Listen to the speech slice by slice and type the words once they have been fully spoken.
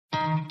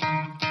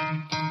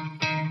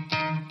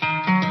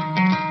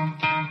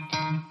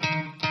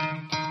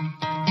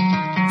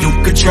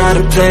try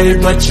to play,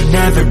 but you're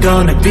never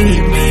gonna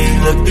beat me.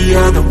 Look the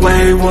other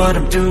way, what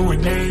I'm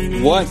doing ain't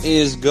easy. What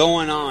is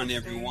going on,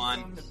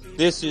 everyone?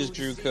 This is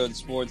Drew Code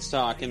Sports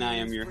Talk, and I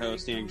am your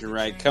host, Andrew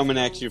Wright, coming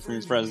at you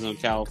from Fresno,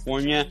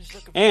 California.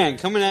 And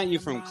coming at you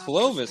from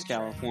Clovis,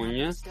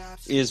 California,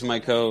 is my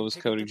co-host,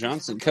 Cody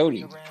Johnson.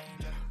 Cody.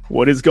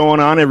 What is going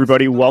on,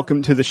 everybody?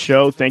 Welcome to the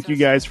show. Thank you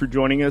guys for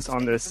joining us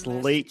on this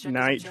late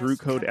night Drew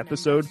Code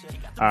episode.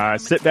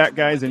 Sit back,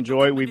 guys.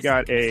 Enjoy. We've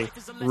got a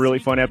really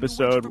fun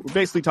episode. We're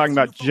basically talking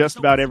about just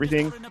about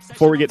everything.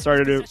 Before we get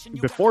started,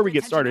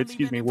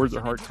 words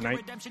are hard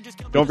tonight.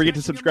 Don't forget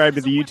to subscribe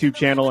to the YouTube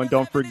channel, and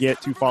don't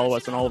forget to follow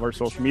us on all of our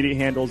social media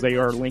handles. They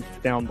are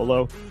linked down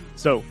below.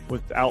 So,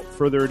 without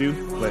further ado,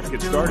 let's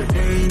get started.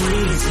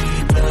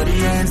 Bloody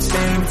hands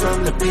stained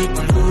from the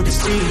people who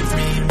deceive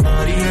me.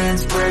 Muddy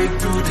hands break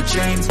through the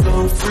chains,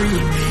 go free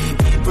me.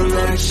 People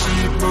like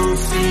sheep move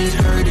feet,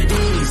 heard it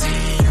easy.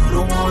 You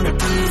don't wanna be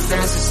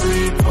fast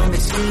asleep when they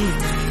see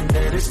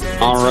me.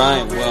 All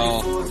right,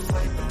 well,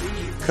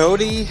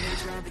 Cody,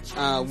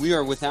 we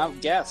are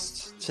without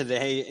guests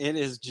today. It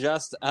is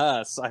just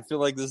us. I feel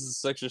like this is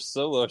such a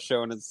solo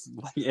show, and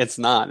it's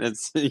not.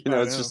 It's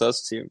it's just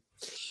us two.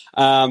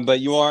 But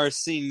you are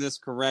seeing this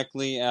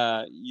correctly,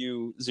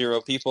 you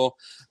zero people.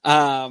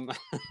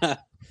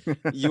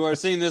 You are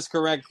seeing this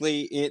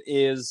correctly. It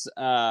is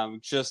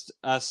just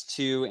us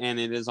two, and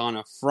it is on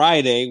a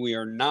Friday. We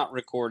are not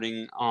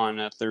recording on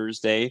a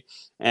Thursday,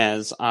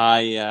 as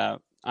I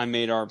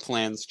made our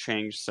plans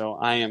change. So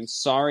I am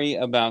sorry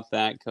about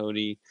that,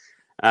 Cody.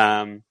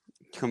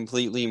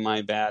 Completely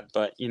my bad.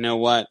 But you know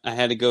what? I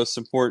had to go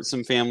support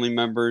some family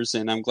members,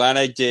 and I'm glad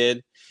I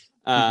did.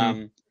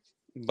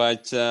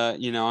 But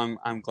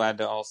I'm glad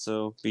to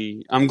also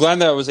I'm glad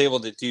that I was able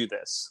to do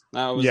this.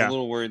 I was a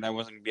little worried that I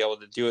wasn't going to be able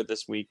to do it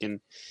this week, and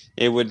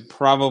it would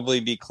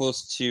probably be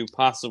close to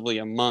possibly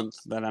a month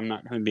that I'm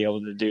not going to be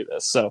able to do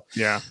this. So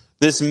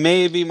this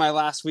may be my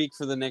last week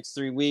for the next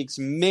 3 weeks.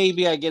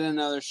 Maybe I get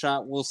another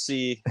shot. We'll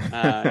see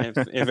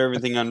if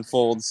everything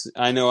unfolds.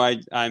 I know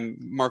I'm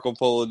Marco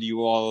Polo'd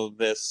you all of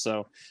this,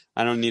 so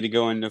I don't need to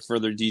go into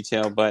further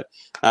detail. But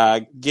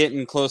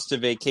getting close to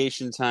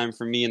vacation time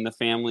for me and the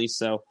family,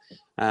 so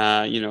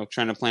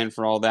trying to plan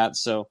for all that.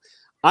 So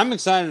I'm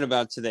excited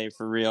about today,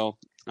 for real.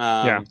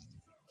 I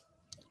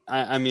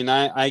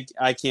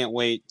can't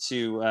wait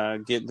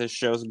to get this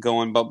show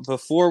going. But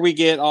before we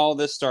get all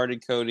this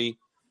started, Cody,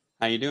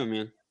 how you doing,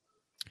 man?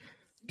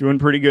 Doing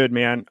pretty good,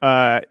 man.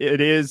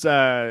 It is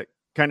kind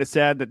of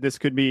sad that this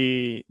could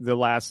be the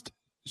last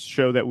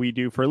show that we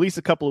do for at least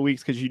a couple of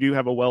weeks, because you do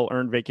have a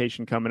well-earned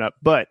vacation coming up.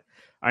 But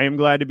I am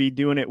glad to be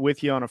doing it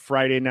with you on a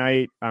Friday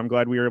night. I'm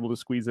glad we were able to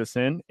squeeze this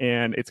in,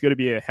 and it's going to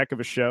be a heck of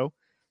a show,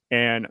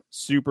 and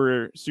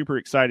super, super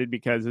excited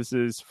because this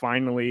is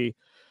finally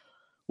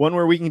one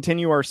where we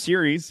continue our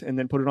series and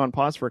then put it on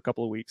pause for a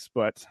couple of weeks.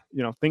 But,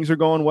 things are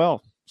going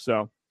well.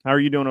 So how are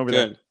you doing over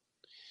there?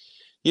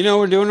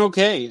 We're doing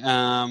okay.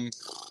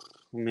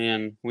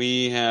 Man,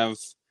 we have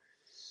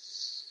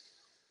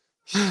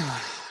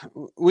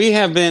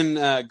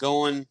been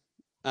going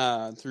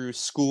through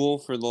school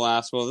for the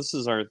last, this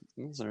is our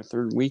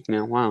third week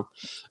now. Wow.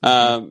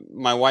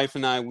 My wife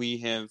and I, we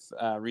have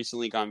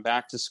recently gone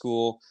back to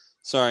school.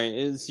 Sorry,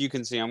 as you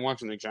can see, I'm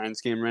watching the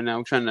Giants game right now.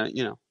 I'm trying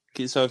to,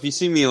 so if you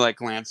see me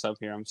glance up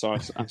here, I'm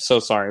so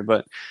sorry,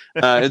 but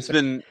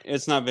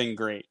it's not been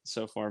great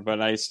so far, but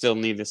I still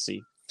need to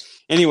see.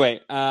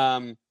 Anyway,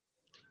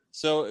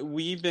 so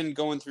we've been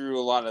going through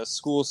a lot of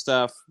school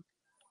stuff.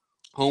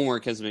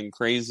 Homework has been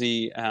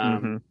crazy.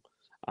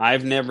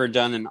 I've never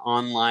done an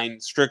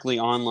strictly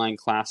online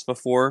class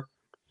before.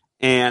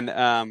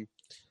 And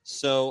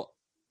so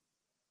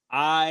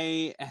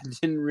I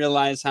didn't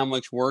realize how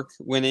much work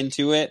went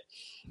into it.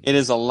 It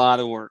is a lot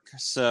of work.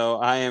 So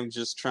I am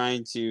just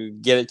trying to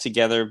get it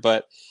together.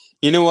 But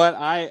you know what?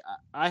 I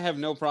have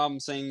no problem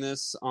saying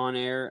this on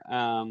air.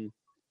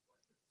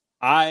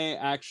 I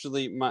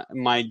actually,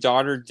 my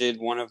daughter did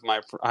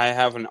I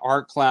have an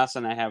art class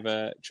and I have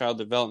a child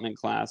development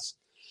class.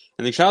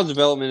 And the child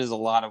development is a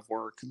lot of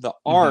work. The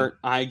art,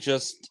 I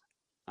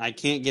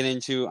can't get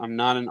into. I'm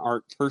not an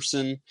art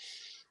person.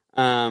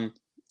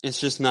 It's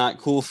just not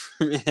cool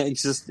for me.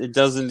 It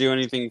doesn't do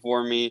anything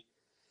for me.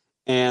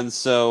 And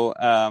so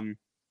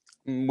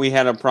we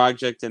had a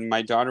project, and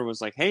my daughter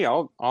was like, "Hey,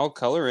 I'll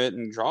color it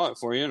and draw it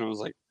for you." And I was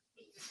like,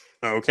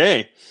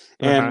 "Okay."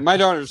 And my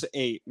daughter's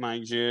 8,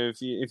 mind you.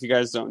 If you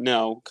guys don't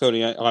know,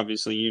 Cody,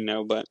 obviously you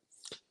know, but.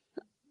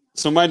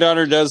 So my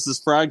daughter does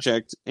this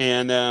project,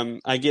 and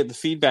I get the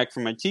feedback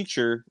from my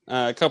teacher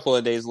a couple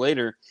of days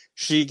later.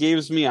 She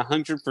gives me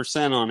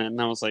 100% on it,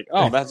 and I was like,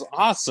 "Oh, that's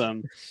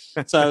awesome!"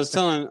 So I was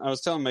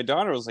telling my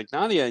daughter, I was like,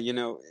 "Nadia,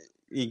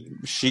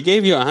 she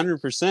gave you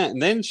 100%,"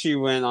 and then she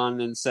went on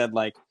and said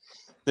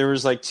there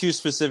was 2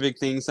 specific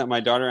things that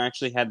my daughter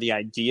actually had the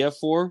idea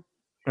for,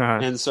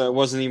 and so it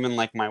wasn't even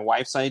my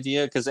wife's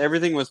idea, because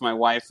everything was my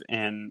wife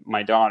and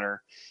my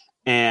daughter,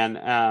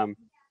 and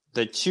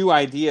the 2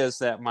 ideas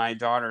that my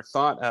daughter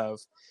thought of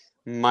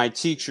my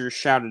teacher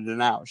shouted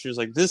it out. She was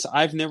like, "This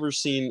I've never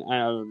seen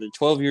the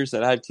 12 years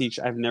that I've teach.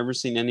 I've never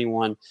seen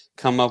anyone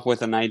come up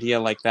with an idea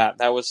like that.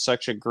 That was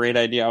such a great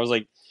idea." I was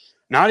like,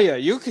 "Nadia,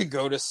 you could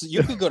go to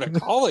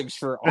college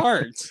for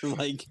art.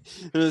 Like,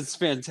 it's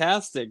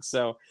fantastic."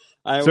 So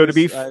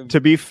to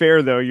be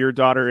fair though, your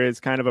daughter is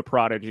kind of a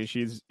prodigy.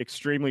 She's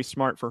extremely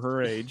smart for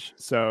her age.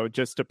 So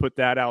just to put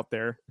that out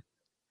there.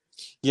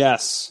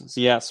 Yes,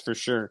 for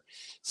sure.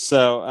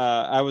 So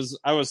I was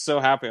so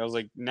happy. I was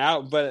like,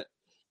 now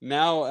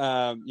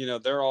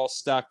they're all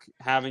stuck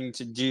having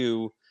to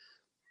do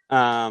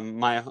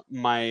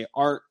my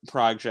art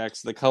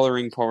projects, the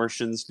coloring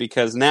portions,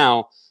 because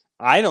now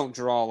I don't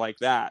draw like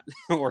that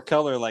or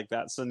color like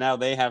that. So now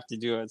they have to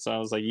do it. So I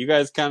was like, you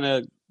guys kind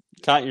of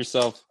caught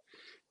yourself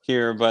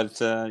here, but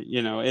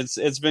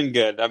it's been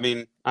good. I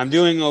mean, I'm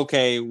doing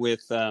okay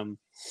with my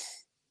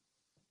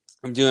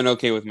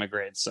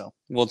grades, so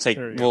we'll take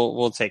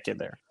it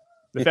there.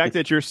 The fact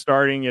that you're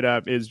starting it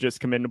up is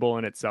just commendable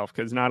in itself,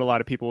 because not a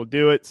lot of people will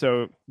do it.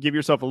 So give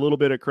yourself a little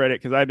bit of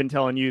credit, because I've been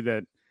telling you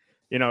that,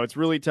 it's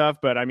really tough.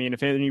 But I mean,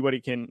 if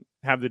anybody can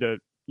have the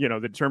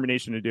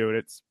determination to do it,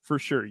 it's for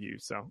sure you.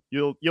 So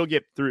you'll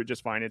get through it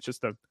just fine. It's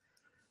just a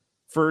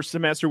first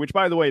semester, which,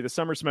 by the way, the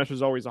summer semester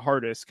is always the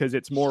hardest because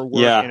it's more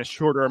work in a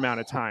shorter amount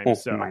of time. Oh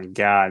my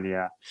God,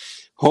 yeah.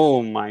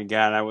 Oh my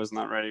God, I was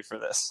not ready for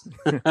this.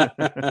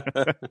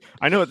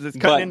 I know it's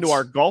cutting into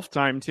our golf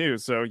time too,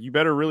 so you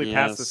better really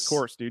pass this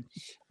course, dude.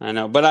 I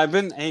know, but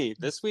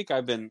this week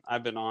I've been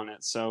on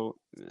it, so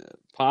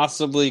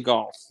possibly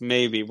golf,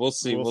 maybe. We'll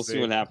see. We'll see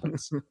what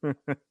happens.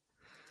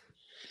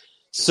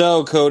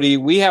 So, Cody,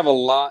 we have a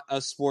lot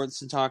of sports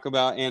to talk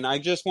about, and I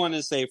just want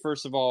to say,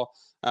 first of all,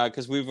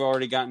 because we've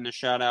already gotten a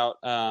shout out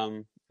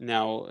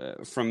now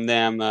from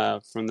them,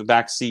 from the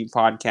Backseat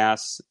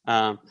Podcast.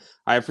 I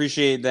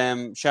appreciate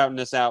them shouting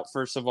us out.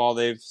 First of all,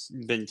 they've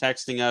been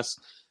texting us.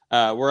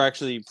 We're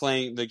actually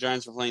the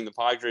Giants are playing the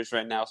Padres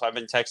right now, so I've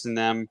been texting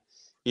them,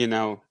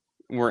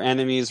 we're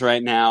enemies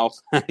right now.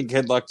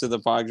 Good luck to the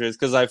Padres,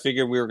 because I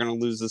figured we were going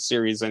to lose the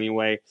series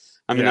anyway.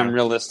 I mean, I'm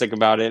realistic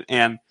about it,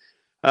 and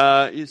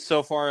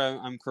so far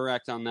I'm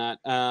correct on that.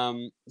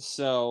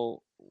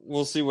 So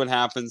we'll see what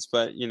happens,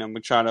 but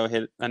Machado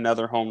hit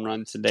another home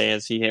run today,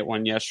 as he hit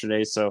one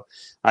yesterday. So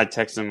I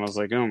texted him. I was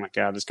like, "Oh my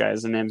God, this guy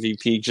is an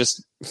MVP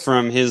just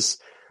from his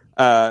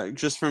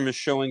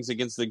showings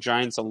against the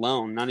Giants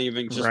alone. Not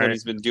even just what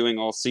he's been doing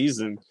all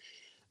season."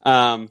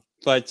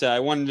 But I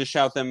wanted to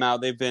shout them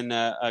out. They've been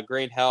a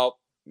great help.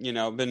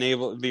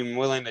 Been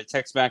willing to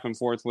text back and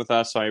forth with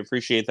us. So I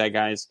appreciate that,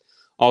 guys.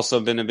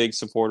 Also been a big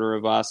supporter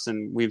of us,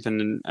 and we've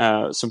been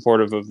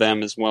supportive of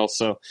them as well.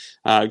 So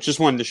just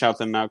wanted to shout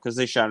them out because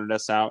they shouted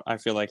us out. I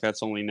feel like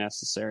that's only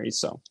necessary.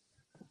 So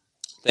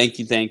thank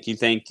you,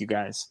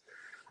 guys.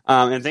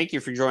 And thank you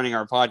for joining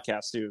our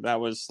podcast, too.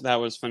 That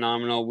was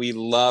phenomenal. We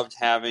loved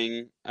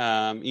having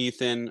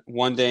Ethan.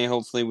 One day,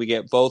 hopefully, we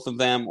get both of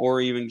them,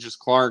 or even just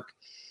Clark.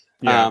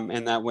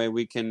 And that way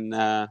we can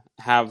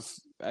have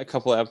a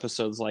couple of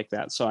episodes like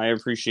that. So I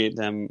appreciate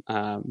them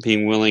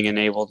being willing and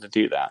able to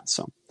do that.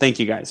 So thank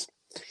you, guys.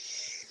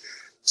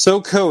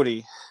 So,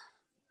 Cody,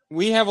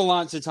 we have a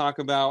lot to talk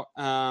about.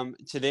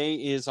 Today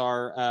is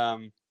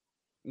our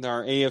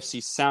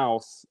AFC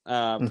South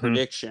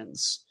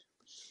predictions.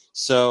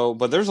 So,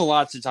 but there's a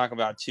lot to talk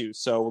about too.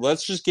 So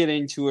let's just get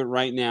into it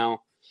right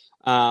now.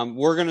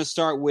 We're going to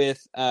start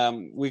with,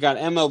 we got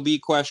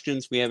MLB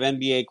questions, we have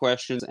NBA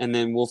questions, and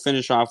then we'll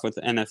finish off with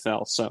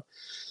NFL. So,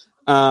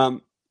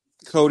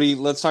 Cody,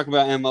 let's talk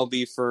about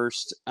MLB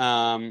first.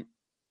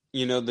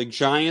 The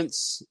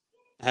Giants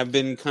have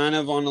been kind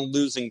of on a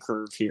losing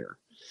curve here.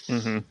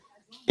 Mm-hmm.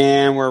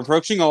 And we're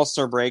approaching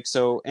All-Star break.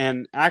 So,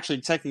 and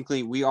actually,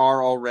 technically, we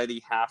are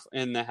already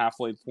in the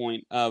halfway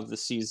point of the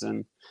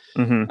season.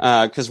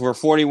 Because we're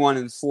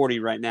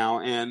 41-40 right now.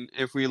 And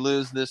if we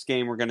lose this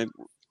game,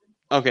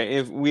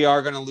 if we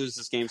are going to lose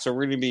this game, so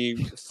we're going to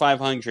be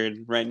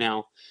 500 right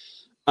now.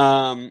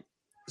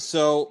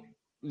 So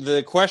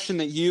the question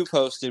that you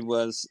posted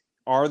was,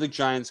 are the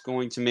Giants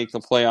going to make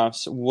the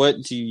playoffs? What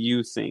do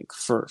you think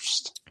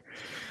first?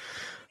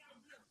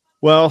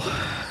 Well,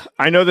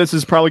 I know this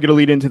is probably going to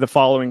lead into the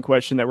following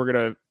question that we're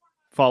going to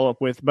follow up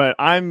with, but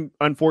I'm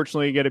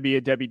unfortunately going to be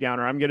a Debbie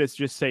Downer. I'm going to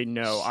just say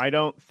no. I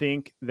don't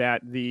think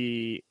that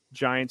the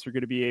Giants are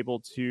going to be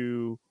able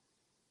to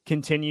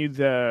continue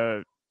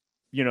the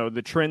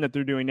trend that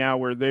they're doing now,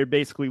 where they're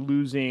basically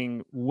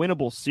losing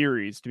winnable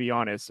series, to be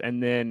honest.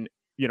 And then,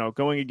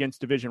 going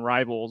against division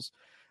rivals,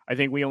 I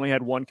think we only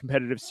had one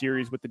competitive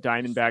series with the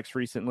Diamondbacks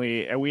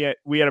recently. And we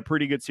had a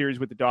pretty good series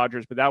with the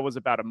Dodgers, but that was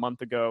about a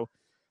month ago.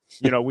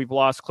 We've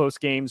lost close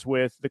games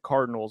with the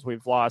Cardinals.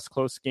 We've lost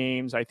close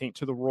games, I think,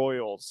 to the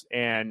Royals.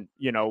 And,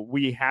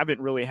 we haven't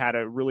really had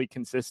a really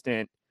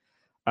consistent,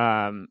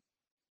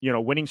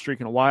 winning streak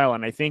in a while.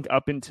 And I think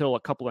up until a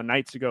couple of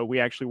nights ago, we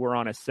actually were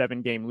on a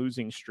 7-game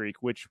losing streak,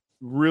 which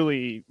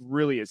really,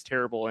 really is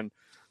terrible. And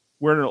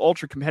we're in an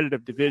ultra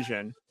competitive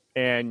division,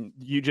 and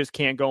you just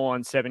can't go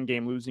on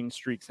 7-game losing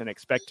streaks and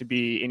expect to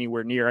be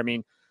anywhere near. I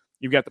mean,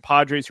 you've got the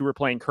Padres, who are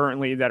playing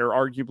currently, that are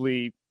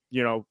arguably,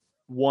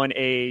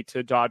 1A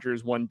to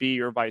Dodgers 1B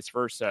or vice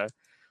versa.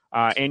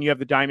 And you have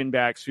the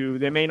Diamondbacks, who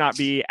they may not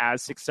be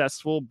as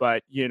successful,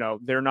 but,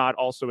 they're not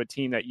also a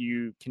team that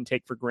you can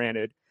take for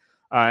granted.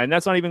 And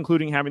that's not even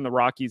including having the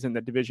Rockies in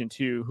the Division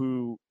 2,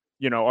 who,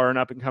 are an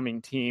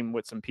up-and-coming team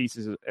with some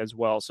pieces as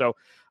well. So,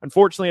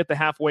 unfortunately, at the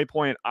halfway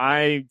point,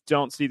 I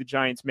don't see the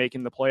Giants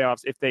making the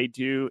playoffs. If they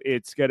do,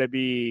 it's going to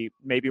be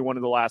maybe one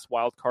of the last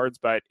wild cards,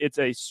 but it's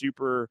a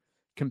super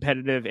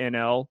competitive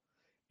NL,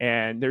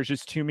 and there's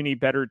just too many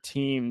better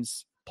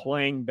teams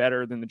playing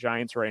better than the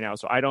Giants right now.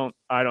 So I don't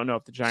know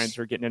if the Giants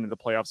are getting into the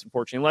playoffs,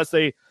 unfortunately, unless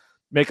they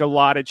make a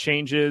lot of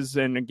changes.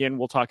 And again,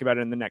 we'll talk about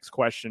it in the next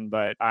question,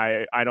 but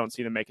I don't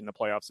see them making the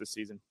playoffs this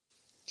season.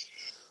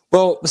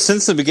 Well,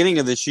 since the beginning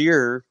of this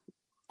year,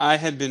 I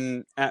had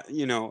been,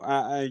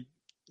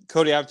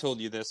 Cody, I've told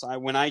you this.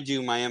 When I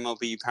do my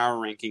MLB power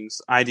rankings,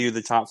 I do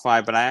the top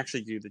 5, but I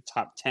actually do the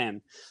top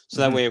 10.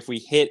 So that way, if we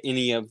hit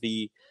any of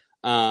the,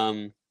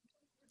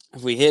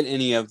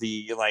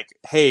 like,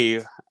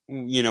 hey,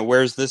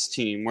 where's this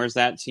team? Where's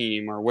that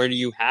team? Or where do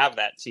you have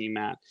that team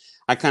at?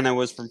 I kind of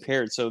was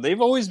prepared. So they've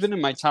always been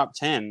in my top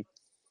 10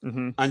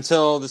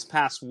 until this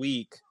past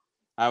week.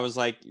 I was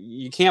like,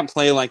 you can't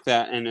play like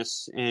that and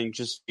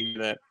just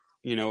figure that,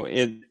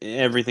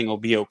 everything will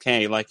be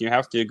okay. Like, you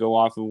have to go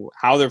off of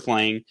how they're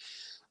playing,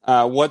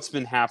 what's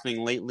been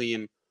happening lately.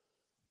 And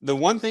the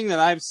one thing that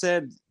I've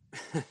said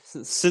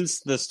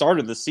since the start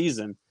of the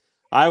season,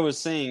 I was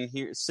saying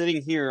here,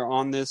 sitting here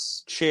on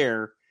this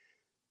chair,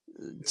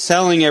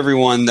 telling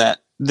everyone that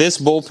this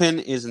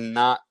bullpen is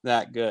not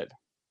that good.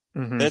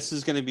 This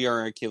is going to be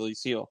our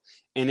Achilles heel.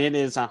 And it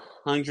is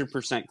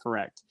 100%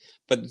 correct.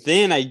 But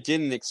then I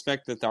didn't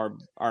expect that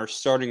our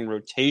starting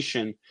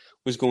rotation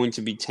was going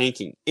to be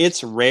tanking.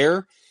 It's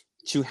rare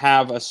to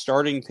have a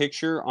starting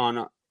pitcher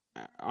on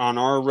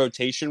our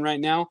rotation right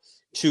now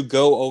to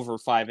go over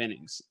 5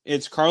 innings.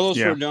 It's Carlos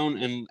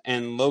Rodon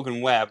and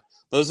Logan Webb.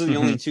 Those are the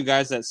only 2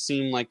 guys that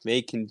seem like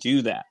they can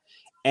do that.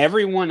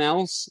 Everyone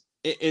else,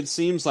 it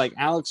seems like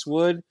Alex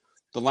Wood,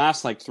 the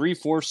last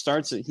 3-4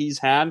 starts that he's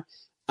had,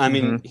 I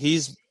mean,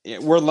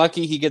 we're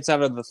lucky he gets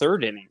out of the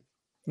 3rd inning.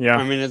 Yeah.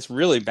 I mean, it's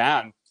really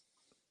bad.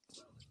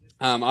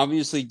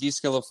 Obviously,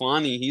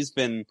 DeSclafani, he's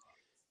been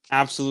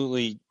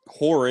absolutely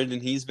horrid,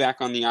 and he's back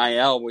on the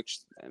IL, which,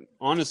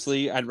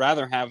 honestly, I'd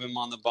rather have him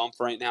on the bump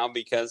right now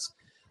because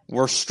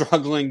we're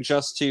struggling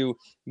just to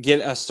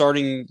get a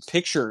starting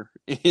pitcher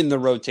in the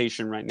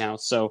rotation right now.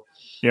 So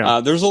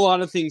there's a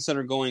lot of things that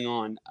are going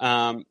on.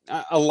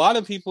 A lot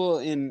of people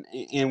in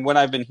what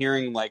I've been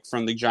hearing, like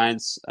from the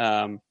Giants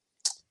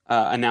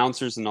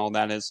announcers and all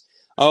that, is,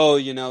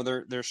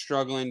 they're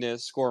struggling to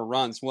score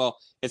runs. Well,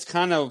 it's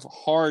kind of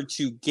hard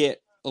to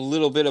get a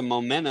little bit of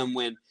momentum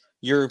when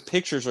your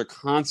pitchers are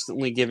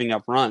constantly giving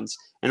up runs.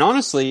 And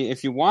honestly,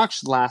 if you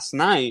watched last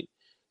night,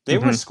 they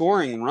were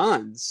scoring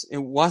runs.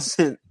 It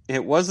wasn't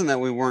that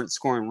we weren't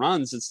scoring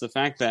runs. It's the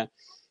fact that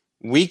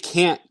we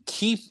can't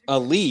keep a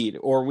lead,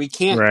 or we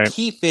can't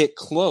keep it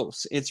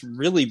close. It's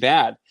really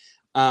bad.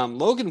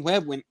 Logan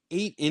Webb went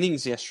 8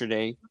 innings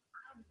yesterday,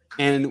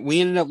 and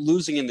we ended up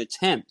losing in the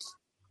 10th.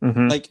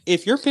 Like,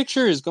 if your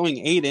pitcher is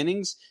going 8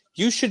 innings,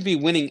 you should be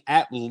winning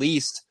at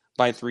least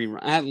by 3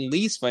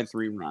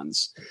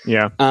 runs.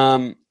 Yeah.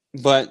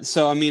 But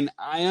so, I mean,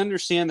 I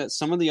understand that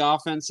some of the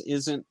offense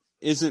isn't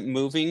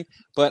moving,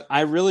 but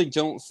I really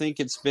don't think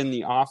it's been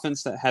the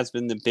offense that has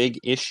been the big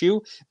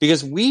issue,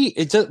 because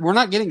we're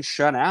not getting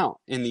shut out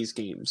in these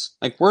games.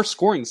 Like, we're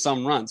scoring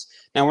some runs.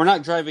 Now, we're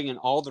not driving in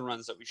all the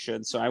runs that we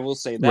should, so I will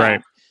say that.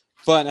 Right.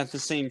 But at the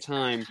same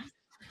time,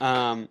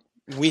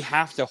 we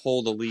have to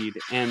hold a lead.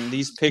 And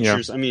these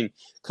pitchers, I mean,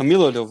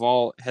 Camilo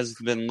Doval has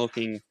been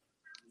looking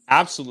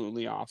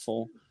absolutely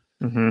awful.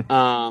 Jake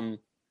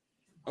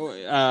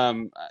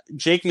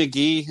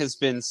McGee has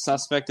been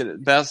suspected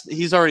at best.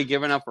 He's already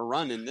given up a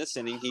run in this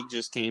inning he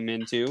just came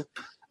into.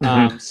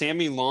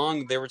 Sammy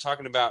Long, they were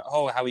talking about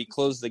how he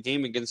closed the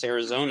game against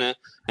Arizona,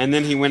 and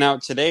then he went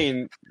out today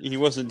and he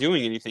wasn't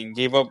doing anything.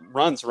 Gave up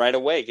runs right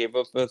away. Gave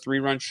up a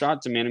 3-run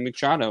shot to Manny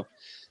Machado.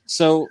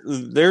 So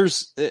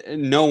there's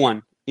no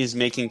one is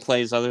making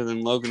plays other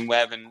than Logan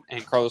Webb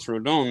and Carlos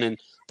Rodon, and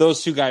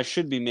those 2 guys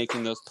should be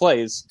making those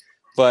plays,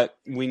 but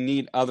we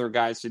need other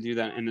guys to do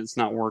that, and it's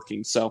not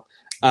working. So,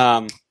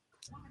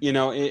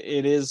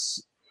 it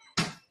is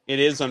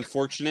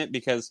unfortunate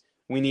because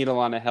we need a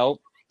lot of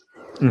help.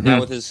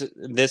 Now, with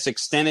this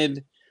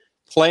extended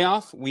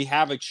playoff, we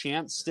have a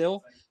chance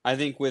still. I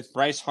think with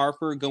Bryce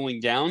Harper going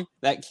down,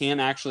 that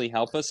can actually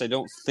help us. I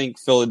don't think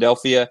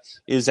Philadelphia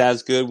is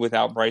as good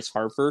without Bryce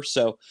Harper,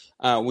 so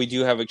we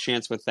do have a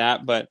chance with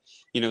that. But,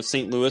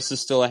 St. Louis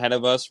is still ahead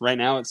of us. Right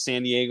now it's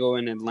San Diego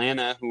and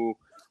Atlanta who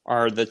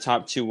are the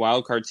top 2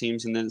 wildcard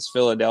teams, and then it's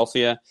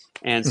Philadelphia,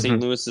 and St.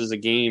 Louis is a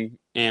game,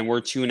 and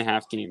we're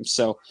 2.5 games.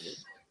 So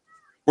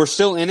we're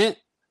still in it.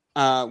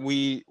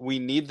 We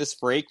need this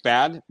break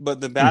bad,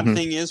 but the bad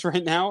thing is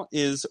right now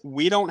is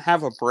we don't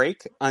have a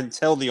break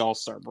until the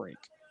All-Star break.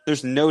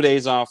 There's no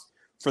days off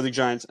for the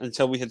Giants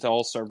until we hit the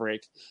All-Star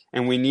break,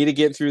 and we need to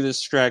get through this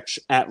stretch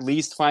at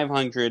least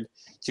 500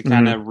 to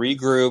kind of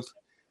regroup,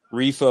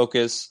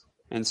 refocus,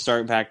 and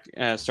start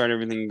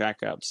everything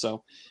back up.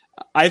 So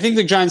I think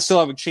the Giants still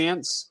have a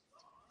chance,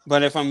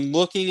 but if I'm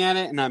looking at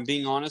it and I'm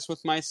being honest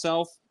with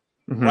myself,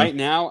 right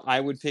now I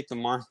would pick the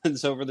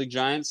Marlins over the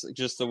Giants,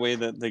 just the way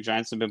that the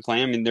Giants have been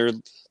playing. I mean,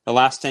 the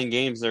last 10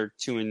 games they're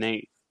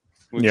 2-8,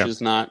 which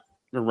is not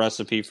a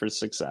recipe for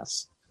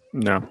success.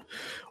 No.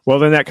 Well,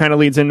 then that kind of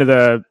leads into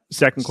the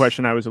second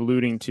question I was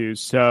alluding to.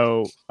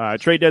 So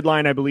trade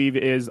deadline, I believe,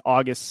 is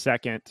August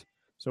 2nd.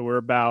 So we're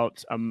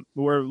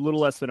a little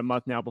less than a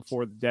month now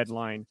before the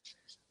deadline.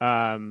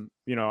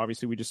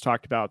 Obviously we just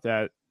talked about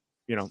that.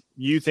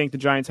 You think the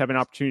Giants have an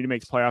opportunity to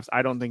make the playoffs.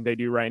 I don't think they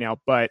do right now.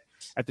 But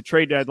at the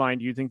trade deadline,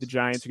 do you think the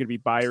Giants are going to be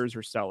buyers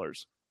or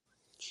sellers?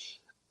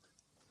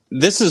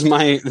 This is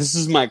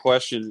my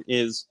question: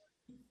 is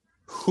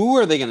who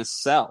are they going to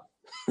sell?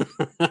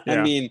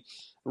 I mean,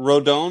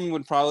 Rodon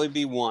would probably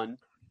be one,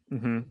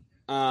 and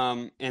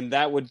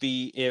that would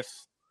be if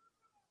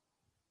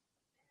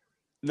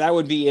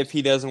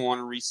he doesn't want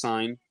to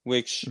re-sign,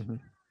 which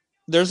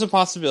there's a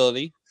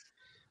possibility.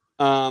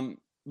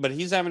 But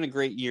he's having a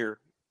great year.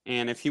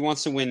 And if he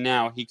wants to win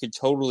now, he could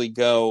totally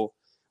go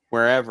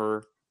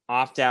wherever,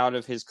 opt out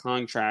of his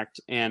contract,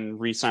 and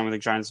re-sign with the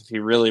Giants if he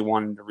really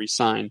wanted to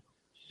re-sign.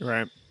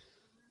 Right.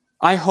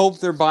 I hope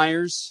they're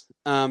buyers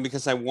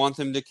because I want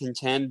them to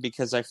contend,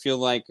 because I feel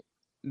like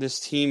this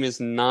team is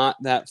not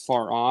that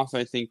far off.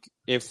 I think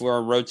if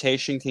our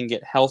rotation can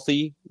get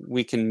healthy,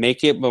 we can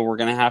make it, but we're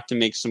going to have to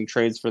make some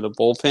trades for the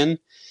bullpen.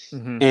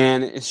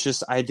 And it's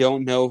just, I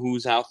don't know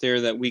who's out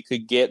there that we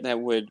could get that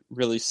would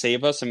really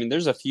save us. I mean,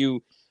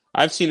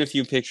 I've seen a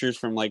few pictures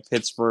from like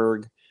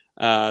Pittsburgh,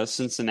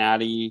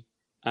 Cincinnati,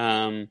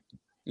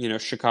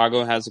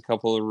 Chicago has a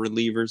couple of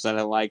relievers that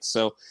I like.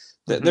 So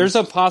there's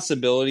a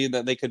possibility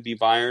that they could be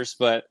buyers,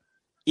 but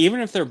even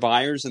if they're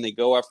buyers and they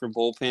go after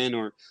bullpen,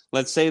 or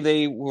let's say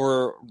they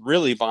were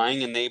really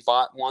buying and they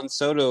bought Juan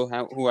Soto,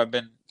 who I've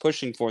been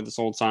pushing for this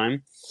whole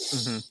time,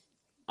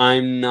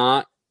 I'm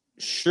not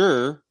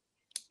sure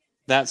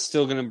that's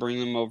still going to bring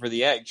them over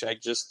the edge.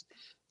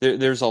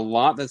 There's a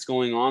lot that's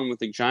going on with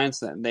the Giants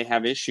that they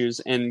have issues.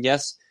 And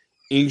yes,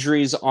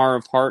 injuries are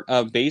a part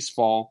of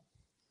baseball.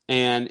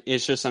 And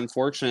it's just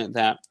unfortunate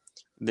that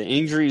the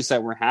injuries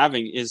that we're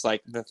having is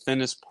like the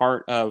thinnest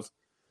part of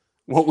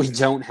what we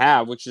don't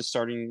have, which is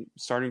starting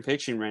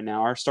pitching right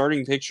now. Our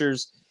starting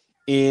pitchers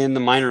in the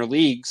minor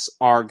leagues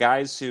are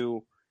guys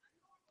who,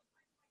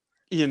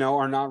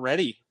 are not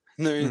ready.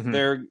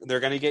 They're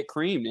going to get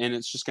creamed, and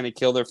it's just going to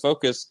kill their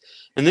focus.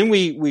 And then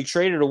we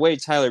traded away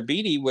Tyler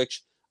Beede,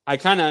 which I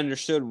kind of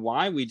understood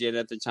why we did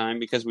at the time,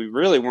 because we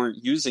really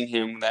weren't using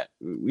him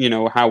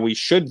how we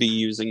should be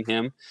using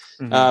him.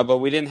 But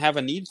we didn't have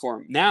a need for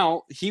him.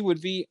 Now he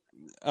would be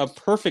a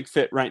perfect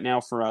fit right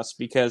now for us,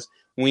 because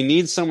we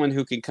need someone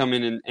who can come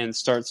in and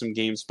start some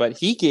games. But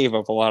he gave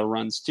up a lot of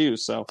runs too.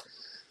 So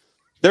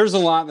there's a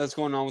lot that's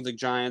going on with the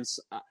Giants.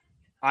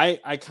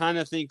 I kind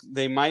of think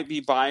they might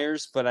be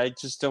buyers, but I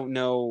just don't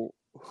know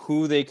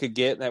who they could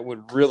get that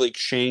would really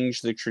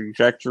change the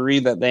trajectory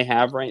that they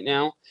have right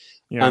now.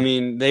 Yeah. I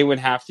mean, they would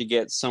have to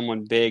get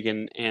someone big,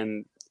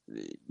 and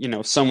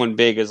someone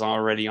big is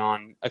already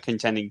on a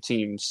contending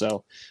team,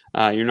 so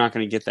you're not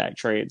going to get that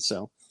trade.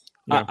 So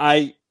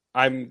yeah.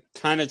 I'm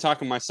kind of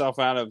talking myself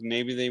out of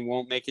maybe they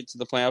won't make it to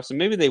the playoffs, and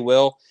maybe they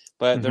will,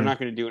 but they're not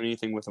going to do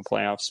anything with a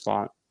playoff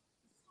spot.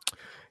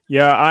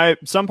 Yeah,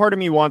 some part of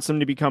me wants them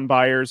to become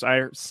buyers.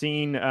 I've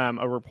seen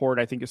a report,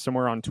 I think it's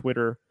somewhere on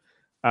Twitter,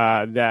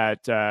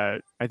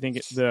 that I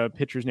think the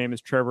pitcher's name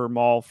is Trevor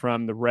Mall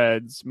from the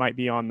Reds, might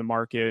be on the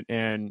market,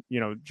 and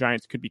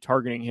Giants could be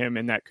targeting him,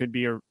 and that could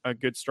be a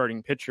good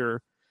starting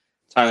pitcher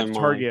to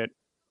target.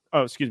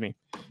 Oh, excuse me.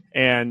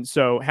 And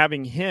so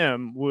having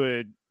him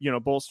would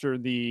bolster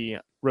the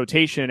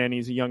rotation, and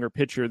he's a younger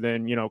pitcher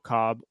than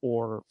Cobb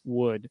or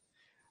Wood.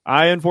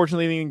 I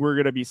unfortunately think we're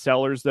going to be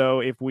sellers,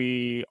 though, if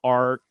we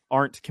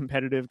aren't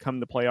competitive come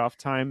the playoff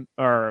time,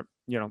 or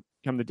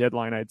come the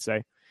deadline, I'd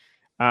say.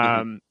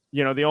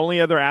 The only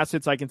other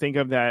assets I can think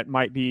of that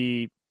might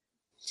be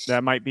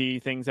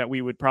things that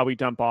we would probably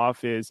dump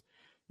off is,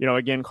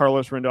 again,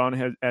 Carlos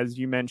Rendon, as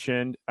you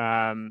mentioned,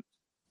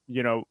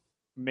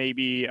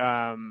 maybe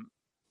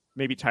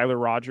Tyler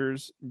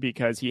Rogers,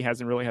 because he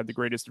hasn't really had the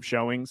greatest of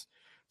showings.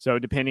 So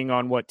depending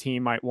on what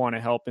team might want to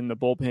help in the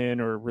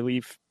bullpen or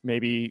relief,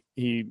 maybe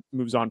he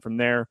moves on from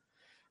there.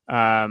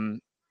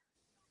 The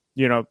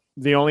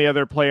only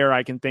other player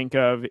I can think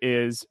of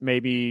is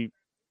maybe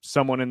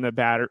someone in the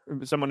batting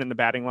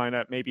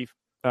lineup, maybe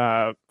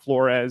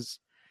Flores,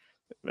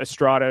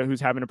 Estrada,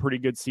 who's having a pretty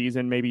good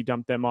season, maybe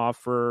dump them off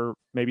for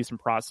maybe some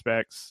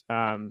prospects.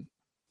 But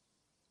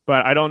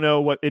I don't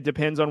know it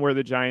depends on where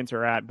the Giants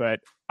are at, but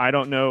I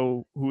don't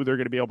know who they're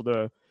going to be able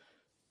to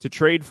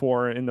trade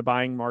for in the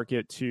buying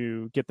market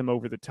to get them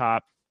over the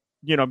top,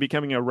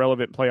 becoming a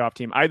relevant playoff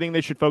team. I think they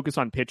should focus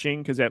on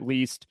pitching, because at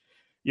least,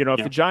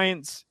 if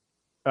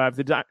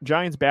the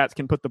Giants bats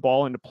can put the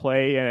ball into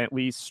play and at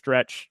least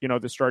stretch,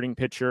 the starting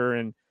pitcher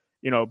and,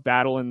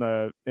 battle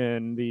at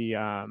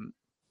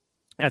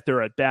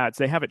their at bats,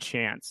 they have a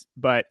chance.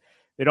 But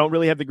They don't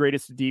really have the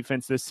greatest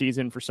defense this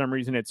season. For some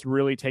reason, it's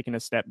really taken a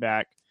step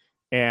back.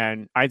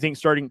 And I think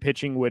starting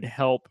pitching would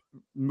help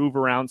move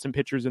around some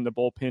pitchers in the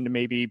bullpen to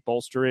maybe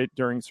bolster it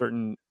during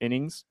certain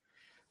innings.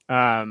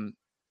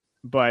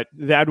 But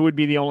that would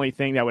be the only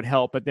thing that would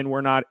help. But then we're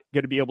not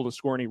going to be able to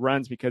score any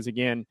runs because,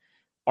 again,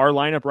 our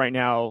lineup right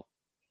now,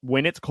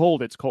 when it's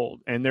cold, it's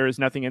cold. And there is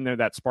nothing in there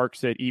that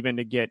sparks it even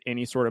to get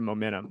any sort of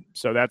momentum.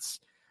 So that's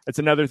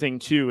another thing,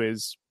 too,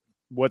 is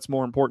what's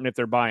more important if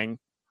they're buying,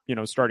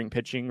 starting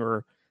pitching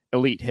or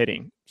elite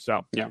hitting.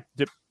 So, yeah.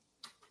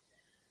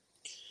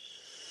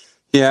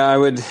 Yeah, I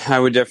would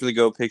definitely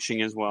go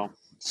pitching as well.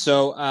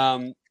 So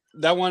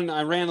that one,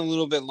 I ran a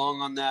little bit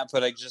long on that,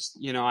 but I just,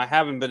 I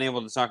haven't been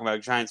able to talk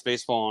about Giants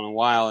baseball in a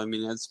while. I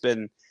mean, it's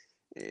been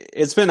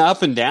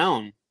up and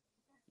down,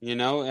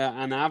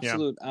 an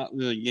absolute,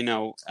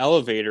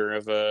 elevator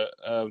of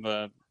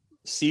a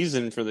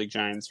season for the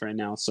Giants right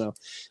now. So,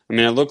 I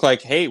mean, it looked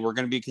like, hey, we're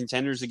going to be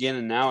contenders again,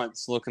 and now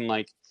it's looking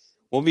like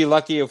we'll be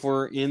lucky if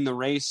we're in the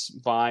race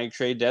by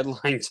trade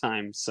deadline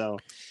time. So,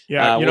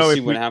 yeah, we'll see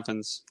what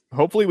happens.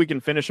 Hopefully we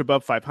can finish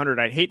above 500.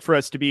 I'd hate for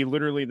us to be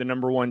literally the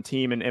number one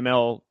team in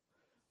ML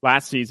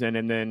last season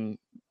and then,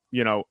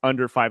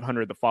 under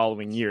 500 the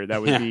following year.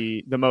 That would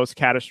be the most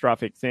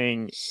catastrophic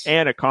thing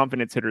and a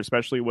confidence hitter,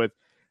 especially with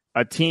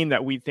a team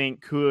that we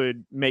think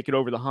could make it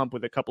over the hump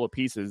with a couple of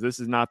pieces. This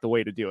is not the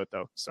way to do it,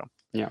 though. So,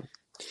 yeah.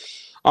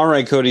 All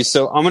right, Cody.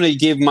 So I'm going to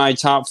give my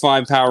top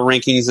 5 power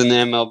rankings in the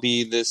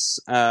MLB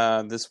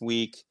this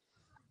week.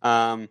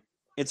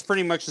 It's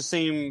pretty much the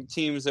same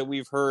teams that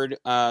we've heard,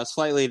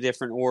 slightly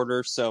different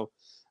order. So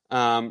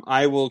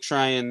I will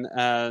try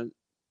and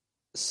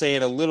say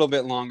it a little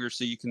bit longer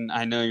so you can.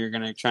 I know you're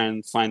going to try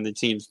and find the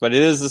teams, but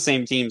it is the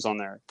same teams on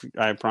there.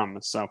 I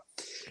promise. So,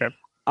 okay.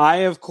 I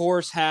of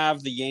course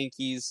have the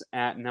Yankees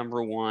at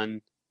number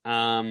 1.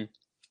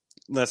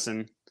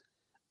 Listen.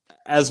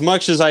 As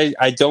much as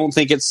I don't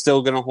think it's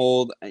still going to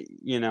hold,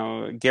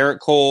 Garrett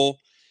Cole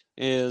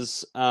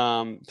is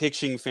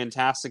pitching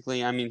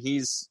fantastically. I mean,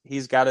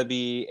 he's got to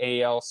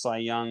be AL Cy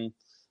Young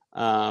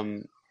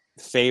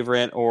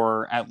favorite,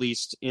 or at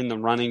least in the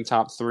running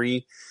top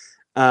 3.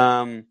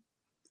 Aaron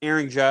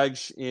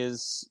Judge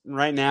is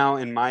right now,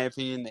 in my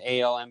opinion,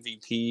 the AL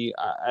MVP.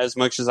 As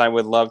much as I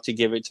would love to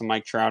give it to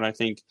Mike Trout, I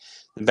think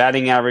the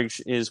batting average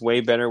is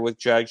way better with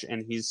Judge,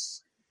 and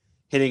he's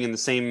hitting in the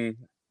same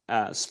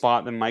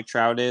spot than Mike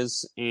Trout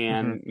is,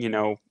 and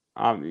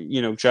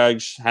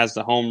Judge has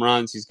the home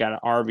runs. He's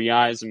got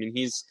RBIs. I mean,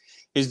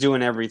 he's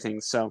doing everything.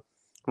 So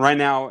right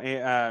now,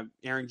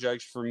 Aaron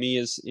Judge for me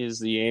is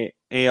the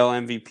AL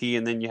MVP,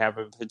 and then you have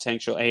a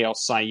potential AL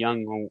Cy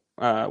Young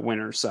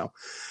winner. So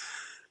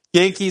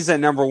Yankees at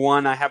number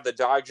 1. I have the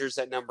Dodgers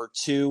at number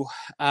 2.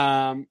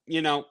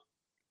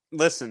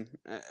 Listen,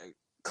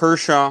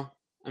 Kershaw.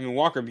 I mean,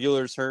 Walker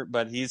Buehler's hurt,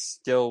 but he's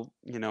still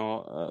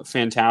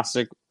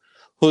fantastic.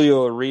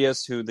 Julio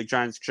Urias, who the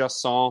Giants just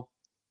saw,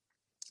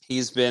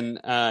 he's been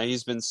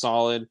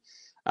solid.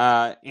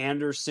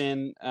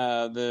 Anderson,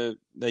 the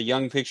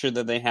young pitcher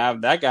that they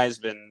have, that guy's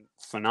been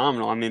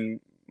phenomenal. I mean,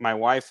 my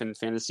wife in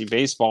fantasy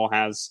baseball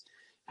has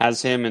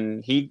him,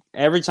 and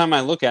every time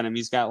I look at him,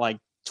 he's got like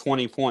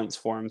 20 points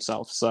for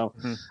himself. So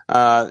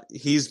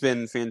he's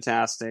been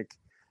fantastic.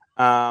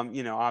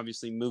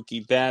 Obviously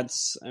Mookie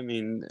Betts. I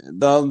mean,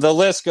 the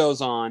list goes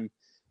on.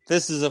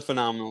 This is a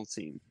phenomenal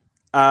team.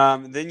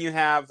 Then you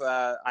have,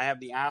 I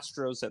have the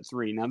Astros at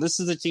 3. Now, this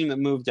is a team that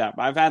moved up.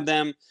 I've had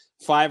them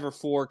 5 or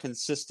 4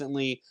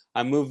 consistently.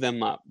 I moved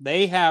them up.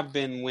 They have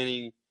been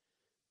winning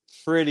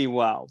pretty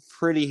well,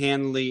 pretty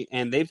handily,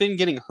 and they've been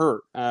getting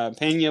hurt.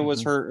 Pena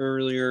was hurt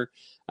earlier.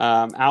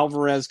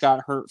 Alvarez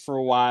got hurt for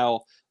a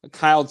while.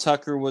 Kyle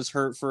Tucker was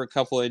hurt for a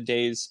couple of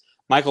days.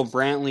 Michael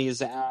Brantley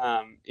is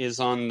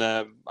on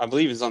the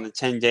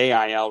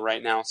 10-day IL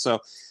right now. So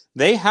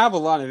they have a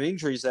lot of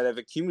injuries that have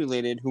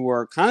accumulated who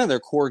are kind of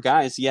their core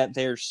guys, yet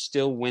they're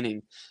still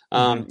winning.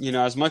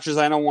 As much as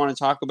I don't want to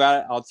talk about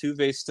it,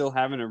 Altuve's still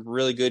having a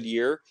really good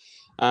year.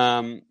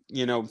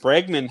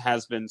 Bregman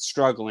has been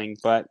struggling,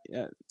 but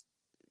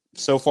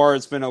so far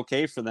it's been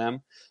okay for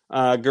them.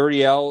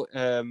 Gurriel,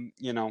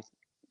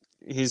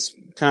 he's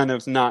kind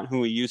of not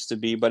who he used to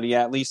be, but he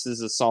at least is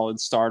a solid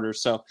starter.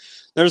 So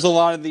there's a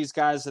lot of these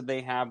guys that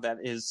they have that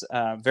is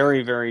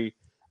very, very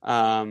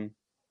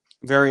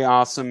very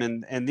awesome,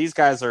 and these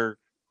guys are,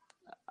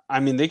 I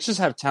mean, they just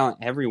have talent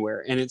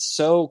everywhere, and it's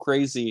so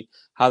crazy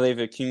how they've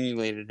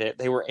accumulated it.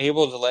 They were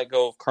able to let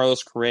go of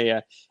Carlos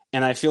Correa,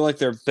 and I feel like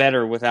they're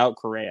better without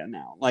Correa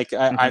now. Like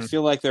I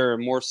feel like they're a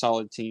more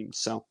solid team.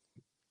 So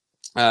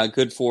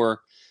good for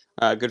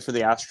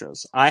the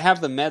Astros. I have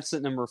the Mets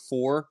at number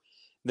 4.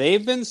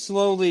 They've been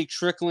slowly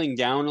trickling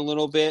down a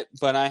little bit,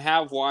 but I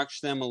have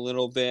watched them a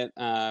little bit.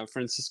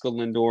 Francisco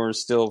Lindor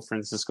is still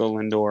Francisco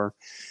Lindor.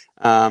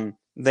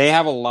 They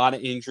have a lot of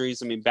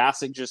injuries. I mean,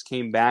 Bassitt just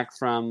came back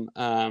from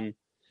the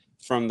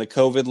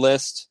COVID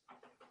list,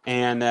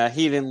 and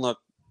he didn't look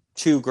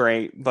too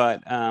great.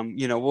 But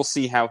we'll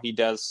see how he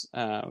does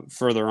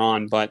further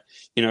on. But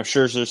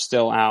Scherzer's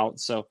still out.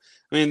 So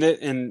I mean,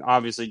 and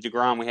obviously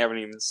DeGrom we haven't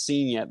even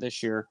seen yet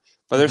this year.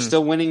 but they're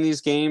still winning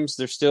these games.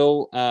 They're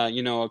still,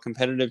 a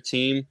competitive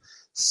team.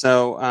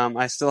 So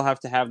I still have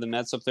to have the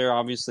Mets up there.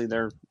 Obviously,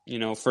 they're,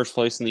 first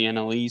place in the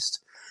NL East.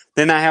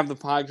 Then I have the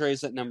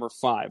Padres at number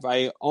 5.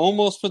 I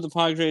almost put the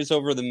Padres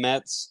over the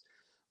Mets,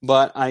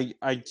 but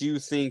I do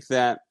think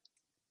that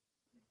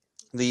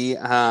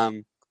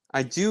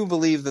I do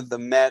believe that the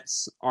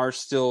Mets are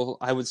still,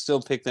 I would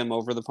still pick them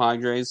over the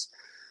Padres.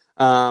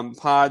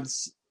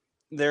 Pods,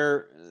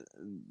 they're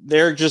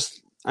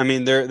just,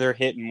 they're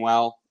hitting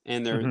well,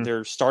 and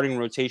their starting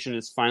rotation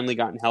has finally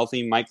gotten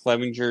healthy. Mike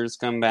Clevinger's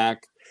come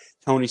back.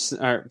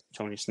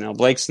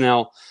 Blake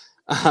Snell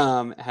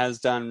has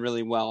done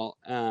really well,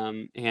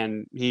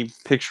 and he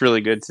pitched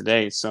really good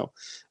today. So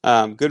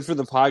good for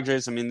the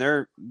Padres.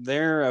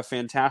 They're a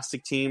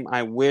fantastic team.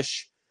 I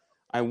wish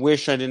I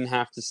didn't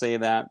have to say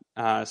that,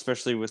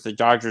 especially with the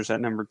Dodgers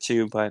at number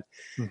 2. But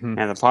and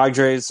the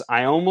Padres,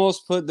 I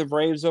almost put the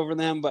Braves over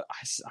them, but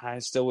I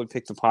still would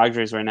pick the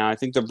Padres right now. I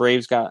think the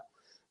Braves got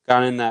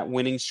in that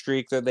winning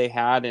streak that they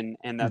had,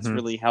 and that's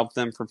really helped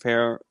them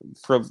propel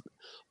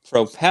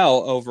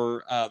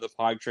over the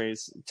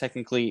Padres,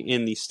 technically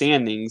in the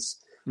standings.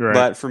 Right.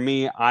 But for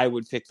me, I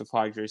would pick the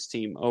Padres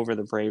team over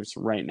the Braves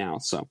right now.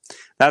 So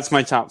that's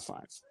my top 5.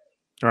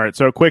 All right.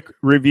 So a quick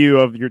review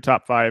of your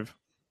top 5.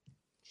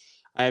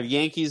 I have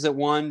Yankees at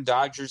 1,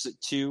 Dodgers at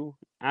 2,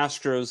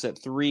 Astros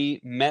at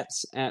 3,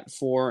 Mets at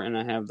 4, and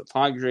I have the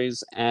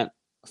Padres at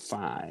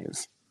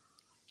 5.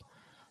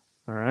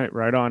 All right,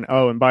 right on.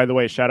 Oh, and by the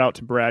way, shout out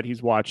to Brad.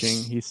 He's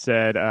watching. He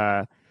said,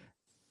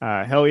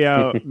 hell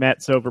yeah,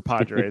 Mets over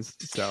Padres.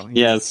 So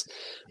yes,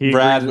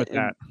 Brad with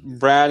that.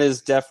 Brad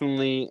is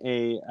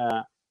definitely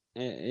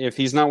if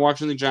he's not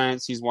watching the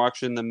Giants, he's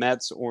watching the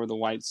Mets or the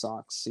White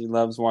Sox. He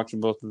loves watching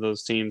both of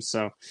those teams.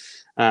 So,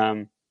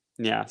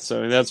 yeah,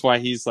 so that's why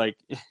he's like,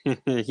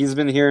 he's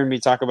been hearing me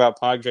talk about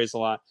Padres a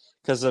lot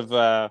because of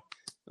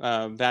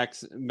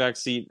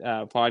backseat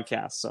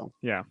podcast. So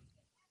yeah.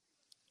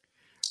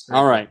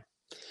 All right.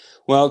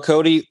 Well,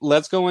 Cody,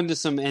 let's go into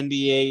some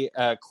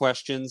NBA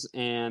questions,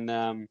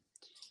 and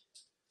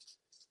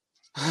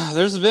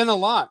there's been a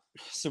lot.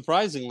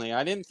 Surprisingly,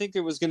 I didn't think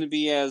there was going to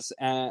be as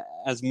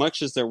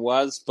much as there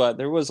was, but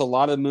there was a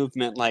lot of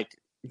movement. Like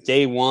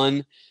day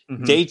 1,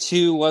 day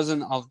 2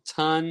 wasn't a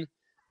ton.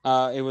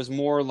 It was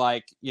more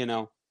like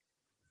talking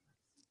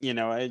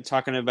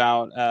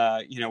about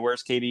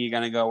where's KD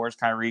going to go, where's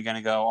Kyrie going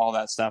to go, all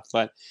that stuff.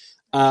 But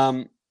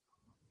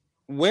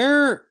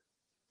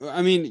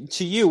to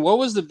you, what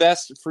was the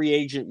best free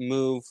agent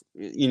move,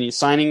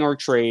 signing or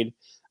trade,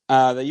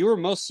 that you were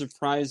most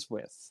surprised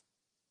with?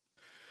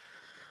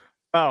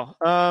 Oh,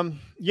 I'm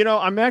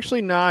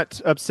actually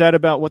not upset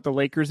about what the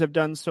Lakers have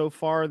done so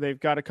far. They've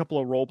got a couple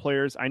of role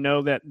players. I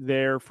know that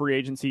their free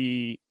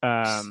agency,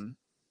 their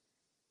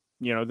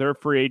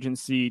free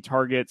agency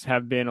targets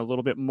have been a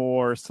little bit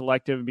more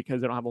selective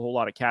because they don't have a whole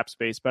lot of cap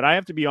space. But I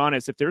have to be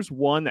honest, if there's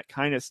one that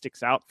kind of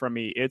sticks out from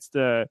me, it's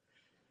the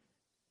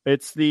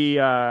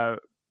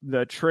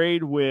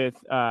trade with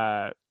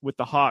the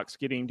Hawks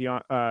getting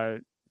I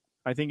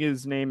think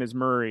his name is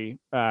Murray,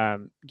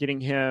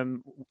 getting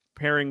him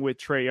pairing with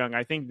Trae Young.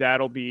 I think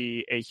that'll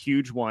be a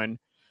huge one.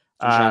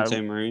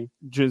 DeJounte Murray.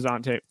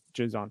 DeJounte.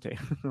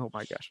 Oh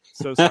my gosh.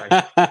 So sorry.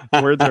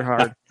 Words are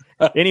hard.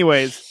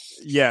 Anyways,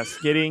 yes,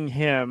 getting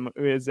him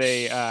is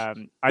I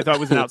thought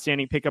was an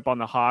outstanding pickup on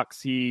the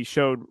Hawks. He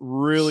showed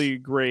really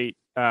great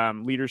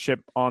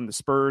leadership on the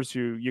Spurs,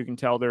 who you can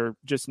tell they're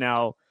just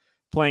now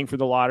playing for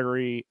the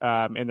lottery,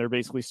 and they're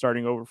basically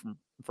starting over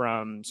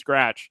from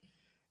scratch.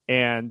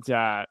 And,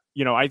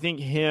 I think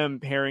him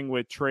pairing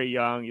with Trae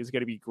Young is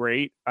going to be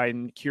great.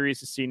 I'm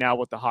curious to see now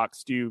what the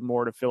Hawks do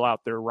more to fill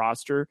out their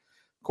roster.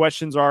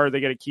 Questions are,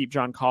 they got to keep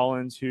John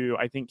Collins, who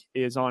I think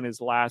is on his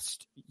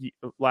last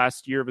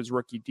year of his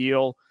rookie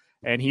deal,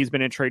 and he's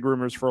been in trade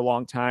rumors for a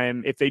long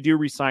time. If they do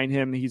re-sign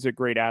him, he's a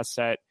great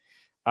asset.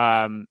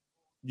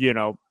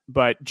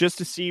 But just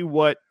to see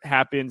what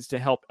happens to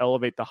help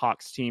elevate the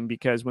Hawks team,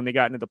 because when they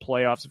got into the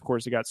playoffs, of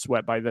course, they got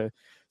swept by the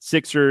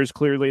Sixers.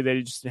 Clearly,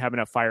 they just didn't have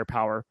enough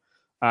firepower.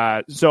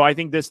 So I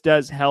think this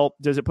does help.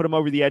 Does it put them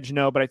over the edge?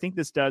 No, but I think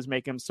this does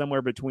make them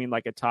somewhere between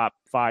like a top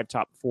 5,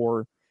 top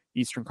 4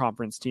 Eastern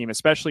Conference team,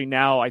 especially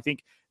now. I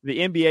think the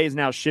NBA is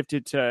now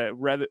shifted to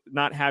rather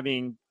not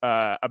having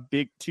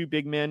two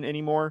big men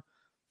anymore.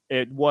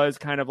 It was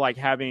kind of like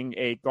having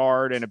a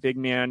guard and a big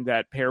man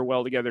that pair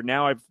well together.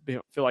 Now I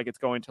feel like it's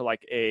going to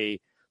like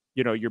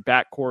your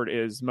backcourt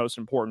is most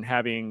important,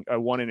 having a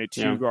 1 and a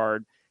 2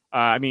 guard.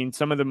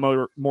 Some of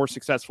the more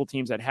successful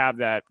teams that have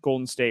that,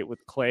 Golden State with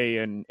Clay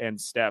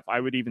and Steph. I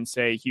would even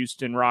say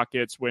Houston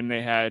Rockets when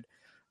they had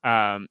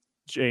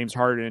James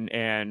Harden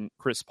and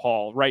Chris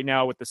Paul. Right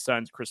now with the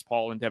Suns, Chris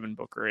Paul and Devin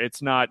Booker.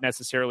 It's not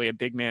necessarily a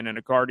big man and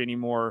a guard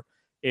anymore.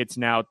 It's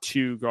now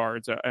 2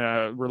 guards,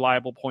 a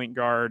reliable point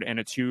guard and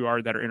a 2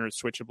 guard that are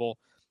interswitchable.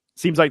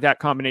 Seems like that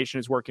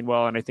combination is working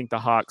well, and I think the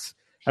Hawks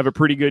have a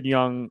pretty good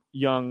young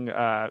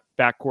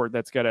backcourt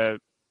that's gotta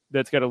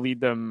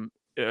lead them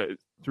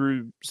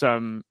through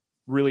some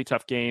really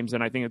tough games,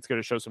 and I think it's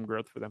going to show some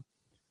growth for them.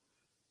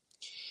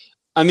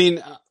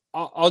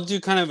 I'll do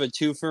kind of a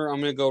twofer. I'm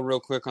going to go real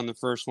quick on the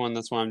first one.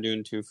 That's why I'm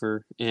doing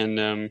twofer.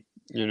 And,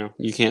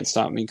 you can't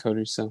stop me,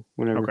 Cody, so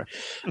whatever.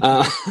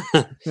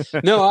 Okay.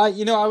 No,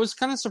 I was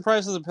kind of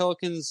surprised that the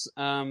Pelicans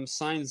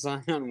signed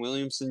Zion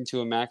Williamson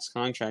to a max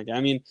contract.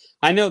 I mean,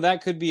 I know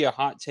that could be a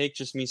hot take,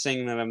 just me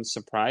saying that I'm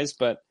surprised,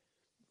 but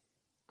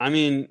I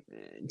mean,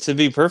 to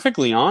be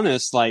perfectly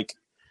honest, like,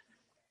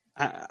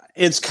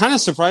 it's kind of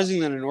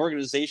surprising that an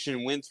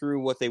organization went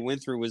through what they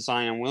went through with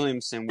Zion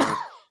Williamson, where,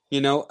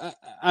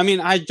 I mean,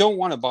 I don't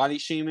want to body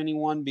shame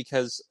anyone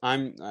because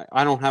I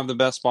don't have the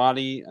best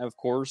body, of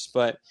course,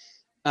 but,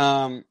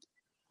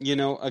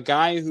 a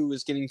guy who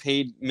is getting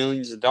paid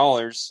millions of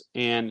dollars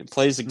and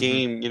plays a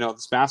game,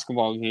 this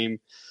basketball game,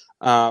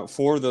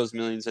 for those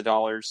millions of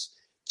dollars,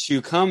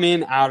 to come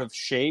in out of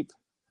shape,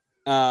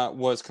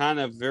 was kind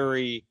of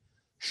very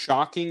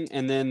shocking.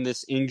 And then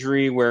this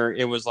injury where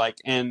it was like,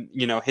 and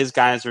his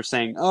guys are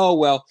saying, oh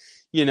well,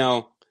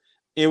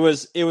 it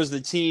was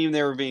the team,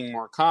 they were being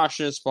more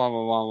cautious, blah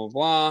blah blah blah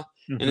blah.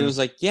 And it was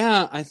like,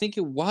 yeah, I think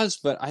it was,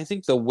 but I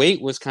think the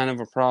weight was kind of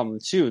a problem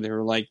too. They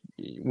were like,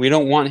 we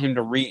don't want him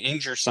to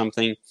re-injure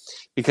something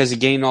because he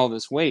gained all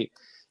this weight.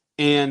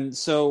 And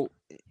so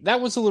that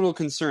was a little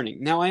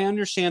concerning. Now I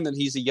understand that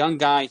he's a young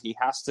guy, he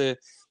has to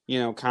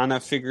kind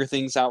of figure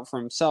things out for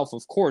himself.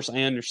 Of course,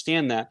 I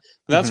understand that.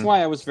 But that's why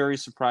I was very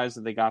surprised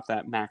that they got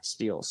that max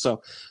deal.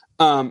 So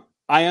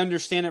I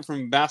understand it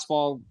from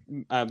basketball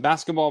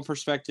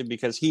perspective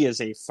because he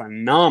is a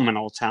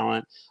phenomenal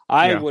talent.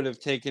 I would have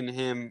taken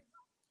him.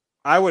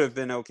 I would have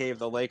been okay if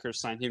the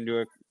Lakers signed him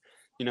to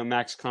a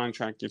max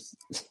contract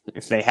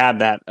if they had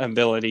that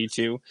ability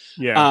to.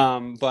 Yeah.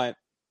 But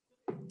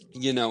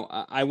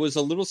I was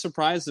a little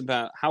surprised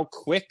about how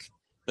quick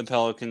the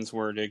Pelicans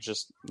were to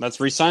just,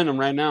 let's re-sign him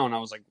right now. And I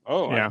was like,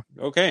 oh, Yeah.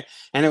 okay.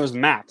 And it was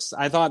max.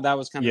 I thought that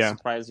was kind of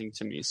surprising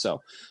to me.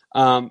 So,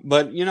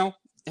 but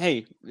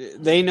hey,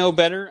 they know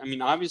better. I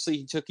mean, obviously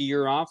he took a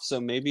year off,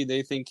 so maybe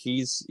they think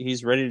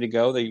he's ready to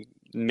go.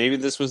 Maybe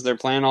this was their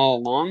plan all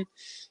along.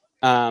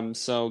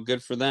 So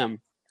good for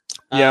them.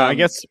 Yeah, I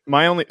guess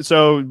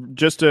so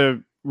just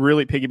to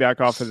really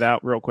piggyback off of that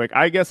real quick,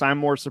 I guess I'm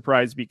more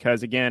surprised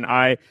because, again,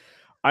 I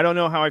don't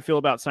know how I feel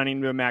about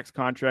signing to a max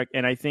contract,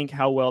 and I think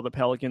how well the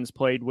Pelicans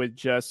played with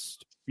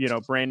just,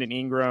 Brandon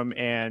Ingram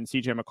and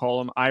CJ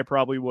McCollum. I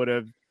probably would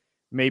have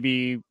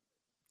maybe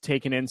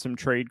taken in some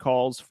trade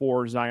calls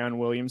for Zion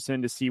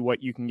Williamson to see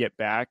what you can get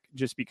back,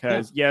 just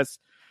because, yes,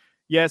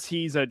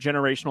 he's a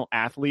generational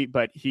athlete,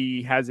 but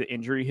he has an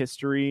injury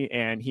history,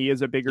 and he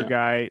is a bigger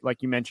guy.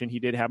 Like you mentioned, he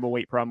did have a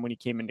weight problem when he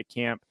came into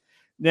camp.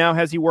 Now,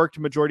 has he worked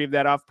a majority of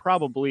that off?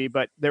 Probably,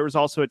 but there was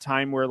also a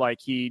time where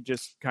he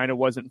just kind of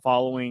wasn't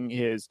following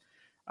his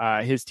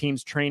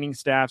team's training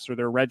staffs or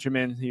their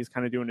regimen. He's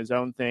kind of doing his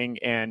own thing,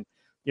 and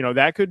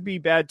that could be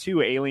bad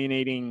too,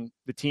 alienating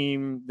the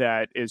team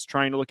that is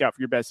trying to look out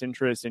for your best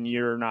interest, and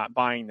you're not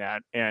buying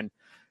that. And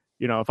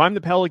if I'm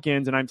the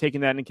Pelicans and I'm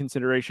taking that into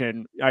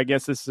consideration, I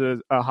guess this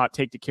is a hot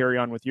take to carry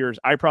on with yours.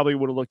 I probably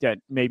would have looked at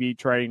maybe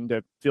trying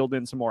to field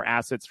in some more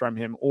assets from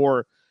him,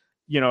 or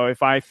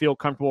if I feel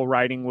comfortable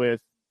riding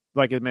with,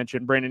 like I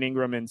mentioned, Brandon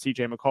Ingram and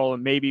CJ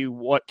McCollum, maybe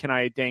what can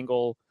I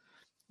dangle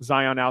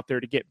Zion out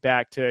there to get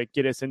back to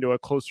get us into a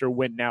closer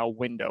win now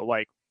window?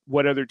 Like,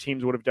 what other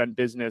teams would have done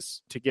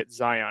business to get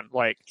Zion?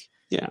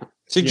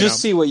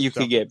 See what you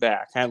could get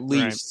back, at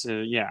least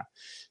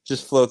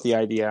just float the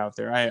idea out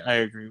there. I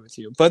agree with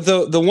you. But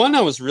the one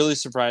I was really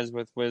surprised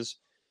with was,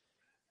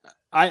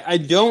 I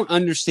don't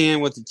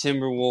understand what the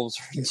Timberwolves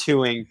are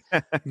doing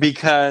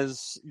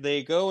because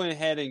they go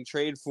ahead and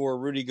trade for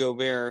Rudy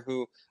Gobert,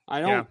 who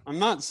I'm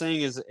not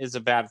saying is a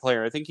bad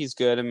player. I think he's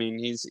good. I mean,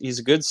 he's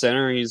a good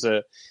center. He's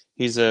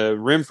a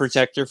rim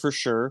protector for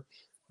sure.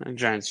 The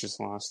Giants just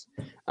lost.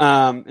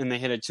 And they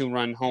hit a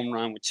 2-run home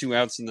run with 2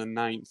 outs in the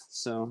 9th.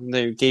 So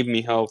they gave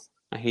me hope.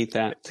 I hate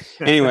that.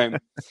 Anyway,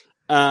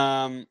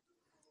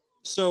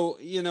 so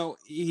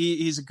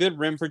he's a good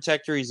rim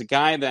protector. He's a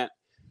guy that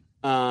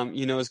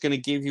is going to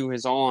give you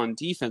his all on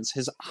defense.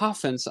 His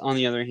offense, on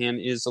the other hand,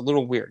 is a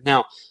little weird.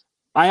 Now,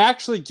 I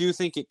actually do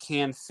think it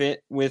can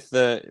fit with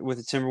the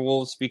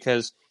Timberwolves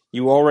because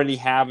you already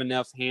have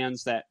enough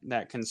hands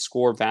that can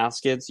score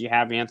baskets. You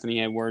have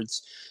Anthony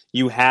Edwards,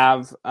 you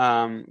have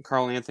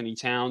Karl Anthony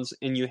Towns,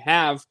 and you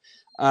have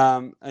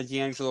a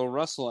D'Angelo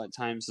Russell at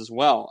times as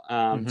well.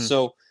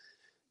 So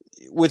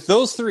with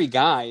those 3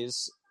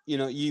 guys,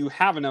 you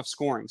have enough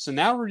scoring. So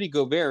now Rudy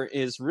Gobert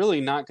is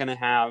really not going to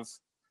have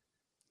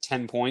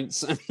 10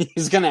 points. I mean,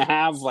 he's going to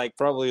have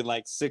probably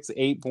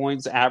 6-8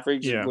 points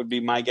average would be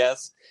my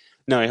guess.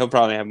 No, he'll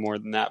probably have more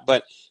than that.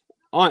 But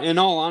in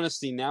all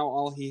honesty, now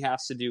all he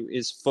has to do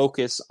is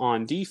focus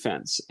on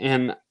defense.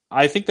 And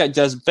I think that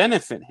does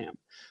benefit him.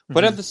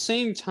 But at the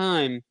same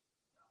time,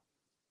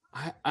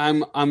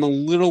 I'm a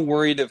little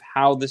worried of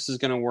how this is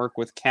going to work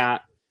with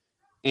Cat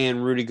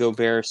and Rudy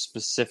Gobert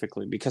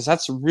specifically, because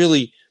that's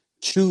really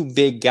 2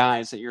 big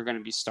guys that you're going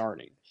to be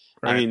starting.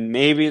 Right. I mean,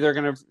 maybe they're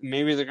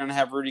gonna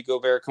have Rudy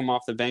Gobert come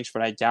off the bench,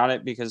 but I doubt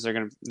it because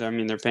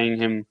they're paying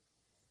him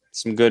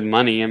some good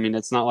money. I mean,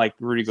 it's not like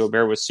Rudy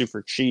Gobert was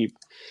super cheap.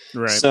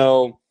 Right.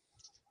 So,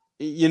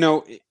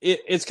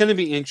 it's going to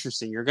be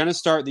interesting. You're going to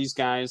start these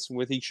guys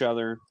with each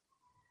other.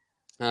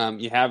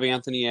 You have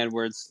Anthony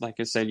Edwards, like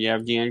I said. You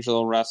have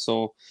D'Angelo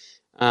Russell.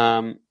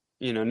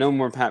 No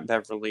more Pat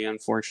Beverly,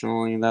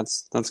 unfortunately.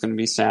 That's going to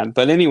be sad.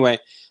 But anyway,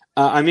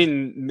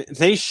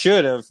 they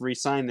should have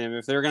re-signed him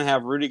if they're going to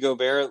have Rudy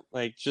Gobert.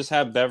 Like, just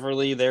have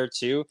Beverly there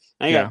too.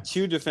 Now you got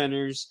two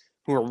defenders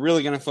who are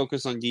really going to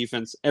focus on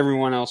defense.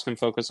 Everyone else can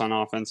focus on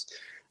offense.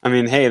 I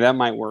mean, hey, that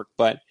might work.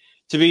 But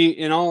to be,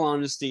 in all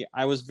honesty,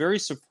 I was very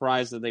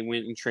surprised that they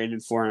went and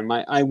traded for him.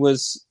 I don't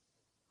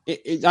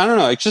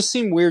know. It just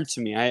seemed weird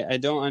to me. I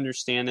don't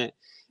understand it.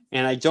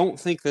 And I don't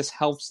think this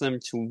helps them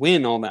to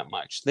win all that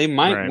much. They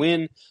might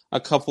win a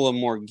couple of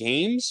more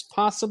games,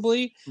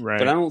 possibly,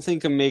 but I don't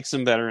think it makes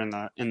them better in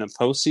the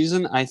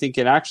postseason. I think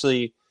it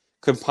actually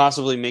could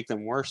possibly make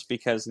them worse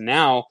because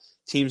now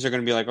teams are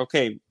going to be like,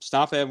 okay,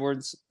 stop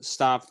Edwards,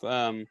 stop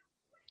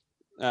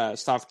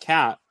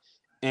Cat,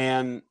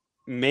 and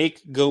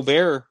make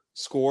Gobert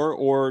score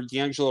or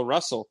D'Angelo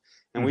Russell.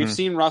 And we've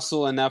seen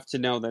Russell enough to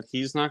know that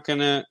he's not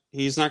gonna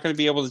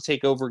be able to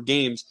take over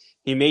games.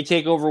 He may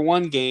take over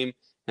one game.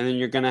 And then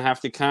you're going to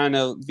have to kind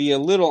of be a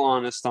little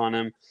honest on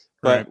him.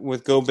 But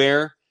with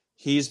Gobert,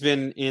 he's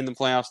been in the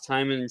playoffs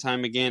time and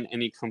time again,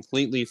 and he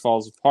completely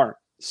falls apart.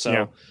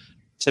 So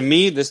to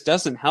me, this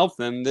doesn't help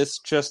them. This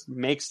just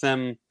makes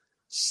them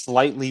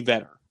slightly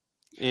better.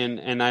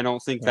 And I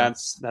don't think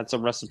that's a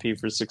recipe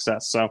for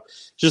success. So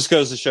just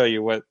goes to show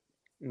you what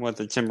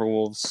the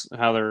Timberwolves,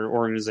 how their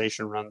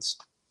organization runs.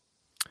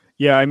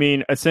 Yeah, I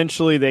mean,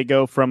 essentially they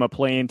go from a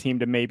play-in team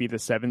to maybe the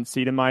 7th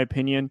seed, in my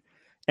opinion.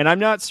 And I'm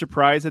not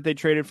surprised that they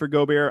traded for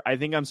Gobert. I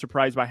think I'm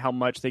surprised by how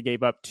much they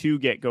gave up to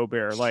get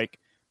Gobert. Like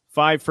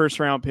 5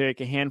 first-round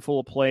pick, a handful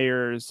of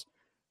players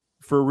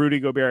for Rudy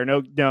Gobert.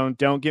 No,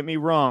 don't get me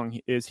wrong.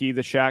 Is he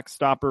the Shaq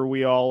stopper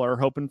we all are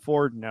hoping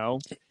for? No.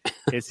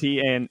 Is he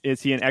an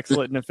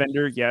excellent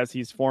defender? Yes,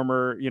 he's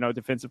former,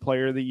 defensive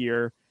player of the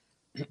year.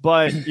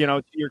 But,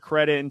 to your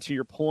credit and to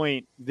your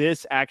point,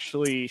 this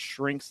actually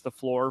shrinks the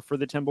floor for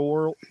the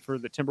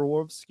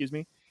Timberwolves, excuse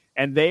me.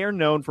 And they are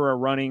known for a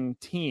running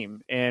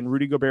team, and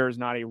Rudy Gobert is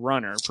not a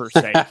runner per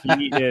se.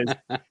 He is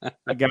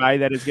a guy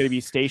that is going to be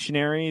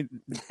stationary,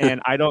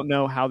 and I don't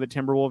know how the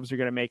Timberwolves are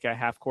going to make a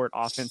half-court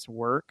offense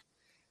work,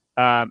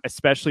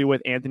 especially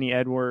with Anthony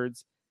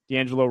Edwards,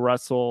 D'Angelo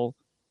Russell,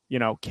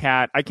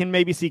 Cat. I can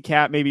maybe see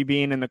Cat maybe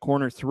being in the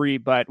corner 3,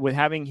 but with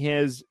having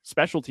his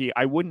specialty,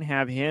 I wouldn't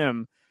have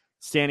him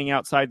standing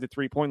outside the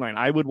three-point line.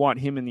 I would want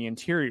him in the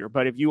interior.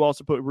 But if you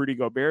also put Rudy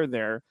Gobert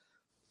there,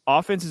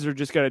 offenses are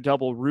just going to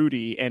double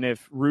Rudy, and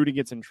if Rudy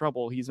gets in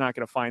trouble, he's not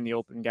going to find the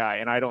open guy,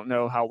 and I don't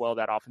know how well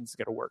that offense is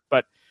going to work.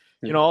 But,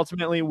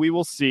 ultimately, we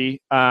will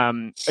see.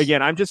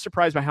 Again, I'm just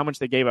surprised by how much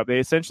they gave up. They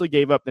essentially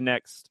gave up the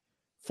next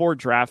 4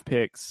 draft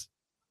picks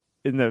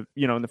in the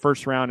in the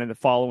first round and the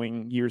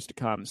following years to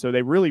come. So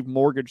they really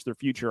mortgaged their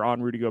future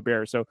on Rudy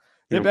Gobert. So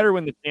they better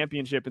win the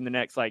championship in the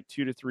next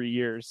 2 to 3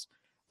 years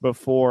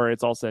before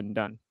it's all said and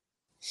done.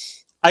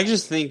 I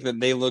just think that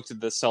they looked at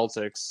the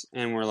Celtics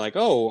and were like,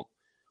 oh,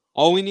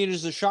 all we need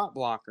is a shot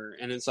blocker.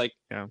 And it's like,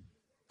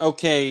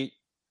 okay,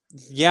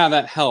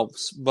 that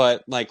helps.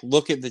 But,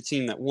 look at the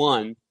team that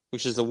won,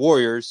 which is the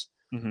Warriors,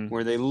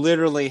 where they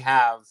literally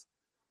have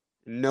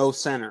no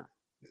center.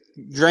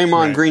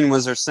 Draymond Green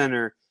was their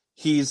center.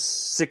 He's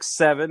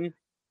 6'7",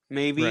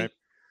 maybe. Right.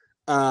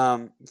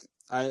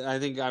 I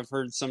think I've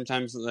heard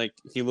sometimes,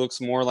 he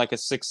looks more like a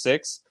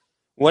 6'6".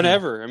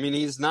 Whatever. I mean,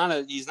 he's not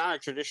a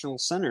traditional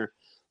center.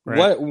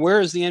 Right.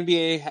 Where has the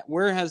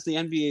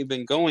NBA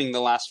been going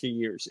the last few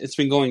years? It's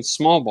been going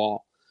small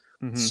ball.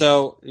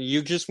 So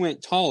you just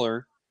went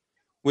taller,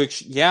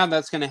 which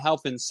that's going to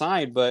help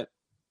inside, but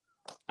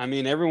I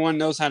mean everyone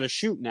knows how to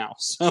shoot now.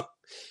 So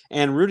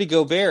and Rudy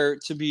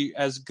Gobert, to be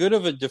as good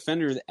of a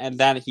defender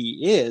that he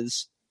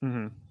is,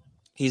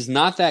 he's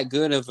not that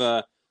good of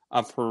a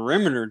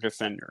perimeter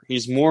defender.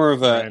 He's more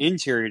of an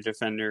interior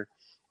defender,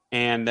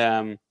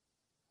 and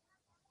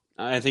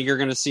I think you're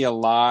going to see a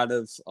lot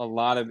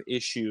of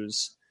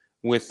issues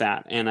with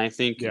that, and I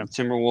think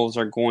Timberwolves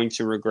are going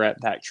to regret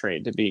that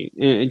trade. To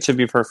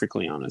be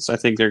perfectly honest, I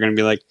think they're going to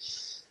be like,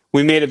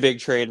 we made a big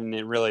trade and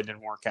it really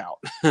didn't work out.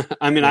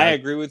 I mean, I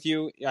agree with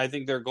you. I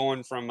think they're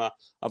going from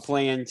a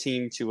play-in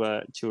team to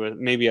a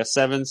maybe a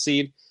 7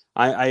 seed.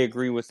 I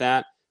agree with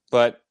that,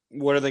 but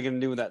what are they going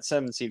to do with that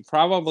 7 seed?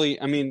 Probably,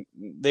 I mean,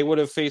 they would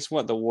have faced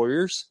the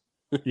Warriors.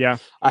 Yeah,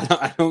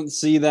 I don't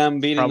see them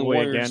beating Probably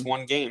the Warriors again.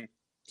 one game.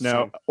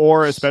 No,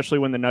 or especially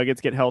when the Nuggets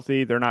get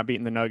healthy, they're not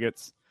beating the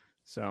Nuggets.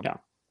 So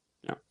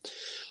yeah.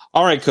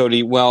 All right,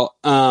 Cody. Well,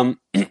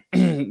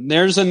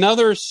 there's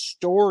another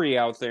story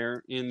out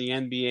there in the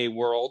NBA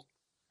world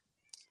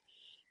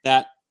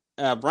that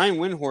Brian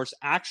Windhorst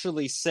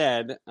actually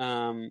said.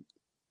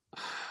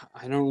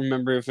 I don't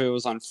remember if it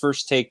was on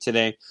First Take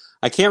today.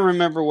 I can't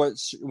remember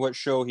what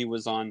show he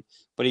was on,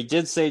 but he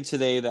did say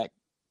today that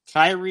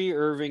Kyrie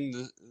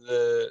Irving,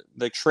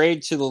 the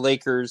trade to the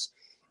Lakers,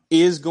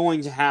 is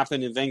going to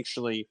happen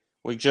eventually.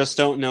 We just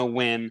don't know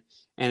when.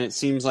 and it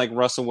seems like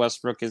Russell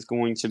Westbrook is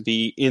going to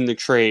be in the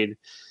trade.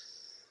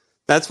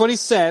 That's what he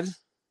said.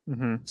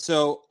 Mm-hmm.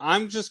 So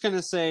I'm just going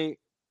to say,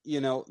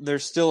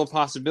 there's still a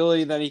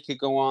possibility that he could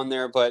go on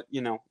there, but,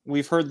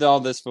 we've heard all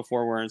this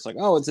before where it's like,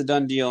 oh, it's a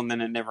done deal, and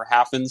then it never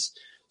happens.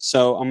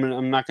 So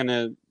I'm not going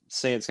to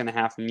say it's going to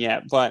happen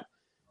yet, but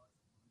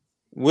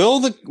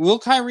will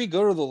Kyrie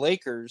go to the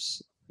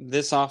Lakers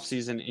this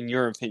offseason, in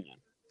your opinion?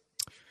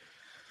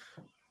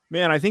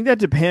 Man, I think that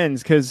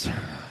depends because,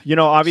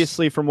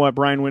 obviously from what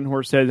Brian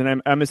Windhorst says,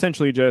 and I'm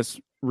essentially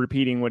just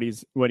repeating what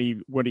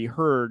he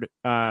heard,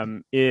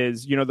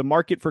 is, the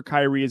market for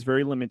Kyrie is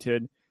very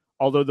limited.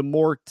 Although the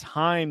more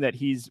time that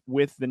he's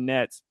with the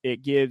Nets,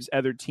 it gives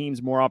other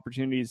teams more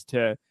opportunities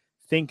to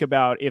think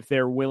about if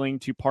they're willing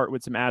to part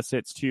with some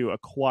assets to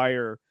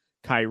acquire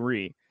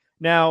Kyrie.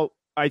 Now,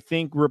 I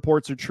think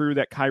reports are true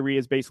that Kyrie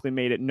has basically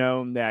made it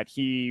known that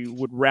he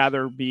would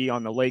rather be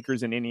on the Lakers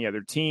than any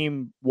other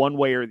team, one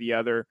way or the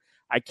other.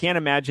 I can't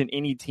imagine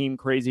any team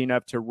crazy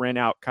enough to rent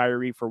out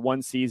Kyrie for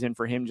one season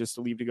for him just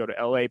to leave to go to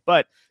LA.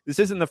 But this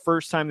isn't the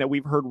first time that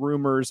we've heard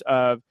rumors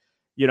of,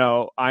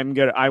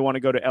 I want to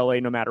go to LA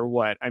no matter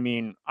what. I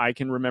mean, I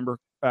can remember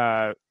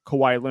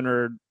Kawhi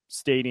Leonard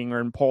stating,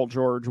 or Paul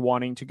George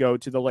wanting to go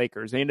to the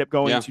Lakers. They end up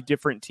going to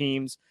different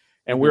teams.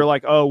 And we're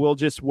like, oh, we'll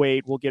just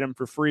wait. We'll get them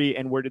for free.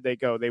 And where did they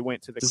go? They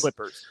went to the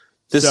Clippers.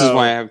 This is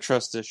why I have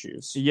trust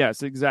issues.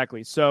 Yes,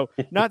 exactly. So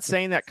not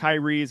saying that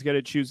Kyrie is going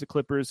to choose the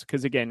Clippers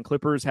because, again,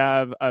 Clippers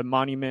have a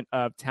monument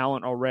of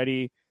talent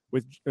already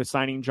with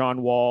signing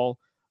John Wall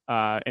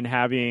and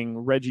having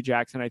Reggie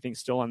Jackson, I think,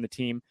 still on the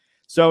team.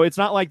 So it's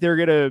not like they're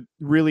going to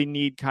really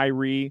need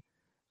Kyrie.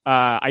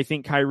 I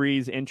think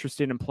Kyrie's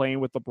interested in playing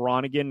with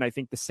LeBron again, and I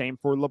think the same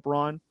for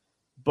LeBron.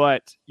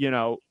 But,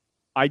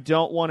 I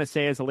don't want to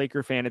say as a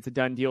Laker fan it's a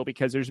done deal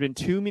because there's been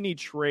too many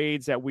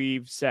trades that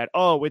we've said,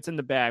 oh, it's in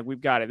the bag.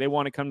 We've got it. They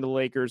want to come to the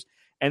Lakers,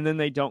 and then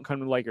they don't come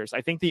to the Lakers. I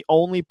think the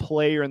only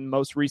player in the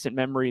most recent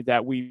memory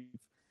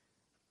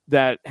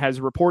that has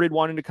reported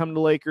wanting to come to the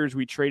Lakers,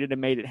 we traded and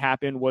made it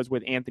happen, was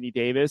with Anthony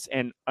Davis.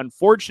 And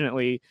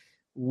unfortunately,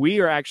 we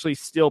are actually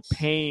still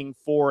paying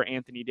for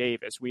Anthony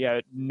Davis. We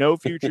had no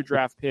future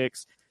draft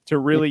picks to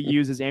really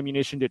use as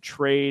ammunition to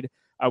trade.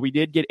 We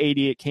did get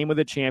 80. It came with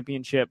a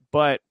championship,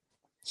 but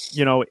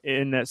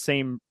in that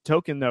same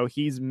token, though,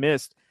 he's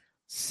missed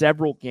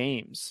several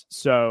games.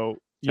 So,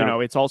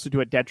 it's also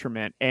to a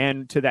detriment.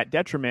 And to that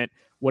detriment,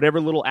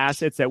 whatever little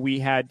assets that we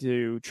had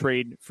to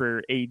trade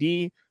for AD,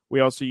 we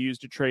also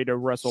used to trade a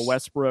Russell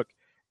Westbrook.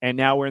 And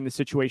now we're in the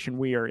situation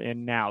we are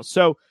in now.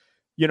 So,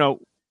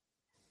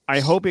 I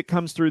hope it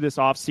comes through this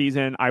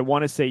offseason. I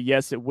want to say,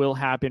 yes, it will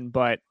happen.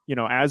 But,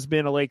 as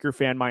been a Laker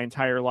fan my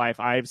entire life,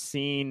 I've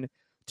seen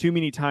too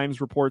many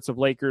times reports of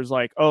Lakers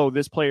like, oh,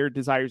 this player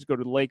desires to go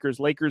to the Lakers.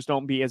 Lakers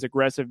don't be as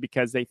aggressive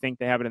because they think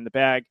they have it in the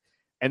bag.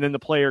 And then the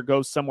player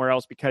goes somewhere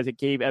else because it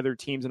gave other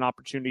teams an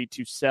opportunity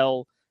to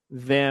sell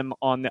them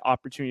on the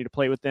opportunity to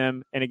play with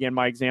them. And again,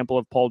 my example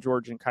of Paul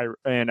George and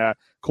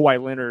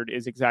Kawhi Leonard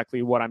is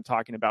exactly what I'm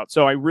talking about.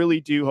 So I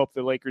really do hope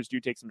the Lakers do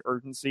take some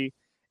urgency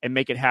and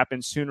make it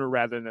happen sooner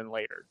rather than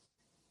later.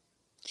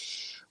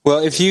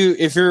 Well, if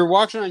you're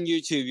watching on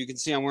YouTube, you can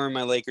see I'm wearing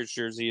my Lakers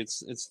jersey. It's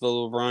the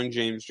LeBron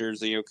James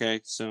jersey. Okay,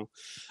 so,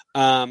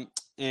 I'm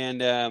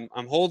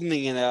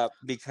holding it up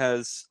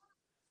because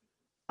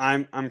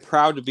I'm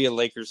proud to be a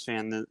Lakers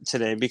fan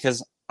today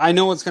because I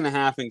know what's going to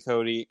happen,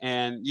 Cody.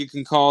 And you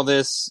can call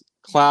this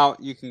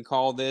clout, you can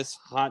call this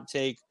hot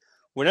take,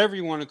 whatever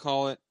you want to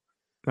call it.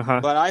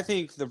 But I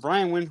think the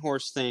Brian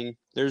Windhorst thing.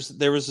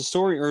 There was a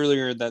story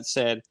earlier that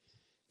said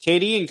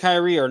KD and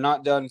Kyrie are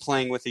not done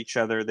playing with each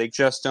other. They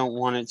just don't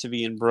want it to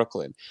be in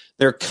Brooklyn.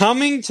 They're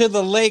coming to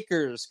the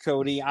Lakers,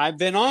 Cody. I've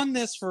been on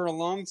this for a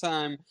long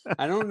time.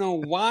 I don't know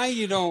why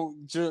you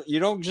don't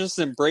just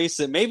embrace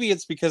it. Maybe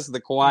it's because of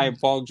the Kawhi and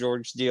Paul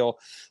George deal.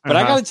 But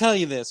I got to tell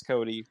you this,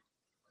 Cody.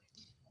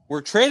 We're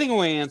trading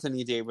away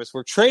Anthony Davis.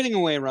 We're trading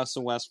away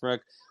Russell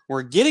Westbrook.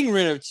 We're getting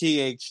rid of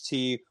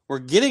THT. We're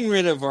getting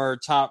rid of our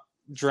top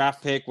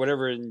draft pick,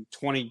 whatever, in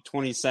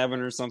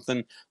 2027 or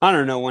something. I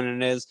don't know when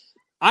it is.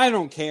 I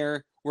don't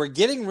care. We're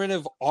getting rid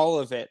of all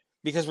of it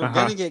because we're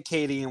going to get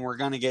KD and we're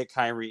going to get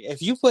Kyrie.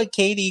 If you put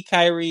KD,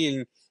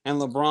 Kyrie, and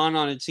LeBron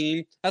on a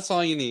team, that's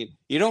all you need.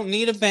 You don't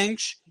need a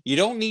bench. You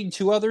don't need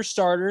two other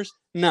starters.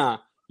 Nah,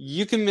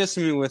 you can miss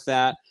me with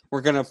that.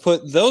 We're going to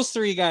put those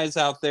three guys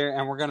out there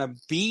and we're going to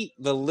beat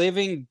the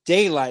living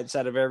daylights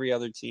out of every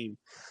other team.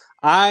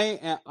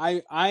 I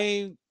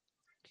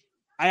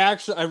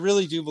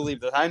really do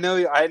believe this. I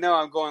know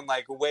I'm going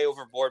like way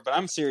overboard, but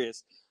I'm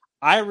serious.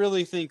 I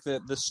really think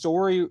that the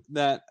story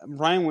that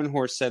Brian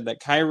Windhorst said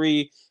that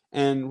Kyrie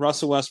and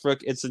Russell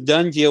Westbrook, it's a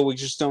done deal. We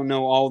just don't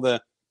know all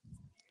the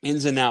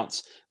ins and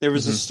outs. There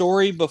was a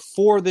story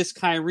before this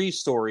Kyrie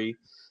story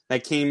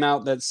that came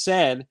out that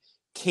said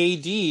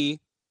KD,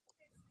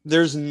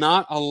 there's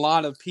not a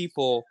lot of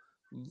people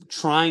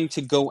trying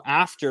to go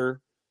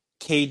after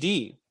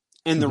KD.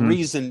 And the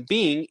reason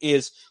being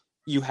is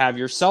you have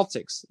your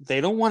Celtics.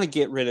 They don't want to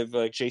get rid of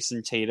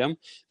Jason Tatum.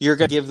 You're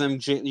going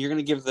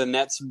to give the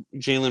Nets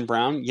Jaylen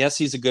Brown. Yes,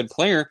 he's a good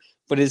player,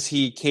 but is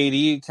he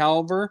KD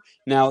caliber?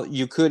 Now,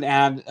 you could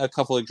add a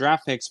couple of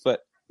draft picks, but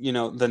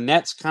the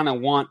Nets kind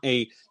of want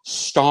a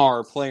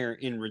star player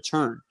in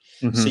return.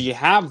 Mm-hmm. So you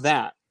have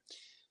that.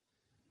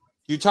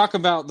 You talk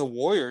about the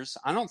Warriors.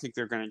 I don't think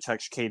they're going to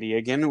touch KD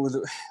again.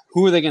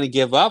 Who are they going to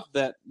give up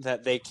that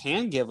they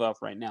can give up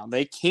right now?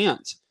 They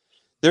can't.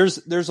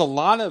 There's a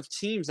lot of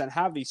teams that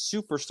have these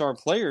superstar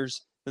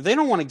players that they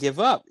don't want to give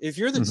up. If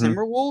you're the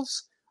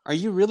Timberwolves, are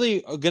you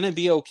really going to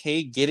be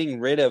okay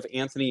getting rid of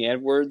Anthony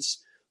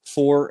Edwards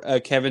for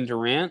Kevin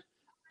Durant?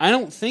 I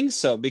don't think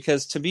so,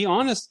 because to be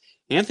honest,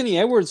 Anthony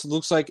Edwards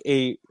looks like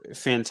a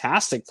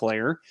fantastic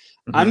player.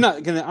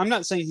 Mm-hmm. I'm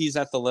not saying he's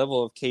at the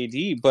level of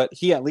KD, but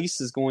he at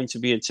least is going to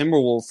be a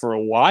Timberwolf for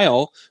a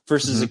while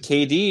versus a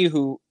KD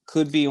who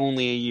could be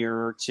only a year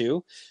or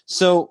two.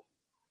 So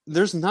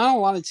there's not a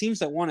lot of teams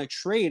that want to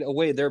trade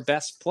away their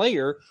best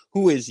player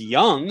who is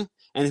young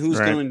and who's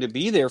going to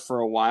be there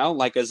for a while,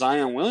 like a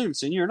Zion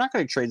Williamson. You're not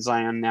going to trade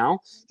Zion now.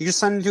 You just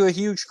signed him to a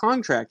huge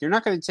contract. You're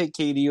not going to take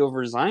KD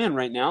over Zion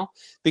right now,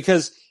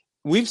 because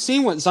we've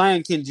seen what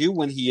Zion can do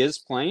when he is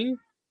playing.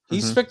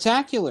 He's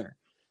spectacular.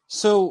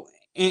 So,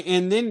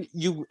 and then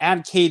you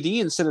add KD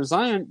instead of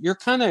Zion, you're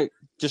kind of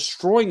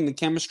destroying the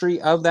chemistry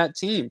of that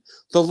team.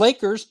 The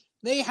Lakers,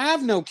 they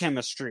have no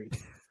chemistry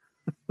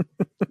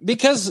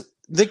because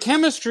the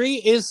chemistry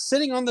is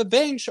sitting on the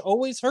bench,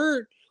 always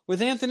hurt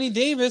with Anthony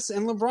Davis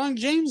and LeBron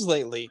James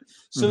lately.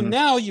 So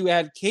now you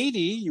add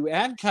KD, you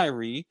add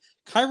Kyrie.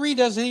 Kyrie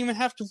doesn't even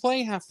have to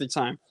play half the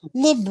time.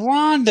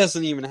 LeBron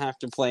doesn't even have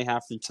to play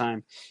half the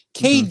time.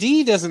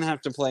 KD doesn't have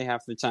to play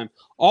half the time.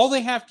 All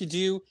they have to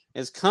do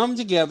is come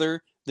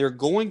together. They're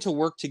going to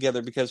work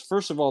together because,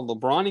 first of all,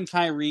 LeBron and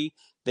Kyrie,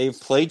 they've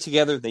played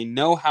together. They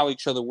know how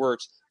each other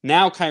works.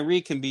 Now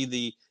Kyrie can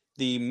be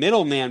the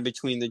middleman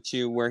between the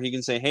two, where he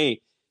can say,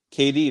 hey,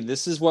 KD,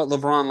 this is what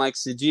LeBron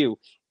likes to do.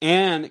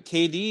 And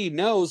KD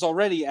knows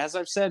already, as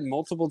I've said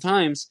multiple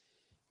times,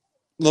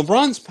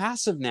 LeBron's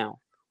passive now.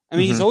 I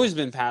mean, he's always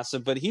been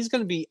passive, but he's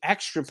going to be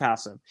extra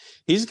passive.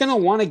 He's going to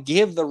want to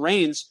give the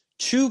reins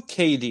to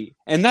KD,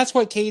 and that's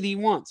what KD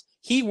wants.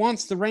 He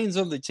wants the reins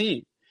of the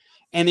team.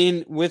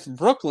 And with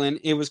Brooklyn,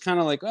 it was kind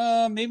of like,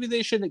 maybe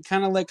they should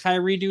kind of let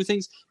Kyrie do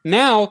things.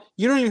 Now,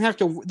 you don't even have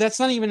to – that's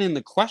not even in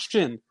the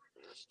question.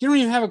 You don't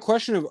even have a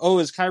question of,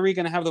 is Kyrie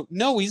going to have the –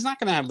 no, he's not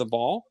going to have the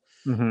ball.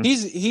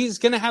 He's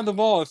going to have the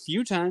ball a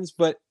few times,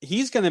 but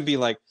he's going to be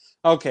like,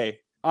 okay,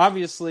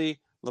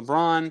 obviously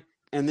LeBron –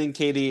 and then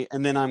KD,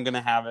 and then I'm going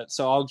to have it.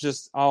 So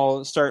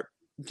I'll start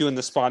doing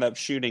the spot up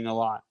shooting a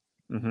lot.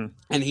 And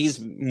he's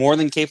more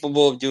than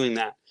capable of doing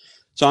that.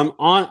 So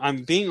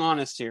I'm being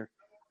honest here.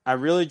 I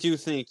really do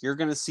think you're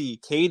going to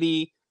see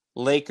KD,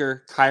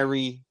 Laker,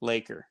 Kyrie,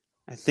 Laker.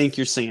 I think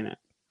you're seeing it.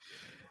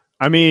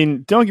 I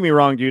mean, don't get me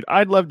wrong, dude.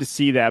 I'd love to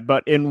see that,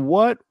 but in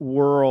what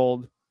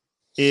world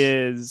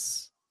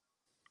is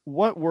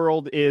some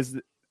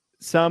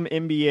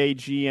NBA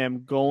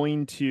GM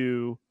going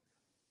to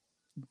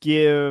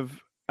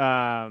give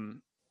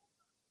the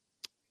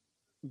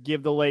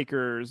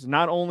Lakers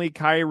not only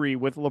Kyrie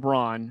with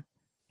LeBron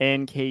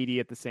and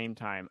KD at the same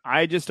time?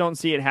 I just don't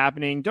see it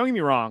happening. Don't get me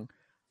wrong.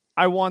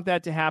 I want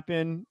that to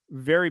happen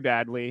very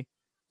badly.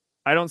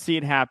 I don't see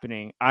it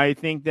happening. I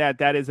think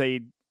that is a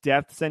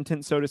death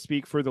sentence, so to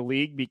speak, for the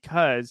league,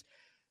 because,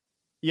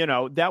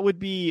 that would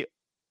be,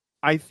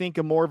 I think,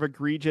 a more of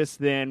egregious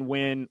than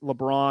when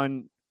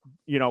LeBron,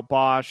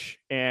 Bosh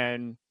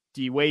and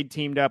D Wade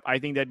teamed up. I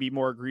think that'd be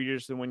more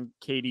egregious than when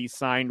KD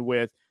signed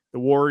with the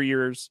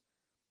Warriors.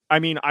 I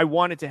mean, I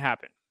want it to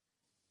happen.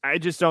 I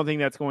just don't think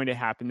that's going to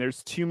happen.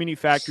 There's too many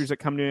factors that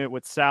come to it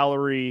with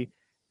salary,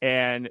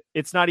 and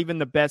it's not even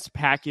the best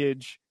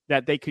package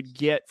that they could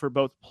get for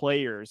both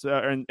players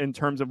in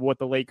terms of what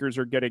the Lakers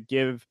are going to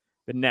give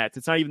the Nets.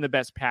 It's not even the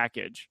best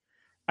package.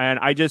 And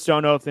I just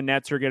don't know if the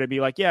Nets are going to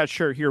be like, yeah,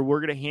 sure, here, we're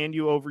going to hand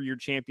you over your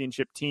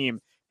championship team,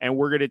 and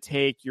we're going to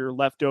take your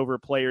leftover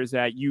players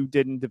that you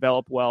didn't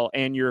develop well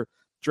and your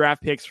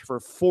draft picks for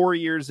 4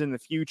 years in the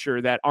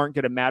future that aren't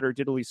going to matter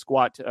diddly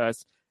squat to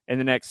us in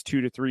the next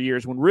 2 to 3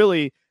 years, when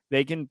really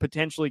they can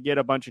potentially get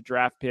a bunch of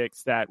draft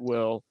picks that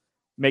will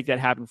make that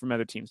happen from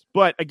other teams.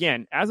 But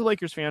again, as a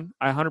Lakers fan,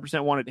 I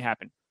 100% want it to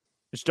happen.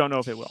 Just don't know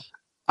if it will.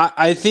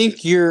 I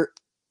think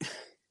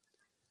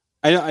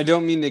I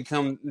don't mean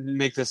to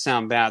make this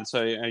sound bad,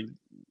 so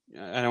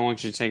I don't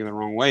want you to take it the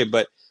wrong way,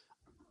 but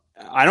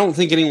I don't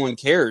think anyone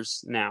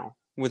cares now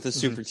with the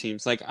super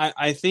teams. Like,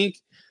 I think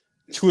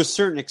to a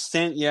certain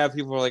extent, yeah,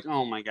 people are like,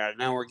 oh my God,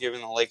 now we're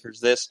giving the Lakers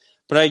this.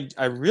 But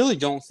I really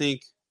don't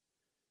think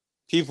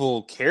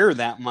people care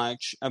that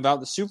much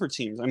about the super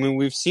teams. I mean,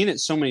 we've seen it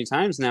so many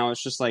times now.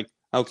 It's just like,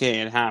 okay,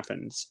 it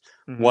happens.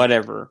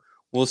 Whatever.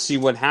 We'll see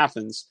what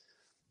happens.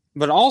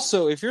 But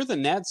also, if you're the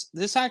Nets,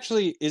 this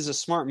actually is a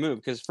smart move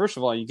because, first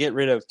of all, you get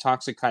rid of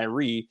toxic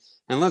Kyrie.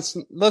 And let's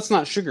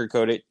not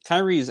sugarcoat it.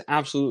 Kyrie is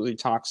absolutely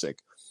toxic.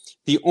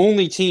 The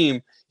only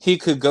team he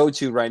could go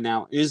to right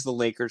now is the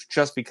Lakers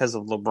just because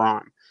of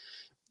LeBron.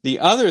 The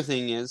other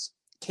thing is,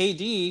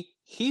 KD,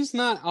 he's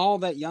not all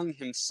that young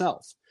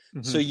himself.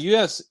 So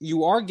yes,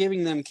 you are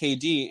giving them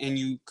KD, and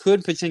you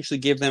could potentially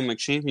give them a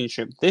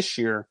championship this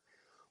year.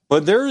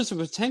 But there is a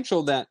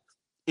potential that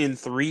in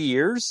 3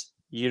 years,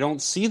 you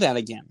don't see that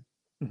again.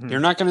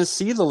 You're not going to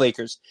see the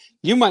Lakers.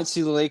 You might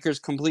see the Lakers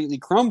completely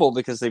crumble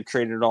because they've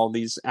traded all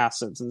these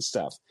assets and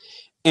stuff.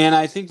 And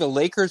I think the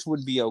Lakers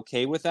would be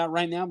okay with that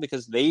right now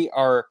because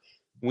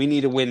we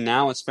need to win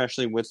now,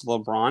 especially with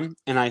LeBron.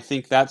 And I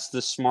think that's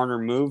the smarter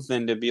move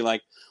than to be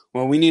like,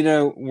 well, we need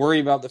to worry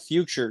about the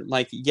future.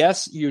 Like,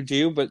 yes, you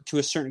do, but to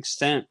a certain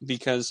extent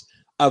because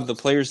of the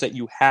players that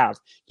you have.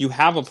 You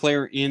have a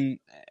player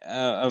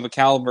of a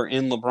caliber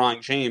in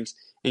LeBron James,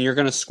 and you're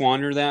going to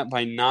squander that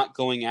by not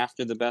going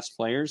after the best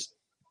players.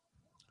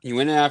 You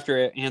went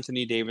after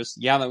Anthony Davis.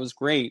 Yeah, that was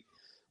great.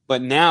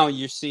 But now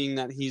you're seeing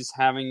that he's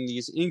having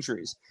these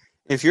injuries.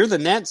 If you're the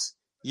Nets,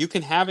 you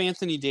can have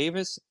Anthony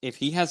Davis. If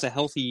he has a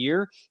healthy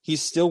year,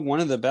 he's still one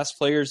of the best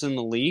players in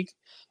the league.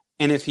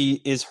 And if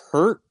he is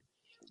hurt,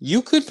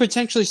 you could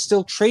potentially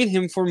still trade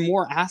him for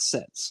more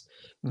assets.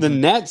 The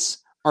Nets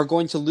are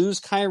going to lose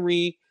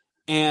Kyrie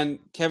and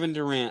Kevin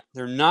Durant.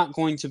 They're not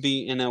going to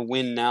be in a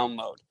win now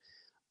mode.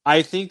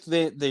 I think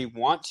that they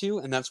want to,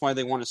 and that's why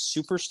they want a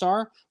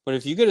superstar. But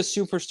if you get a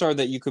superstar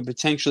that you could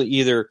potentially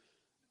either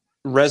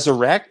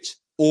resurrect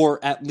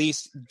or at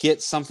least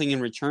get something in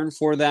return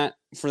for that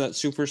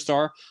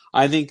superstar,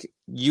 I think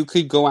you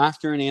could go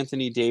after an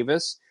Anthony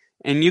Davis,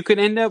 and you could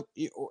end up.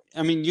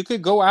 I mean, you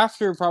could go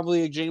after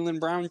probably a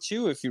Jaylen Brown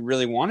too if you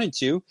really wanted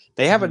to.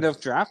 They have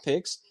enough draft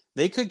picks.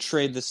 They could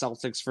trade the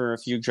Celtics for a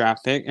few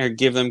draft picks or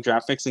give them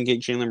draft picks and get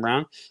Jaylen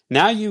Brown.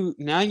 Now you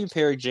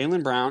pair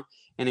Jaylen Brown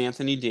and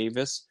Anthony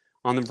Davis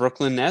on the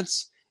Brooklyn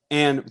Nets.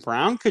 And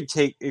Brown could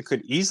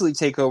easily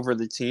take over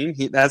the team.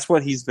 That's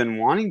what he's been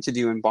wanting to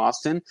do in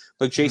Boston,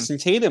 but Jason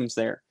Tatum's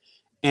there.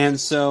 And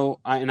so,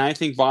 I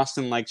think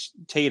Boston likes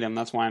Tatum.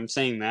 That's why I'm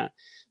saying that.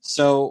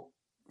 So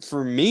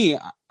for me,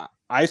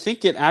 I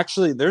think it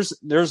actually, there's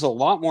a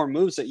lot more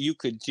moves that you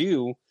could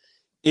do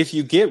if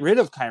you get rid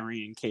of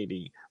Kyrie and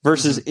KD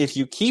versus if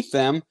you keep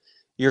them.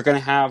 You're going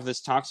to have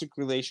this toxic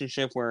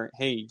relationship where,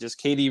 hey, does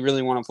KD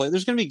really want to play?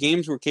 There's going to be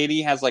games where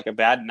KD has like a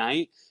bad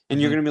night,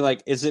 and you're going to be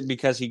like, is it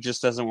because he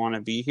just doesn't want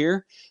to be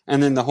here?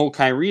 And then the whole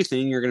Kyrie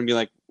thing, you're going to be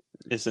like,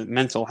 is it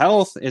mental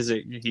health? Is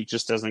it he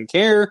just doesn't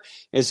care?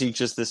 Is he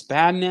just this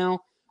bad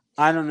now?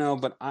 I don't know,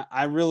 but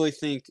I really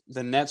think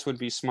the Nets would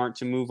be smart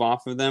to move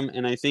off of them.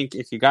 And I think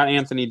if you got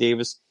Anthony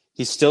Davis,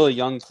 he's still a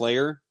young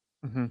player,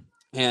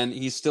 and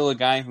he's still a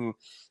guy who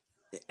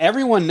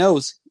everyone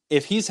knows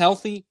if he's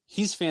healthy,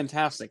 he's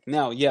fantastic.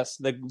 Now, yes,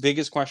 the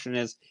biggest question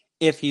is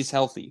if he's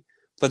healthy.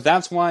 But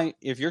that's why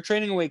if you're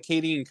trading away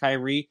KD and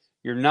Kyrie,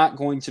 you're not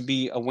going to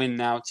be a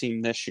win-now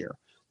team this year.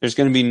 There's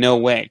going to be no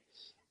way.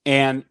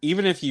 And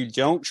even if you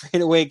don't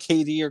trade away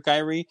KD or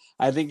Kyrie,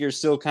 I think you're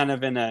still kind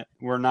of in a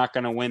we're not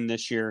going to win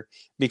this year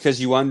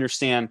because you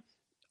understand,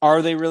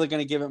 are they really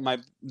going to give it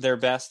their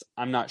best?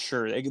 I'm not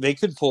sure. They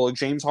could pull a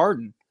James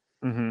Harden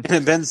and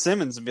Ben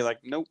Simmons and be like,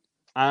 nope,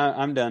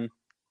 I'm done.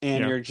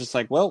 And you're just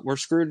like, well, we're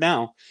screwed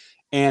now.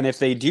 And if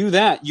they do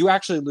that, you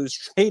actually lose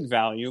trade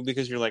value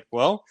because you're like,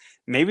 well,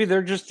 maybe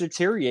they're just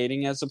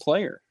deteriorating as a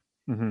player.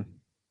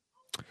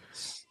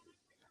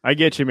 I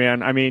get you,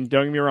 man. I mean,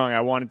 don't get me wrong.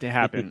 I want it to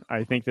happen.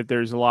 I think that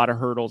there's a lot of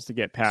hurdles to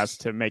get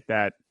past to make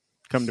that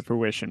come to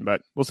fruition,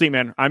 but we'll see,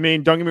 man. I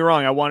mean, don't get me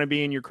wrong. I want to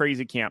be in your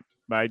crazy camp,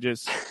 but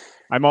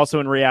I'm also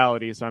in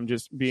reality. So I'm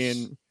just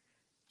being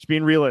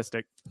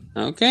realistic.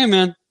 Okay,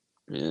 man.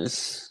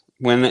 Yes.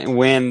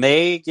 When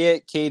they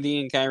get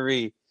KD and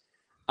Kyrie,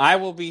 I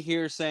will be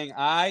here saying,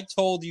 I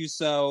told you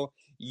so.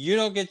 You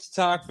don't get to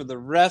talk for the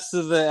rest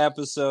of the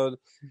episode.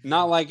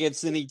 Not like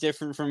it's any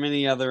different from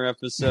any other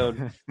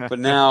episode. But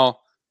now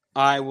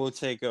I will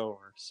take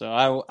over. So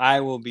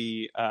I will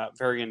be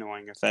very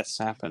annoying if that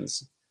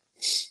happens.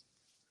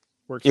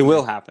 It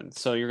will happen.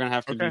 So you're going to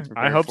have to be prepared.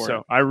 I hope for so.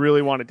 it. I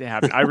really want it to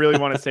happen. I really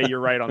want to say you're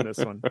right on this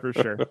one, for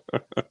sure.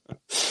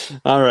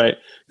 All right.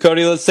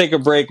 Cody, let's take a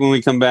break. When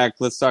we come back,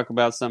 let's talk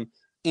about some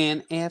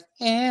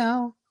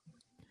NFL.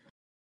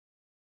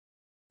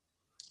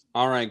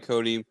 All right,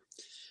 Cody.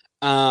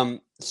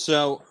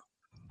 So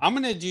I'm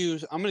going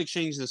to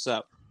change this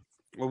up.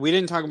 Well, we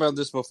didn't talk about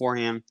this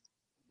beforehand.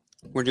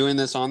 We're doing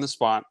this on the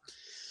spot.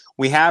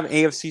 We have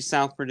AFC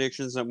South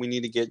predictions that we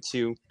need to get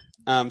to.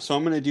 So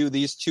I'm going to do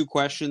these two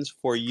questions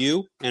for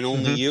you and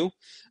only you,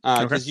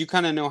 because you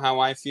kind of know how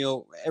I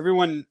feel.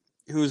 Everyone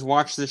who's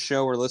watched this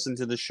show or listened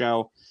to the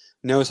show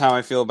knows how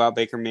I feel about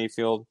Baker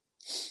Mayfield.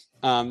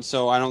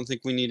 So I don't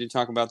think we need to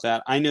talk about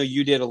that. I know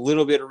you did a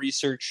little bit of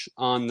research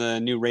on the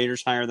new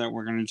Raiders hire that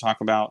we're going to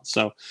talk about.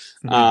 So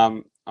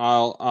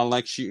I'll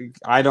let you.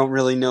 I don't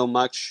really know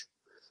much.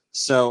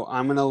 So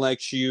I'm going to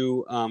let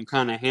you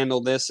kind of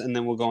handle this, and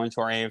then we'll go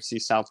into our AFC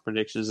South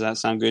predictions. Does that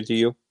sound good to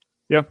you?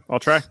 Yeah, I'll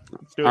try.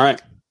 Let's do it. All right.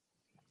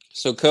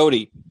 So,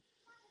 Cody,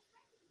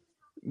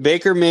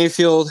 Baker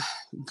Mayfield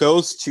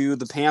goes to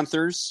the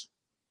Panthers.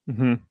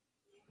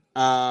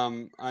 I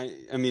mean,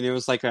 it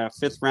was like a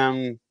 5th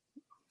round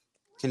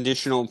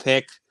conditional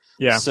pick.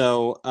 Yeah.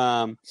 So,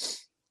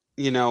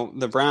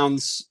 the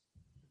Browns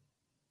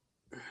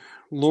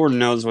Lord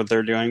knows what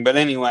they're doing. But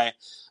anyway,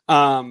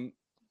 they're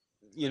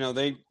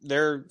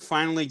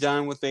finally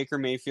done with Baker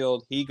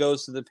Mayfield. He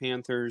goes to the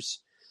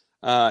Panthers.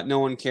 No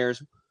one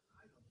cares.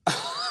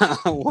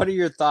 What are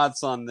your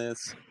thoughts on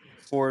this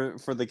for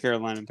the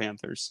Carolina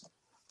Panthers?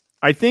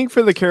 I think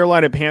for the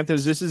Carolina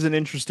Panthers, this is an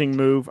interesting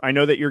move. I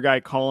know that your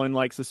guy Colin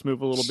likes this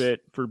move a little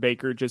bit for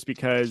Baker, just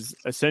because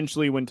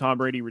essentially when Tom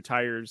Brady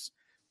retires,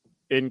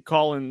 in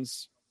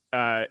Colin's,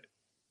 what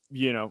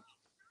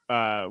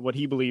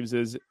he believes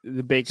is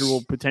the Baker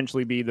will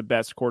potentially be the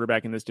best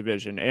quarterback in this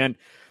division. And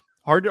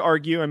hard to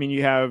argue. I mean,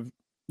 you have,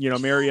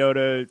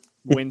 Mariota,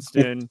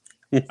 Winston,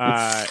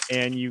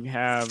 and you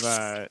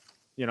have,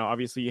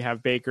 obviously you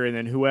have Baker, and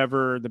then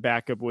whoever the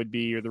backup would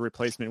be or the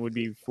replacement would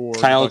be for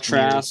Kyle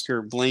Trask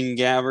or Blaine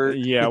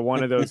Gabbert. Yeah,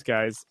 one of those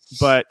guys.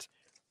 But,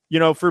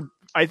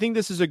 I think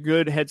this is a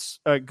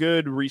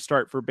good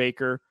restart for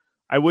Baker.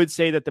 I would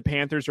say that the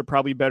Panthers are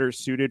probably better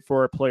suited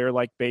for a player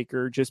like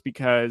Baker, just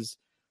because,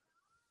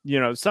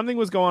 something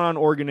was going on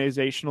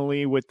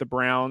organizationally with the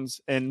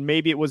Browns, and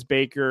maybe it was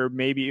Baker,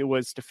 maybe it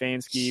was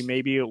Stefanski,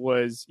 maybe it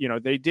was,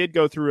 they did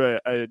go through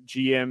a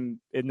GM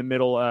in the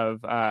middle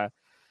of,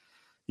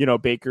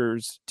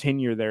 Baker's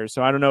tenure there.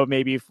 So I don't know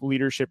maybe if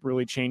leadership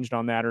really changed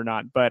on that or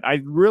not, but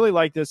I really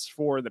like this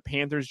for the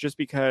Panthers just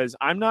because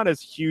I'm not a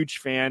huge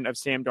fan of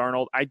Sam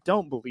Darnold. I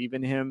don't believe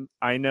in him.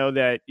 I know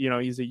that,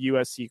 he's a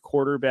USC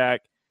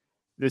quarterback.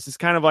 This is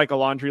kind of like a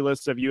laundry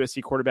list of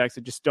USC quarterbacks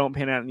that just don't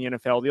pan out in the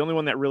NFL. The only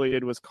one that really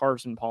did was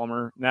Carson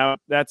Palmer. Now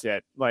that's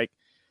it. Like,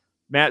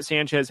 Matt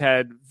Sanchez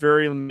had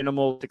very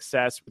minimal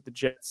success with the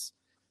Jets.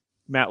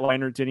 Matt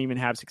Leinart didn't even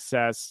have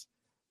success.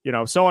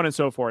 So on and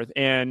so forth.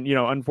 And,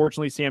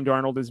 unfortunately, Sam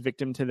Darnold is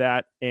victim to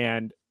that.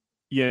 And,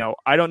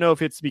 I don't know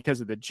if it's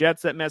because of the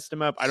Jets that messed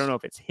him up. I don't know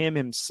if it's him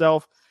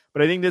himself,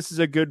 but I think this is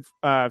a good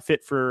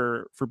fit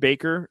for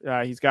Baker.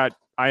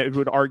 I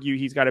would argue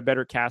he's got a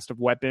better cast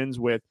of weapons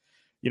with,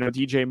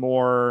 DJ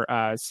Moore,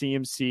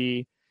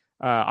 CMC.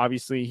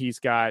 Obviously, he's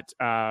got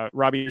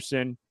Robbie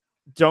Anderson.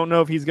 Don't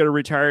know if he's going to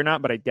retire or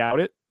not, but I doubt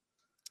it.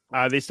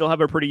 They still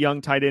have a pretty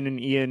young tight end in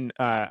Ian.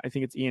 I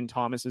think it's Ian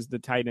Thomas is the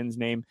tight end's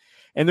name.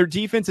 And their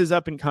defense is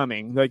up and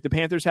coming. Like, the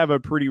Panthers have a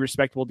pretty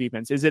respectable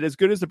defense. Is it as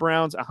good as the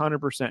Browns?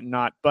 100%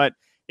 not, but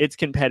it's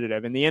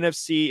competitive. And the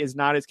NFC is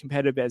not as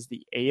competitive as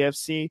the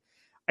AFC.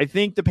 I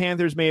think the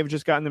Panthers may have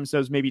just gotten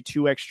themselves maybe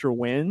 2 extra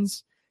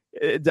wins.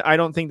 I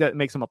don't think that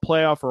makes them a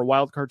playoff or a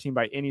wild card team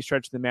by any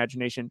stretch of the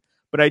imagination.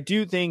 But I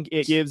do think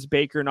it gives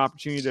Baker an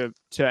opportunity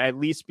to at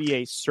least be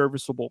a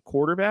serviceable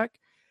quarterback.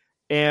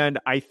 And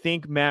I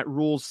think Matt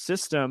Rule's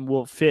system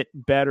will fit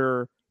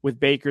better with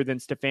Baker than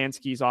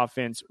Stefanski's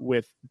offense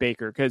with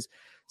Baker, because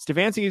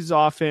Stefanski's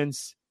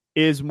offense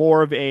is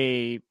more of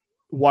a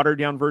watered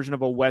down version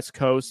of a West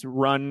Coast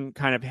run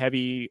kind of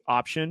heavy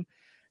option.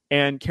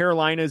 And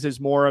Carolina's is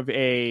more of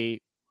a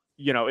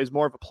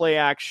play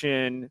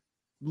action,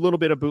 little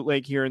bit of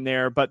bootleg here and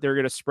there, but they're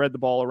going to spread the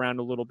ball around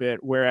a little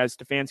bit. Whereas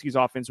Stefanski's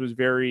offense was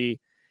very,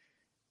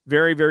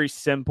 very, very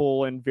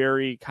simple and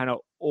very kind of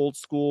old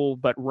school,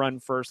 but run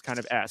first kind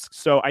of esque.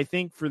 So I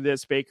think for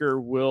this, Baker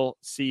will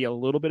see a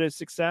little bit of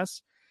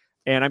success,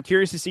 and I'm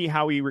curious to see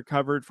how he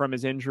recovered from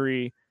his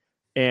injury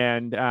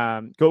and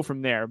go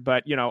from there.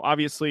 But,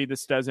 obviously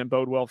this doesn't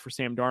bode well for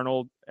Sam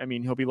Darnold. I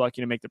mean, he'll be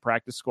lucky to make the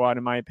practice squad,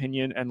 in my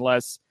opinion,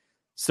 unless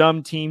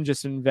some team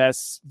just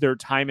invests their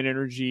time and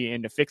energy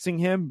into fixing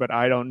him. But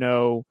I don't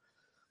know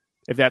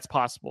if that's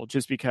possible,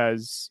 just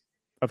because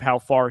of how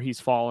far he's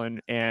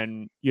fallen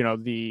and,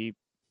 the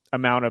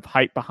amount of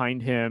hype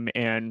behind him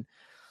and,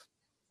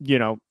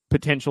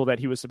 potential that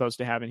he was supposed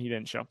to have and he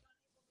didn't show.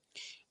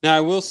 Now,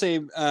 I will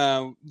say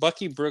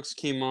Bucky Brooks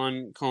came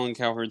on Colin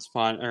Cowherd's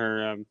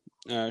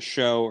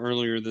show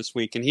earlier this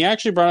week, and he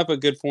actually brought up a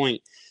good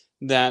point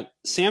that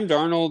Sam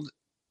Darnold,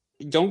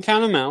 don't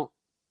count him out.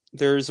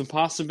 There's a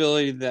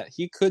possibility that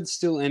he could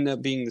still end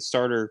up being the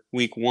starter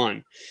week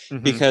 1,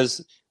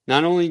 because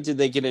not only did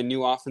they get a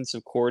new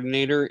offensive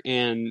coordinator,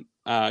 and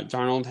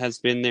Darnold has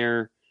been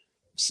there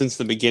since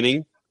the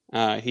beginning.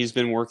 He's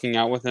been working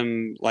out with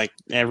him like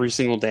every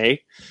single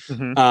day.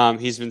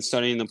 He's been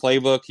studying the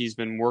playbook. He's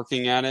been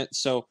working at it.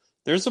 So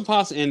there's a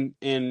possibility.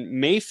 And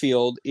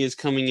Mayfield is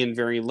coming in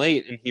very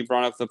late. And he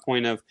brought up the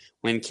point of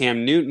when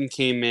Cam Newton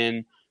came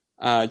in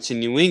to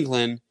New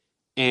England,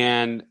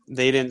 and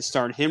they didn't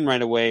start him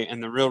right away.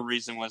 And the real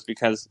reason was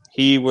because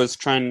he was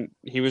trying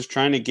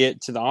to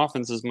get to the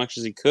offense as much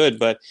as he could,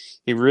 but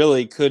he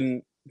really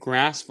couldn't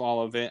grasp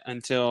all of it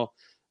until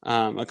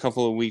a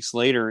couple of weeks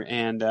later.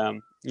 And,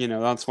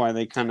 that's why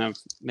they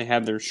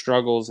had their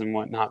struggles and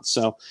whatnot.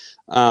 So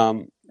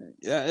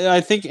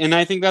I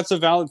think that's a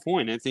valid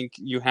point. I think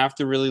you have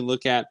to really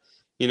look at,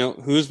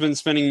 who's been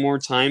spending more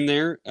time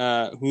there,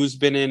 who's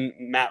been in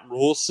Matt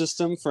Rule's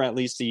system for at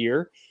least a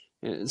year.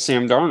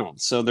 Sam Darnold.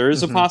 So there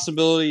is a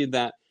possibility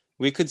that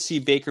we could see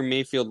Baker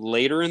Mayfield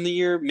later in the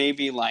year,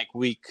 maybe like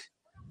week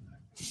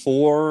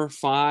 4,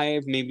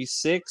 5, maybe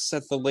 6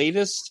 at the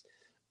latest.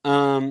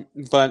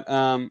 But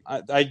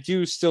I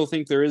do still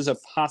think there is a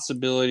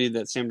possibility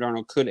that Sam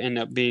Darnold could end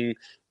up being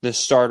the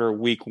starter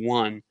week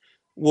 1.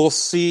 We'll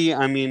see.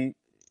 I mean,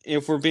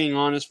 if we're being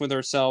honest with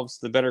ourselves,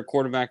 the better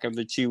quarterback of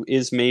the two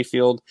is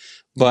Mayfield,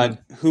 but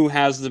who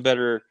has the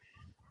better,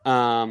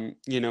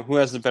 who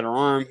has the better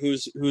arm?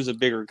 Who's a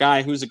bigger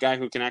guy? Who's a guy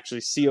who can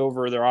actually see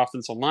over their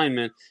offensive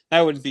lineman?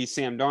 That would be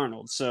Sam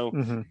Darnold. So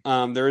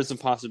there is a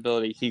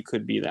possibility he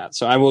could be that.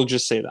 So I will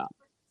just say that.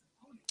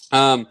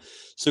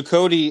 So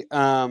Cody,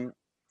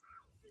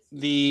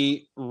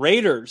 the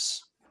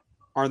Raiders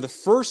are the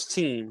first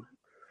team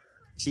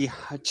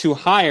to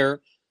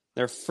hire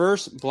their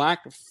first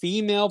black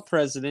female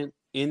president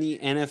in the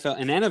NFL,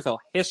 in NFL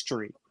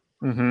history.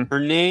 Her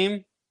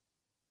name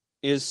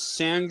is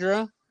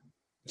Sandra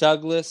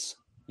Douglas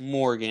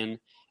Morgan,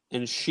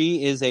 and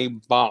she is a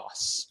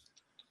boss.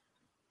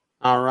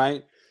 All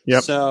right.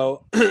 Yep.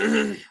 So,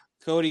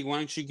 Cody, why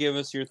don't you give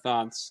us your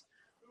thoughts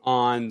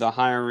on the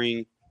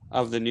hiring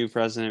of the new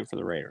president for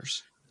the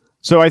Raiders?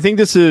 So I think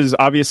this is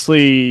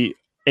obviously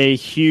a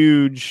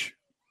huge,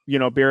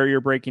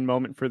 barrier-breaking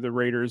moment for the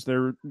Raiders.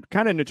 They're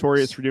kind of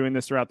notorious for doing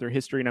this throughout their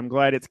history, and I'm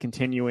glad it's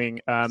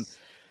continuing.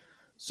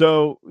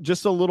 So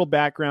just a little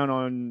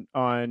background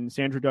on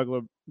Sandra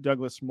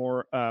Douglas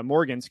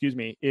Morgan,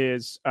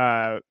 is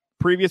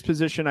previous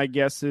position, I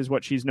guess, is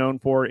what she's known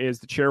for, is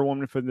the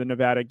chairwoman for the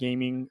Nevada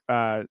Gaming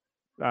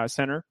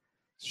Center.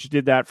 She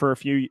did that for a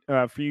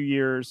few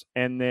years,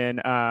 and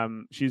then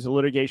she's a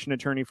litigation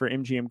attorney for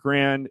MGM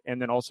Grand, and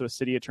then also a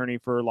city attorney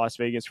for Las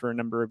Vegas for a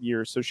number of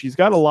years. So she's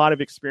got a lot of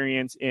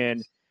experience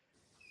in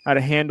how to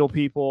handle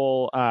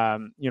people,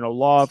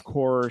 law, of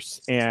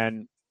course.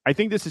 And I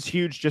think this is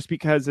huge, just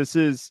because this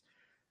is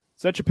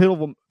such a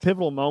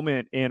pivotal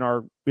moment in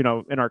our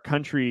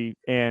country,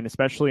 and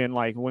especially in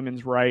like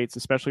women's rights,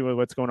 especially with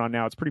what's going on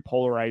now. It's pretty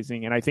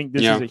polarizing, and I think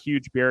this is a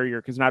huge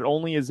barrier, because not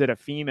only is it a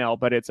female,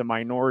 but it's a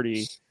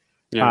minority.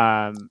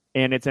 And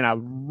it's in a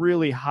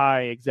really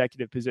high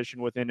executive position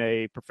within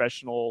a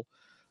professional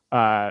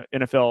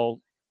NFL,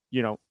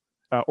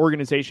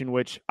 organization,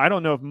 which I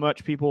don't know if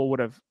much people would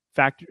have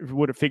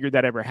figured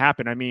that ever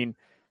happened. I mean,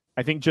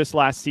 I think just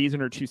last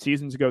season or 2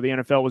 seasons ago, the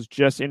NFL was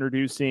just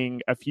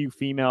introducing a few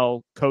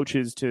female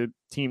coaches to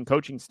team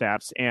coaching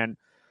staffs. And,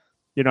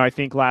 I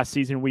think last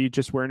season we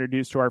just were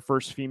introduced to our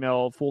first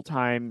female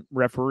full-time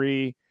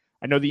referee.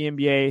 I know the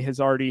NBA has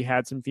already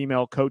had some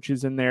female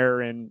coaches in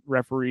there, and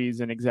referees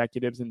and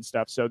executives and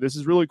stuff. So this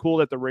is really cool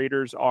that the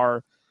Raiders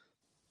are,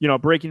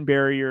 breaking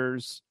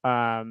barriers,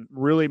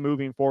 really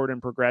moving forward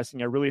and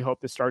progressing. I really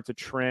hope this starts a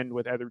trend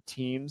with other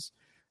teams.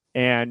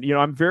 And,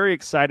 I'm very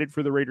excited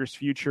for the Raiders'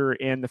 future,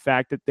 and the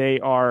fact that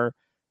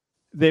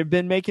they've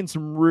been making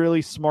some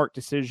really smart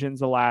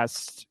decisions the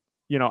last,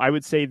 I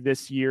would say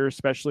this year,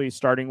 especially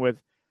starting with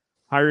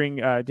hiring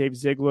Dave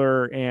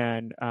Ziegler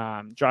and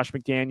Josh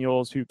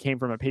McDaniels, who came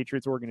from a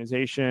Patriots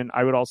organization.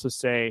 I would also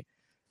say,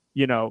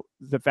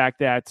 the fact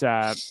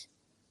that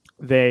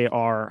they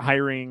are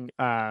hiring,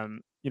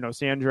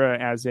 Sandra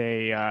as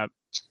a,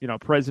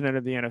 president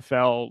of the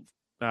NFL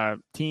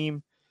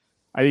team.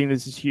 I think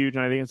this is huge,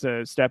 and I think it's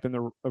a step in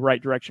the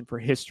right direction for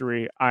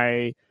history.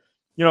 I,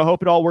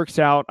 hope it all works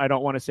out. I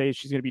don't want to say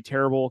she's going to be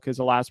terrible, because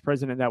the last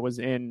president that was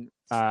in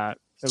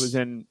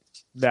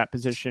that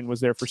position was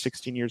there for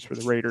 16 years for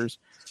the Raiders.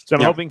 So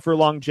I'm hoping for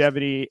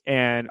longevity,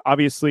 and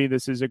obviously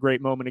this is a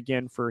great moment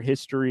again for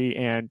history,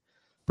 and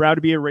proud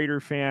to be a Raider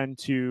fan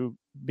to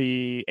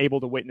be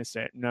able to witness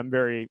it. And I'm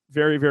very,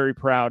 very, very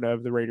proud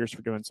of the Raiders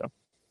for doing so.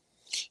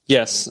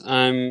 Yes,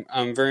 I'm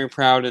very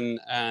proud, and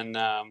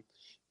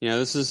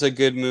this is a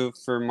good move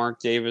for Mark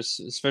Davis,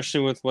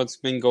 especially with what's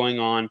been going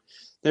on.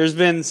 There's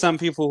been some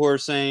people who are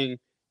saying,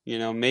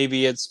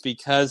 maybe it's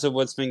because of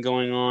what's been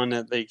going on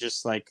that they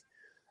just are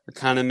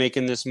kind of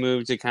making this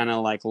move to kind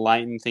of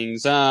lighten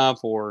things up,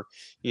 or,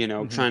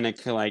 trying to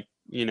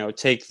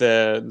take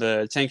the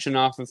attention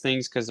off of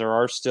things, because there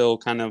are still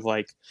kind of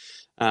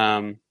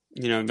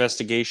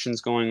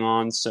investigations going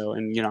on. So,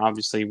 and,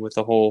 obviously with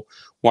the whole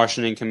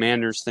Washington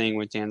Commanders thing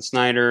with Dan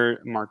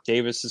Snyder, Mark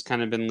Davis has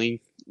kind of been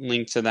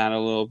linked to that a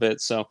little bit.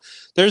 So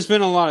there's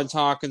been a lot of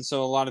talk. And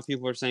so a lot of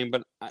people are saying,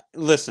 but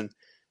listen,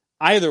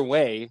 either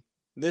way,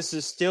 this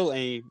is still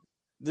a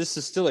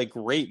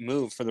great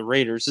move for the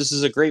Raiders. This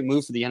is a great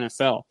move for the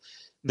NFL.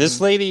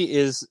 This lady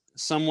is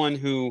someone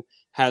who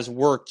has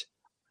worked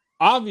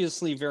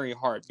obviously very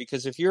hard,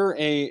 because if you're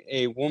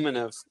a woman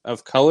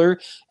of color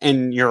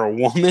and you're a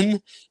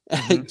woman,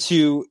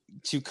 to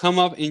come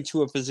up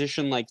into a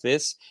position like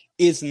this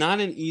is not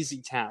an easy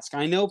task.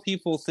 I know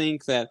people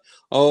think that,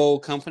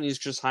 companies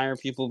just hire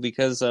people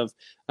because of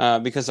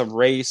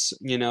race,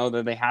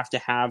 that they have to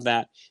have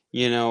that,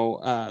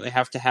 they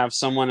have to have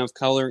someone of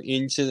color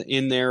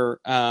in their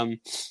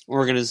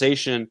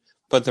organization.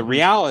 But the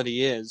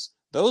reality is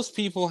those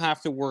people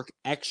have to work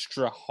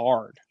extra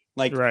hard.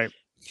 Right.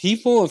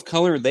 People of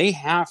color, they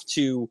have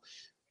to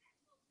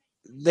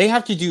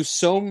do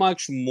so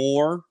much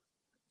more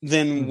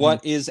than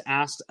what is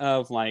asked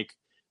of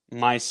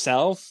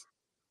myself.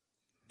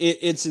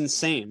 It's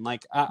insane.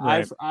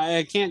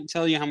 I can't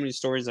tell you how many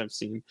stories I've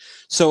seen.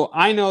 So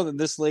I know that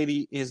this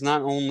lady is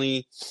not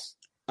only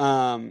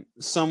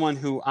someone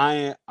who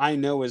I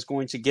know is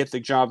going to get the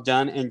job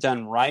done and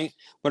done right.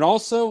 But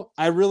also,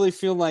 I really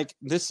feel like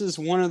this is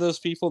one of those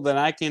people that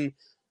I can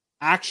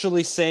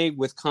actually say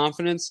with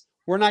confidence,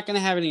 we're not going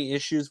to have any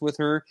issues with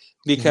her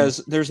because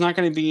there's not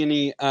going to be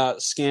any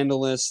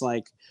scandalous,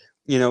 like,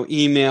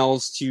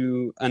 emails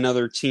to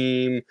another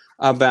team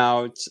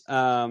about,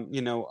 a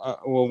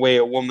way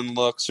a woman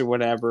looks or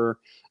whatever.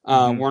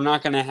 We're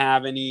not going to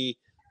have any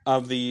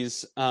of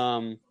these,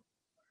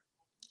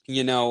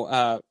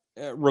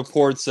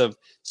 reports of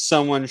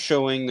someone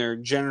showing their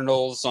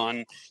genitals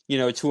on,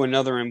 to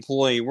another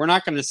employee. We're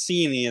not going to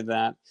see any of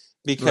that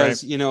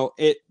because,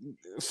 it,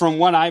 from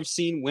what I've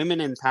seen, women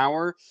in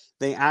power,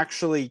 they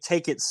actually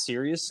take it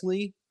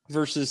seriously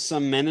versus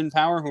some men in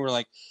power who are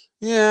like,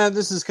 yeah,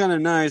 this is kind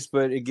of nice,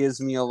 but it gives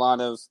me a lot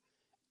of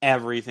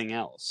everything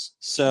else.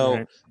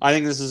 So I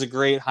think this is a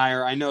great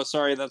hire. I know,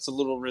 sorry, that's a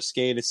little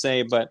risque to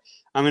say, but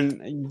I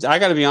mean, I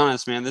got to be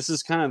honest, man, this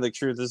is kind of the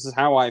truth. This is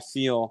how I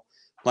feel.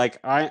 Like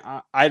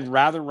I'd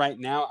rather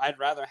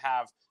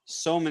have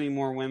so many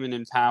more women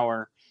in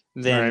power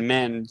than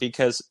men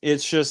because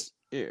it's just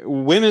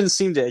women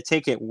seem to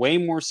take it way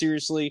more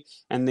seriously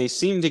and they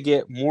seem to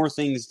get more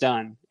things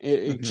done.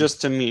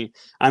 Just to me,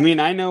 I mean,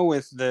 I know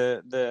with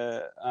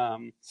the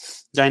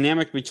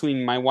dynamic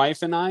between my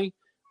wife and I.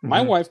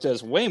 My wife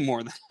does way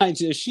more than I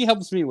do. She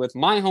helps me with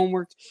my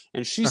homework,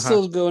 and she's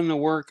still going to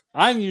work.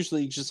 I'm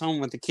usually just home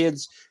with the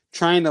kids,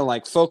 trying to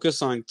like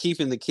focus on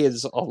keeping the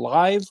kids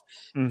alive.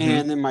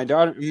 And then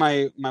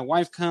my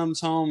wife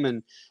comes home,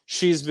 and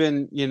she's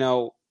been,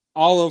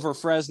 all over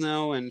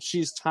Fresno, and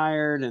she's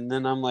tired. And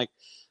then I'm like,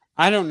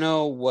 I don't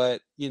know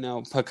what,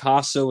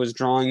 Picasso is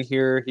drawing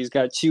here. He's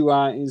got two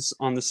eyes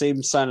on the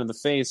same side of the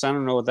face. I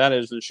don't know what that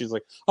is. And she's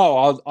like,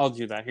 oh, I'll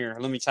do that. Here,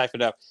 let me type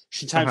it up.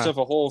 She types up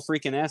a whole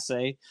freaking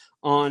essay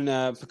on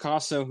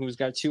Picasso, who's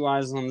got two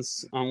eyes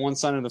on one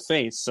side of the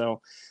face.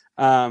 So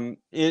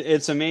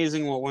it's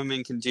amazing what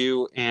women can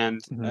do.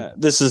 And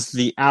this is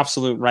the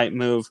absolute right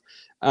move.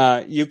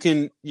 You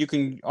can,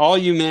 all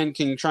you men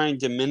can try and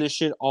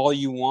diminish it all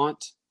you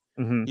want.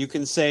 You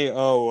can say,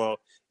 oh, well,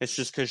 it's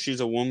just because she's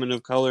a woman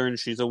of color and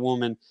she's a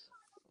woman.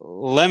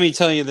 Let me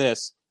tell you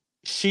this.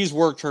 She's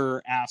worked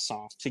her ass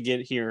off to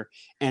get here,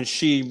 and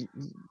she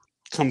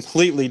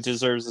completely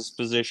deserves this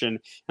position.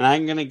 And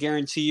I'm going to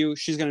guarantee you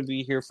she's going to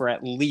be here for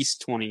at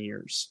least 20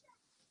 years.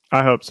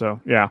 I hope so,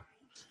 yeah.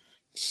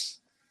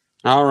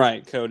 All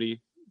right,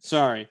 Cody.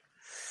 Sorry.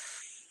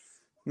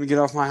 Let me get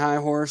off my high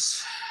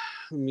horse.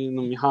 Let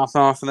me hop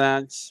off of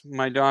that.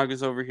 My dog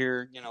is over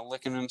here,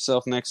 licking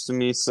himself next to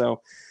me,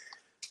 so...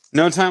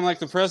 No time like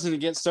the present to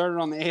get started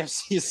on the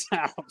AFC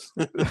South.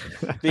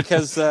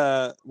 Because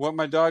what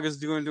my dog is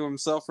doing to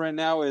himself right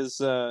now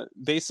is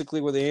basically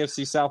what the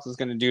AFC South is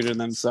going to do to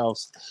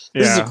themselves.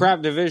 This is a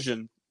crap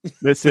division.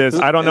 This is.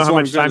 I don't know how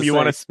much time you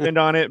want to spend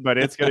on it, but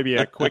it's going to be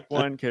a quick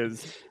one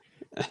because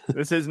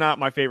this is not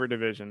my favorite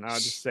division. I'll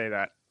just say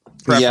that.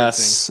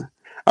 Yes.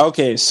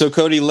 Okay, so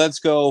Cody, let's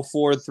go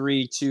 4,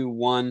 3, 2,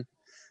 1.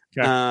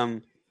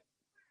 Okay.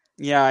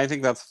 Yeah, I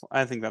think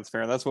that's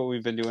fair. That's what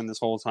we've been doing this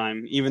whole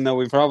time, even though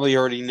we probably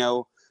already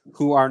know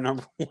who our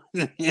number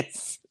one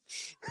is.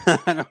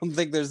 I don't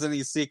think there's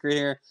any secret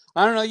here.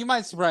 I don't know. You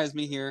might surprise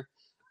me here.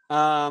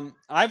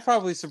 I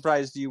probably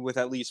surprised you with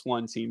at least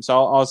one team,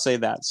 so I'll say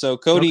that. So,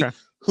 Cody,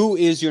 who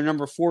is your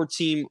number 4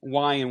 team?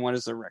 Why and what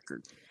is their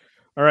record?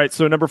 All right,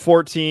 so number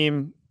 4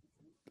 team,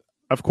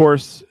 of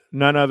course,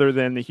 none other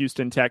than the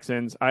Houston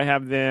Texans. I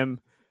have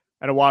them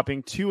at a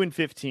whopping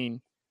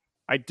 2-15.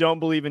 I don't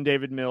believe in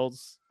David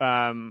Mills.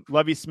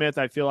 Lovie Smith,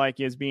 I feel like,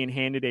 is being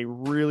handed a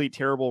really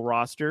terrible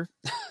roster.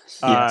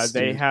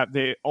 They have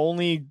the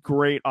only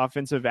great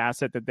offensive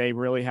asset that they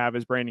really have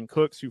is Brandon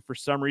Cooks, who for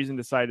some reason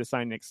decided to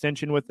sign an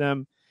extension with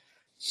them.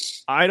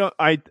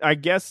 I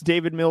guess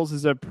David Mills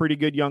is a pretty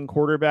good young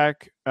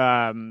quarterback.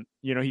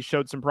 He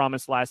showed some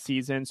promise last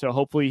season, so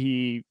hopefully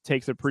he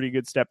takes a pretty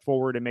good step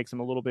forward and makes him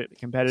a little bit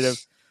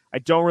competitive. I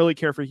don't really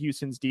care for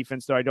Houston's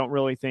defense, though. I don't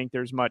really think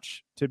there's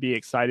much to be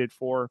excited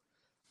for.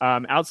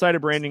 Outside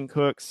of Brandon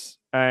Cooks,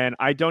 and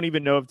I don't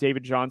even know if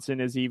David Johnson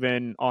is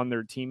even on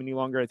their team any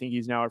longer. I think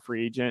he's now a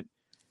free agent.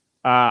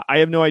 I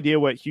have no idea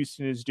what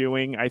Houston is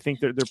doing. I think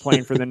that they're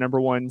playing for the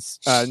number one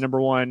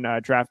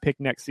draft pick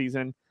next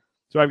season.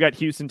 So I've got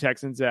Houston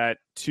Texans at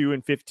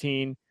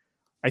 2-15.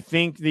 I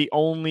think the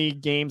only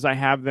games I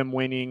have them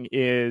winning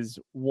is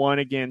one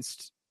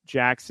against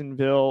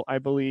Jacksonville, I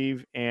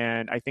believe,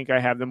 and I think I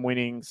have them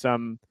winning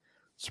some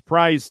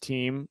surprise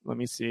team. Let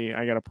me see.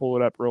 I got to pull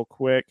it up real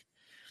quick.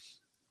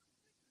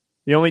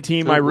 The only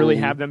team I really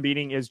have them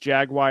beating is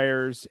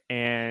Jaguars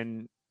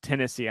and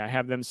Tennessee. I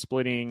have them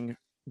splitting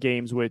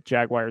games with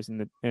Jaguars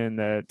and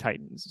the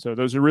Titans. So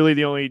those are really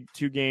the only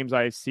 2 games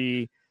I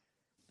see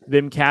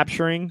them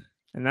capturing,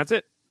 and that's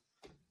it.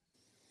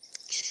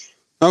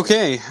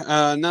 Okay,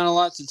 not a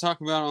lot to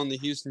talk about on the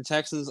Houston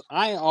Texans.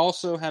 I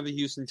also have the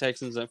Houston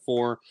Texans at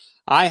 4.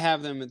 I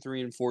have them at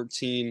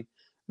 3-14.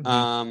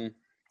 I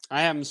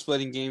have them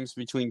splitting games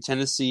between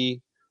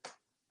Tennessee.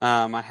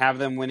 I have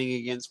them winning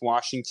against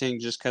Washington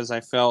just because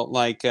I felt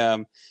like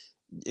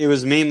it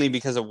was mainly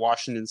because of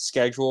Washington's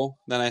schedule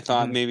that I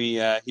thought maybe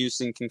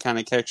Houston can kind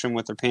of catch them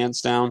with their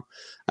pants down.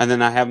 And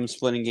then I have them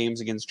splitting games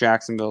against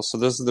Jacksonville. So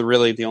those are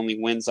really the only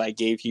wins I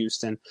gave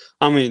Houston.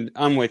 I mean,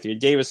 I'm with you.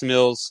 Davis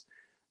Mills,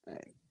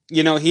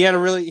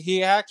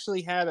 he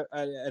actually had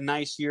a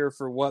nice year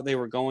for what they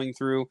were going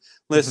through.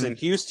 Listen,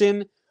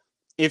 Houston,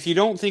 if you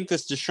don't think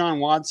this Deshaun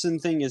Watson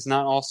thing is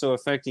not also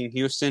affecting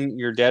Houston,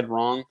 you're dead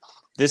wrong.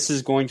 This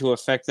is going to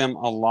affect them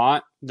a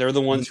lot. They're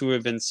the ones who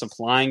have been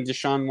supplying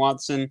Deshaun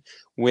Watson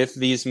with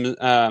these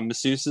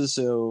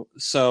masseuses.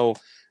 So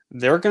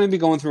they're going to be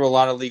going through a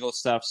lot of legal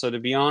stuff. So to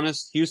be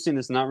honest, Houston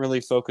is not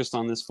really focused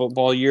on this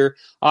football year.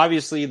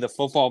 Obviously, the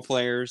football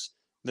players,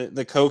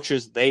 the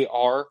coaches, they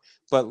are.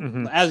 But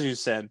as you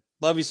said,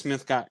 Lovie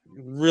Smith got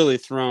really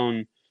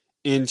thrown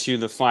into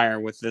the fire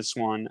with this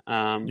one.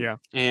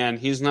 And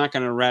he's not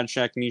going to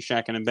Shadrach,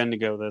 Meshach, and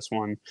Abednego this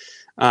one.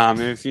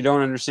 If you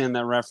don't understand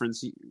that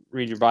reference,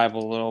 read your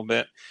Bible a little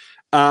bit.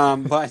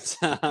 But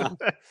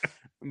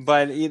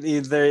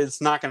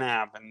it's not going to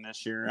happen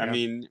this year. Yeah. I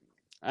mean,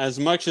 as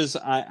much as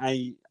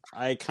I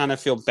kind of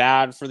feel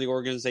bad for the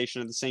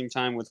organization at the same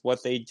time with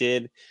what they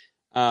did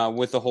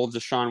with the whole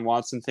Deshaun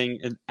Watson thing,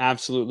 it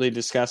absolutely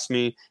disgusts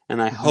me.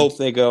 And I hope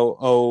they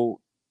go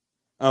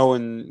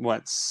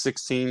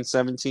 17,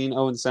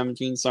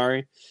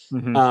 sorry.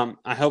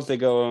 I hope they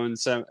go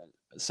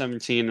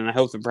 0-17, and I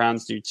hope the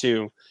Browns do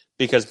too,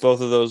 because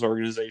both of those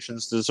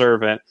organizations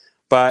deserve it.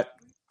 But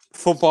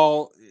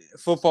football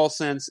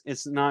sense,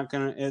 it's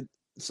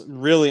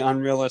really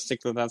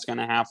unrealistic that that's going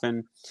to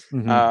happen.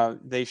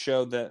 They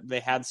showed that they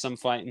had some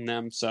fight in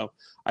them, so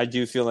I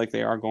do feel like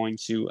they are going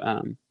to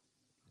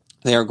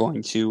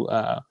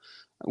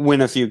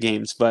win a few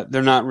games, but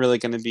they're not really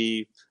going to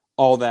be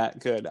all that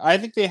good. I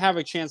think they have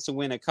a chance to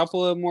win a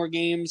couple of more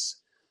games,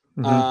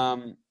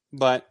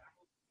 but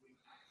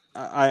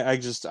I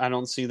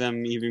don't see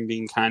them even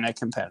being kind of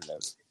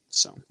competitive.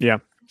 So yeah,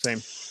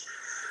 same.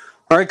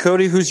 All right,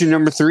 Cody, who's your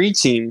number 3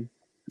 team?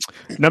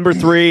 Number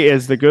 3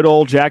 is the good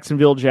old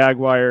Jacksonville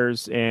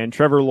Jaguars and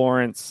Trevor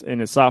Lawrence in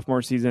his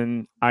sophomore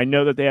season. I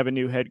know that they have a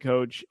new head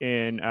coach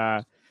in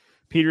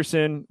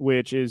Peterson,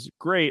 which is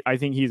great. I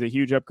think he's a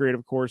huge upgrade,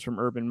 of course, from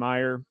Urban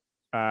Meyer,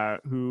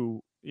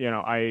 who,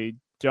 I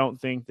don't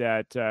think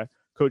that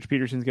Coach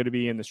Peterson's going to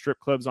be in the strip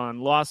clubs on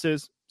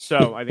losses.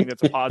 So I think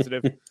that's a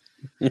positive.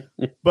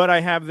 But I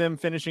have them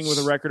finishing with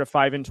a record of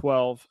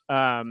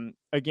 5-12.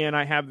 Again,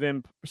 I have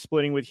them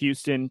splitting with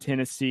Houston,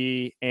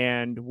 Tennessee,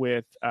 and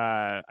with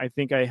I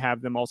think I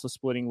have them also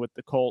splitting with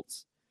the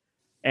Colts.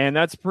 And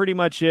that's pretty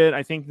much it.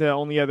 I think the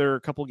only other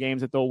couple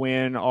games that they'll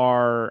win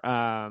are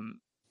I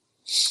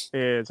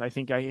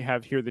think I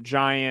have here the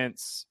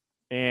Giants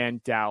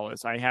and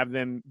Dallas. I have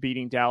them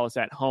beating Dallas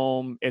at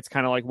home. It's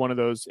kind of like one of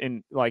those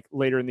in like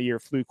later in the year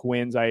fluke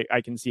wins I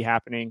can see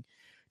happening.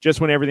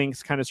 Just when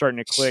everything's kind of starting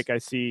to click, I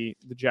see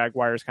the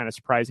Jaguars kind of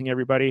surprising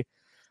everybody.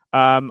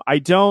 I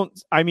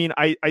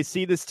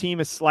see this team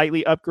as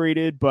slightly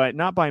upgraded, but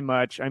not by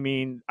much. I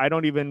mean, I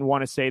don't even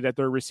want to say that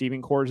their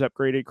receiving core is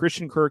upgraded.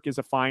 Christian Kirk is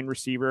a fine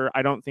receiver.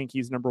 I don't think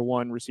he's number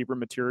 1 receiver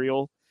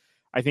material.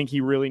 I think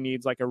he really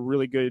needs like a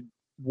really good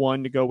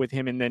one to go with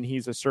him, and then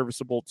he's a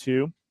serviceable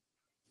 2.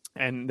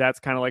 And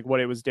that's kind of like what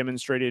it was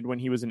demonstrated when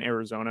he was in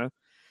Arizona.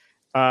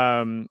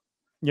 And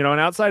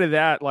outside of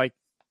that, like,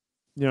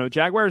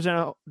 Jaguars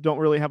don't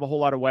really have a whole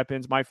lot of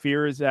weapons. My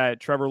fear is that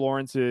Trevor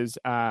Lawrence's,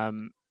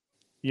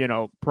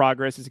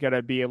 progress is going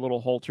to be a little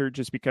haltered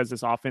just because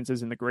this offense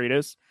isn't the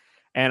greatest.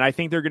 And I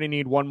think they're going to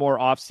need one more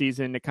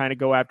offseason to kind of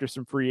go after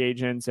some free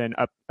agents and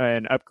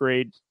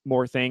upgrade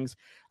more things.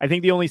 I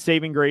think the only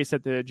saving grace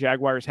that the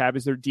Jaguars have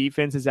is their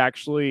defense is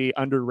actually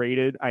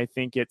underrated. I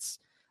think it's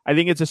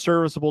a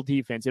serviceable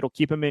defense. It'll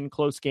keep them in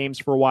close games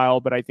for a while,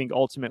 but I think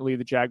ultimately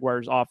the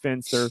Jaguars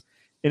offense, their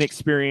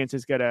inexperience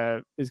is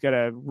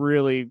gonna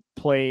really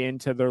play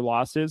into their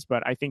losses.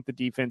 But I think the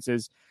defense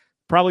is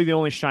probably the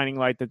only shining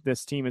light that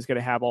this team is going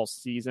to have all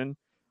season.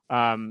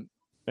 So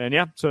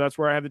that's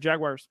where I have the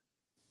Jaguars.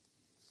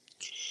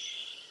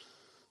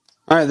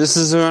 All right, this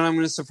is when I'm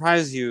going to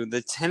surprise you.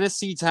 The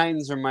Tennessee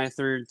Titans are my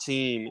 3rd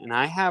team, and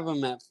I have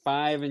them at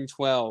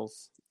 5-12.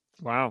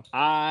 Wow.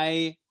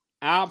 I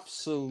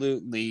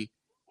absolutely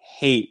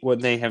hate what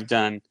they have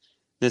done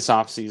this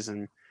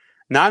offseason.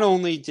 Not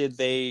only did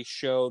they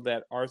show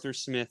that Arthur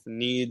Smith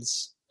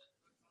needs...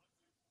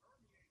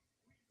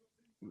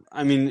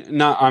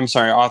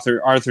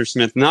 Arthur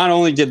Smith. Not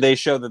only did they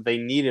show that they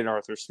needed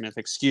Arthur Smith,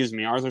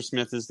 Arthur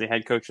Smith is the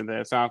head coach of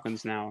the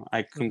Falcons now.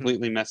 I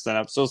completely messed that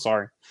up. So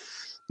sorry.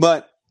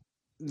 But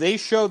they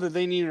showed that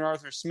they needed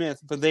Arthur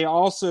Smith, but they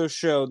also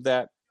showed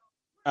that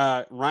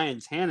Ryan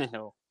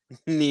Tannehill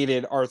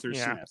needed Arthur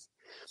Smith.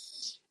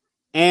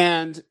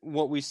 And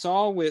what we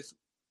saw with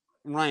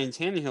Ryan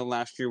Tannehill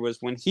last year was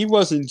when he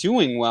wasn't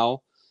doing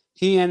well,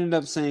 he ended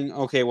up saying,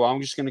 okay, well,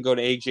 I'm just going to go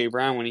to A.J.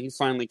 Brown when he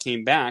finally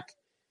came back.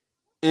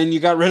 And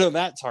you got rid of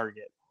that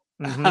target.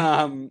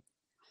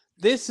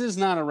 This is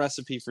not a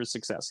recipe for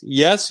success.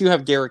 Yes, you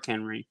have Derrick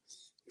Henry.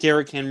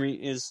 Derrick Henry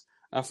is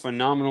a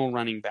phenomenal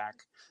running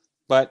back.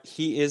 but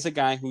he is a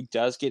guy who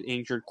does get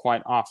injured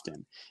quite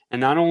often. And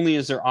not only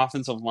is their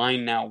offensive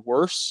line now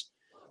worse,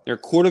 their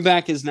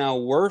quarterback is now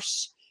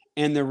worse,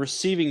 and their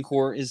receiving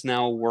core is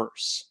now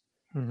worse.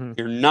 Mm-hmm.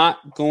 You're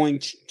not going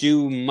to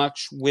do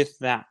much with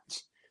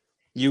that.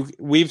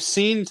 We've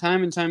seen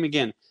time and time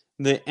again,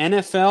 the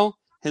NFL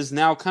has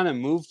now kind of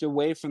moved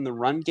away from the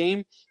run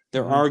game.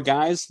 There are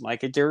guys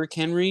like a Derrick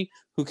Henry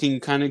who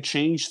can kind of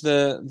change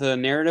the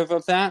narrative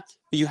of that,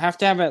 but you have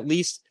to have at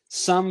least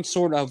some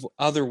sort of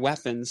other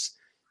weapons.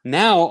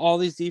 Now all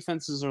these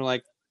defenses are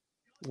like,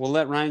 we'll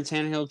let Ryan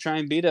Tannehill try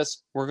and beat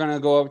us. We're going to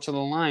go up to the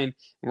line,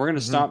 and we're going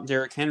to stop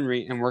Derrick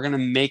Henry, and we're going to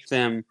make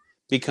them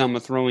become a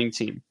throwing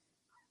team.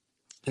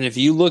 And if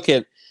you look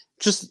at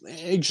just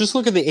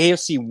look at the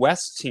AFC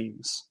West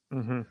teams.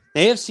 The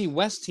AFC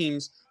West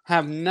teams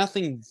have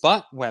nothing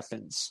but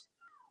weapons.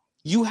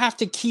 You have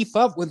to keep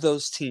up with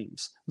those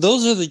teams.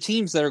 Those are the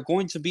teams that are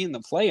going to be in the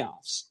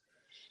playoffs.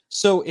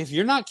 So if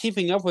you're not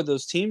keeping up with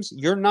those teams,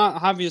 you're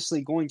not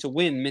obviously going to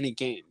win many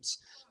games.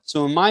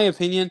 So in my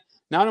opinion,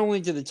 not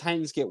only did the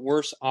Titans get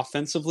worse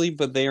offensively,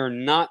 but they are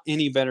not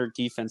any better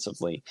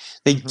defensively.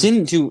 They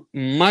didn't do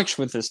much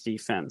with this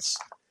defense.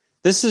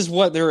 This is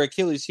what their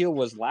Achilles heel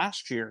was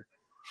last year.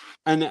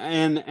 And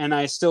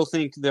I still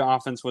think the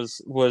offense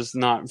was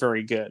not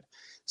very good.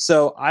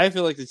 So I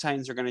feel like the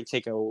Titans are going to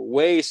take a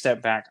way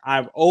step back.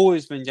 I've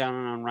always been down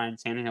on Ryan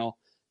Tannehill,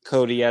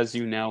 Cody, as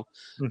you know.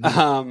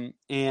 I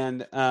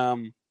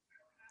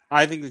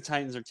think the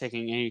Titans are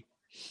taking a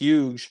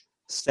huge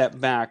step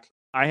back.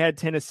 I had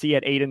Tennessee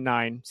at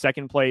 8-9,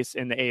 second place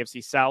in the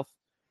AFC South.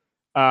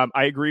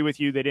 I agree with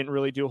you. They didn't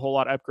really do a whole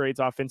lot of upgrades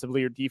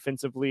offensively or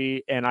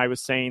defensively. And I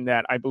was saying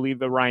that I believe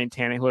the Ryan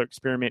Tannehill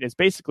experiment is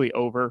basically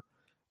over.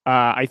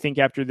 I think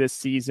after this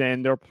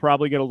season, they're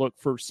probably going to look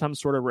for some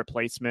sort of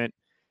replacement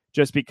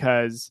just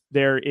because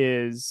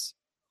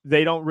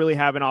they don't really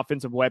have an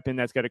offensive weapon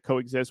that's going to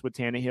coexist with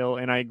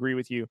Tannehill. And I agree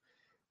with you.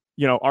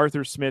 You know,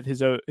 Arthur Smith,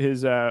 his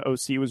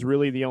OC was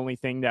really the only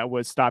thing that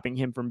was stopping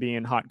him from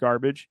being hot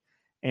garbage.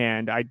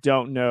 And I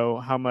don't know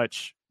how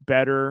much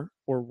better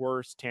or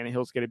worse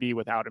Tannehill's going to be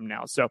without him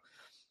now. So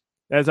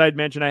as I had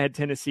mentioned, I had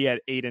Tennessee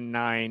at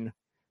 8-9,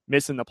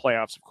 missing the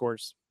playoffs, of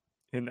course,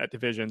 in that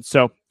division.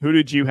 So who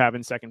did you have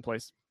in second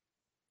place?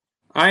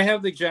 I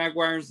have the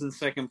Jaguars in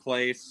second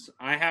place.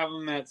 I have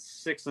them at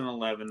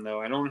 6-11,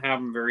 though. I don't have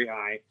them very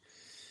high.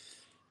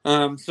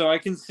 So I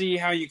can see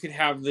how you could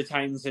have the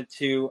Titans at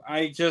 2.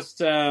 I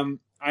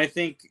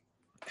think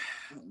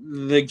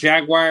the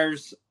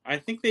Jaguars, I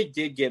think they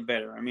did get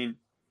better. I mean,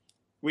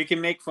 we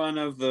can make fun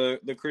of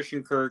the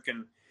Christian Kirk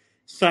and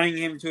signing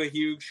him to a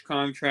huge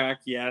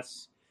contract,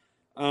 yes.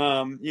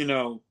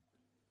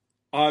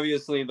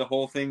 Obviously the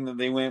whole thing that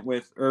they went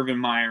with Urban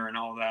Meyer and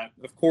all that.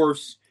 Of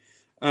course,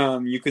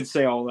 you could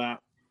say all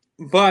that.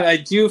 But I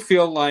do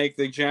feel like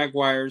the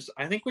Jaguars,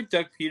 I think with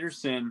Doug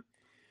Peterson,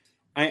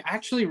 I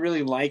actually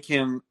really like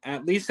him,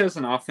 at least as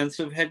an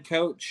offensive head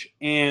coach.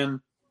 And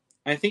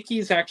I think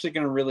he's actually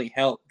going to really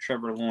help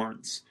Trevor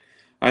Lawrence.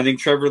 I think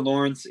Trevor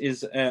Lawrence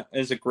is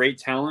a great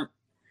talent.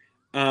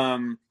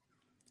 I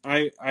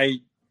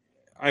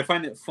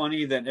find it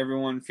funny that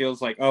everyone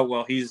feels like, oh,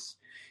 well, he's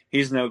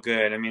no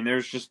good. I mean,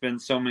 there's just been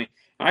so many.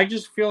 I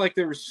just feel like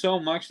there was so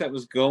much that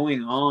was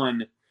going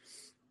on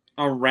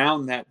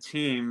around that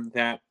team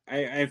that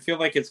I feel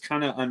like it's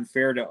kind of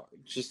unfair to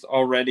just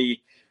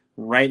already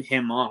write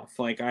him off.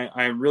 Like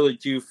I really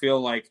do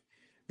feel like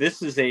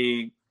this is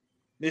a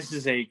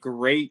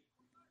great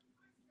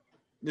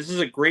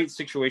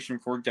situation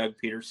for Doug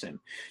Peterson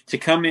to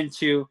come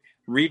into,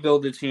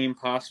 rebuild the team.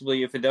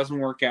 Possibly if it doesn't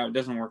work out, it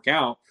doesn't work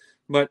out.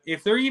 But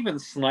if they're even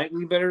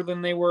slightly better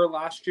than they were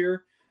last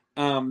year,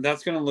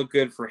 that's going to look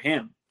good for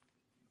him.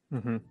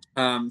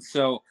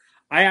 So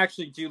I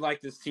actually do like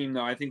this team,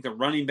 though. I think the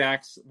running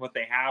backs, what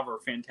they have, are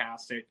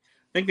fantastic.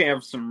 I think they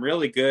have some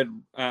really good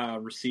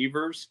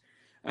receivers.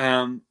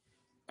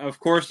 Of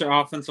course, their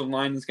offensive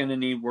line is going to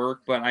need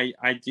work, but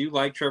I do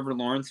like Trevor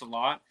Lawrence a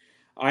lot.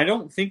 I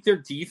don't think their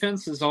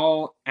defense is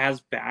all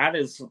as bad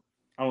as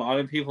a lot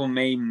of people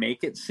may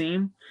make it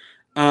seem.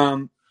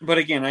 But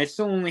again, I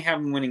still only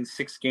have them winning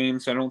 6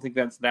 games, so I don't think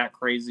that's that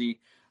crazy.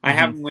 I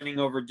have them winning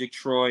over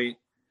Detroit,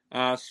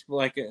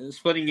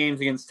 splitting games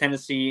against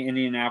Tennessee,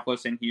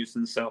 Indianapolis, and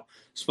Houston. So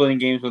splitting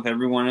games with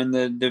everyone in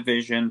the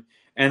division.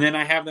 And then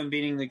I have them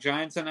beating the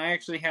Giants, and I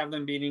actually have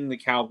them beating the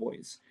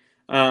Cowboys.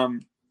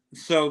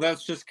 So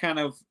that's just kind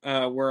of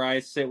where I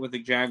sit with the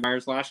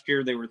Jaguars. Last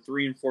year, they were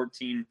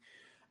 3-14.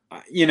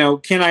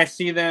 Can I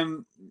see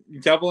them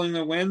doubling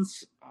the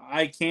wins?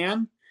 I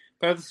can.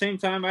 But at the same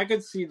time, I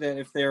could see that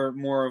if they're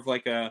more of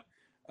like a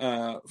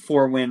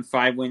 4-win,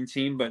 5-win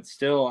team. But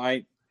still,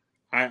 I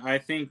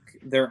think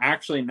they're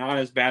actually not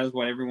as bad as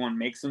what everyone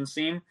makes them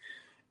seem.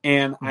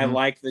 And I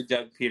like the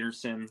Doug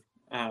Peterson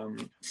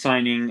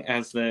signing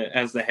as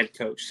the head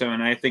coach. So,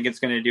 and I think it's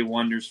going to do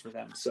wonders for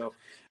them. So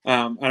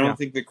I don't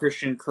think the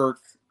Christian Kirk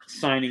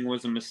signing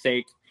was a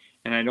mistake.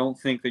 And I don't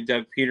think the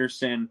Doug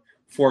Peterson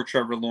for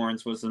Trevor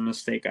Lawrence was a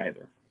mistake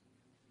either.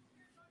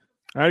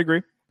 I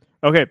agree.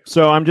 Okay,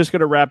 so I'm just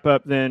going to wrap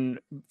up then.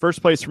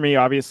 First place for me,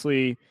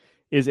 obviously,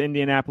 is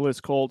Indianapolis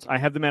Colts. I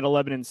have them at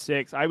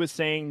 11-6. I was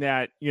saying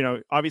that,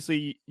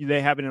 obviously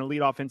they have an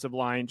elite offensive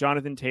line.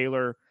 Jonathan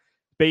Taylor,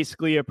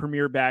 basically a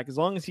premier back. As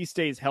long as he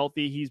stays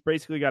healthy, he's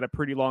basically got a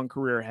pretty long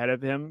career ahead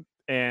of him.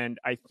 And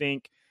I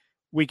think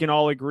we can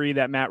all agree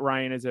that Matt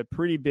Ryan is a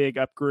pretty big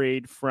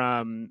upgrade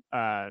from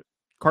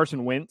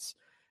Carson Wentz.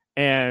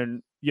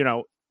 And,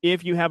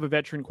 if you have a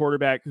veteran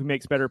quarterback who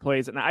makes better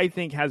plays and I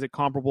think has a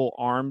comparable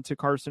arm to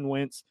Carson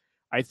Wentz,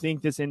 I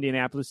think this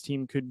Indianapolis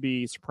team could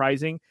be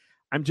surprising.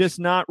 I'm just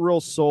not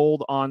real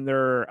sold on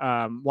their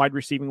wide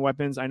receiving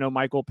weapons. I know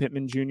Michael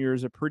Pittman Jr.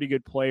 is a pretty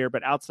good player,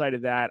 but outside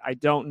of that, I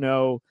don't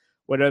know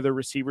what other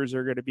receivers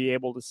are going to be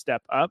able to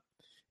step up.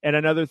 And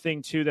another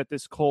thing, too, that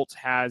this Colts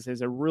has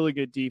is a really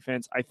good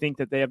defense. I think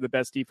that they have the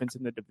best defense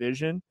in the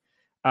division.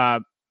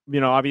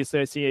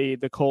 Obviously, I see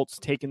the Colts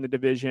taking the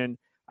division.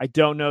 I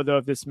don't know, though,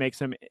 if this makes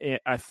them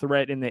a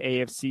threat in the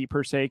AFC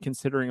per se,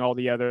 considering all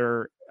the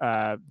other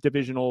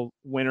divisional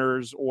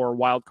winners or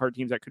wild card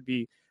teams that could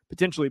be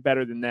potentially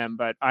better than them.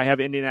 But I have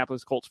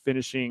Indianapolis Colts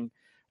finishing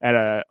at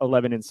a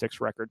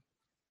 11-6 record.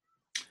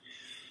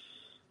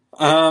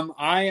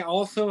 I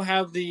also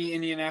have the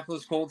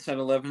Indianapolis Colts at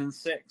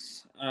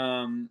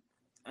 11-6.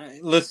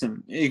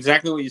 Listen,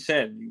 exactly what you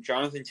said.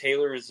 Jonathan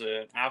Taylor is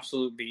an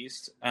absolute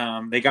beast.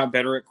 They got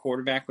better at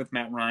quarterback with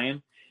Matt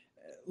Ryan.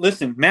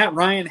 Listen, Matt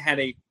Ryan had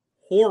a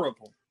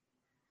horrible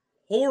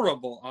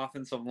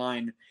offensive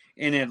line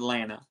in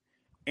Atlanta.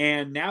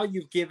 And now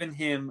you've given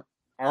him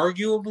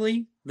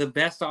arguably the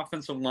best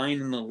offensive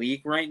line in the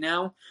league right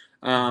now.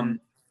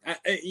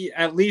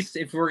 At least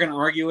if we're going to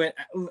argue it,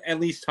 at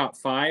least top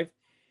 5.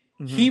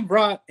 Mm-hmm. He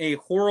brought a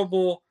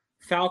horrible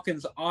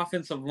Falcons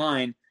offensive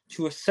line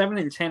to a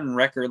 7-10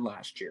 record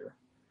last year.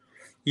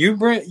 You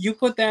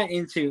put that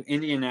into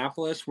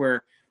Indianapolis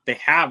where they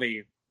have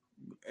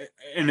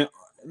an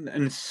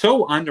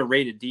so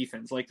underrated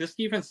defense. Like, this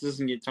defense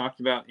doesn't get talked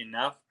about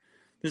enough.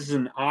 This is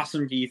an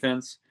awesome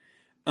defense.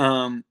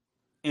 And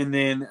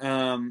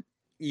then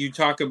you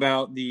talk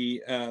about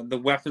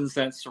the weapons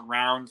that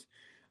surround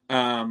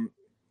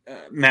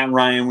Matt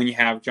Ryan when you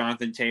have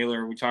Jonathan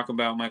Taylor. We talk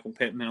about Michael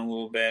Pittman a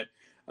little bit.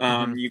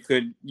 You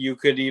could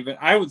even,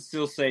 I would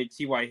still say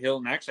T.Y.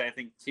 Hilton. Actually, I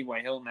think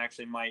T.Y. Hilton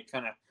actually might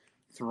kind of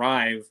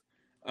thrive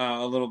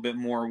a little bit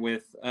more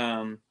with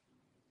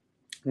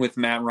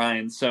Matt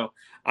Ryan. So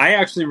I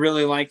actually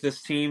really like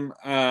this team.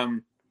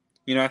 I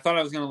thought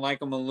I was going to like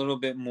them a little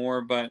bit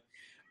more, but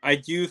I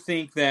do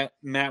think that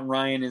Matt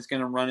Ryan is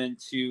going to run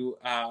into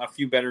a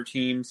few better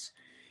teams.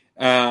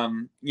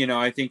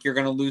 I think you're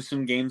going to lose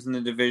some games in the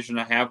division.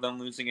 I have them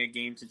losing a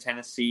game to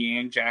Tennessee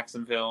and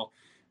Jacksonville.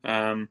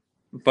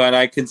 But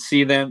I could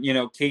see them,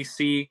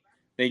 KC,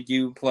 they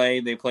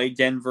play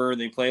Denver,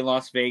 they play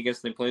Las Vegas,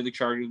 they play the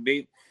Chargers.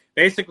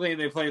 Basically,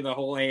 they play the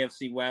whole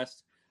AFC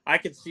West. I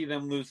could see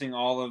them losing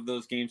all of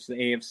those games to the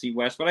AFC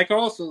West, but I could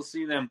also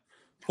see them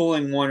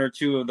pulling 1 or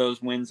 2 of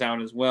those wins out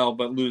as well,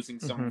 but losing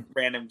some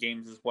random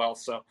games as well.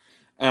 So,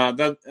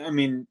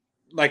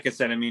 like I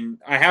said,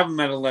 I have them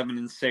at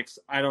 11-6.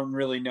 I don't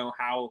really know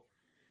how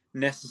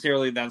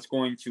necessarily that's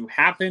going to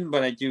happen,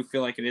 but I do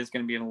feel like it is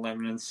going to be an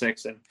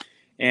 11-6.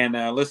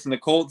 And listen, the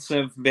Colts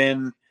have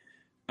been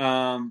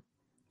a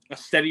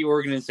steady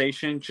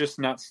organization, just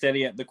not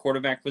steady at the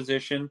quarterback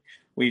position.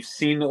 We've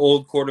seen the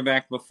old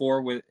quarterback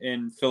before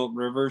in Phillip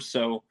Rivers,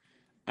 so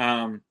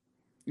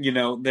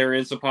there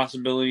is a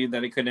possibility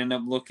that it could end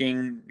up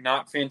looking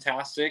not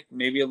fantastic.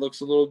 Maybe it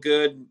looks a little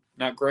good,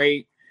 not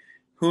great.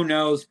 Who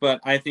knows? But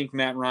I think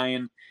Matt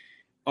Ryan,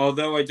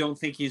 although I don't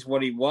think he's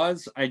what he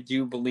was, I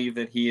do believe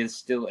that he is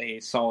still a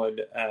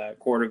solid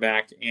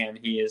quarterback, and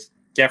he is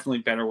definitely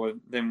better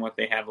than what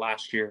they had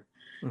last year.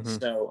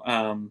 So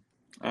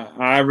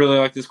I really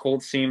like this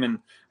Colts team, and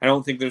I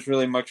don't think there's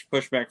really much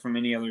pushback from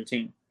any other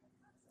team.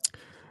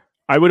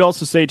 I would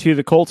also say, too,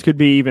 the Colts could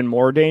be even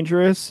more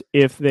dangerous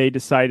if they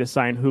decide to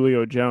sign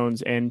Julio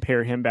Jones and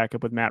pair him back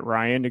up with Matt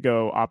Ryan to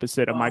go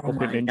opposite of Michael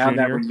Pittman Jr.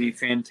 That would be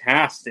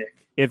fantastic.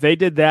 If they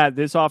did that,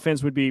 this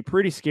offense would be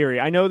pretty scary.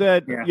 I know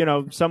that,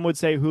 some would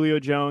say Julio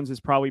Jones is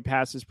probably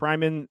past his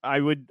prime, and I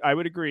would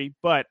agree,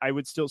 but I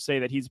would still say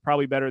that he's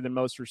probably better than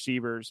most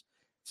receivers,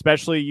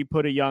 especially you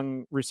put a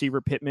young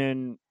receiver,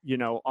 Pittman,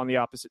 on the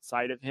opposite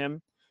side of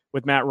him.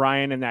 With Matt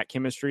Ryan and that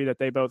chemistry that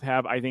they both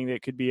have, I think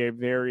that could be a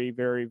very,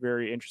 very,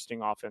 very interesting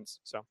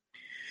offense. So,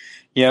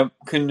 yep,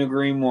 couldn't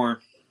agree more.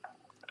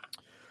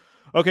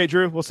 Okay,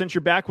 Drew, well, since you're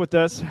back with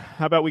us,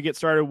 how about we get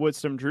started with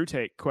some Drew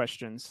Take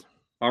questions?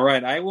 All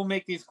right, I will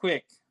make these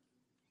quick.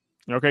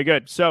 Okay,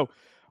 good. So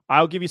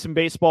I'll give you some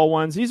baseball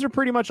ones. These are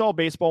pretty much all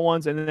baseball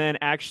ones. And then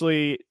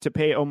actually to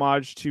pay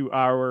homage to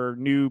our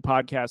new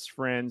podcast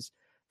friends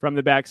from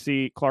the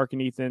Backseat, Clark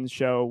and Ethan's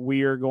show,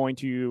 we are going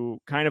to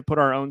kind of put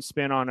our own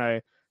spin on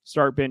a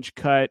start bench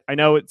cut. I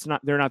know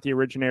they're not the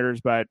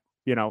originators, but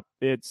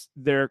it's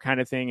their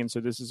kind of thing. And so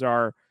this is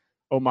our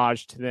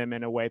homage to them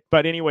in a way.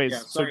 But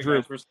anyways, so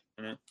Drew,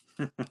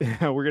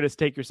 We're going to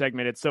take your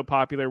segment. It's so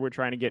popular. We're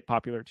trying to get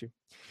popular too.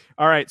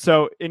 All right.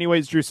 So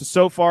anyways, Drew,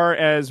 so far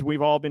as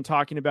we've all been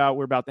talking about,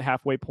 we're about the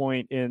halfway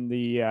point in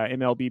the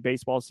MLB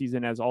baseball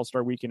season as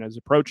All-Star Weekend is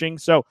approaching.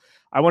 So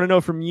I want to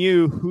know from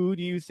you, who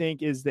do you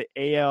think is the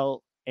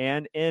AL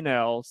and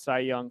NL Cy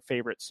Young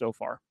favorites so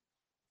far?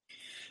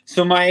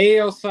 So my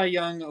AL Cy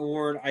Young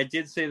award, I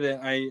did say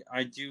that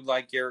I do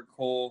like Garrett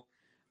Cole.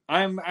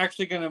 I'm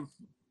actually going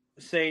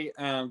to say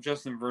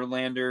Justin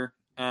Verlander.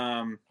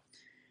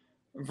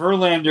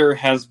 Verlander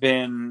has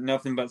been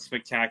nothing but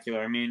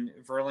spectacular. I mean,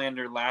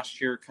 Verlander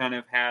last year kind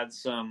of had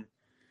some,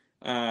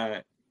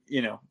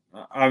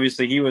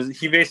 obviously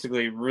he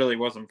basically really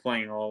wasn't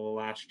playing all of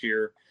last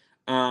year.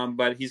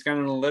 But he's got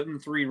an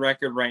 11-3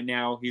 record right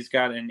now. He's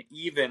got an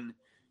even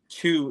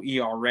 2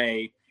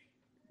 ERA.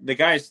 The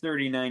guy's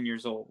 39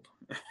 years old.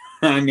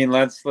 I mean,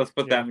 let's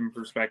put that in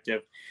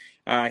perspective.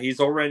 He's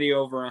already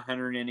over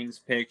 100 innings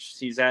pitched.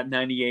 He's at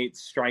 98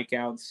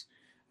 strikeouts.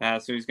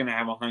 So he's going to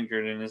have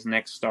 100 in his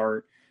next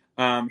start.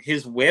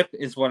 His whip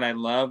is what I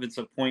love. It's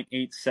a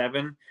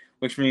 .87,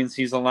 which means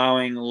he's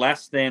allowing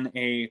less than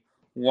a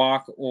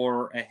walk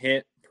or a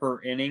hit per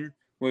inning,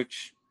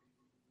 which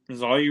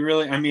is all you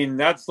really. I mean,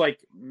 that's like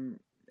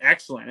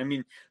excellent. I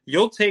mean,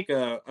 you'll take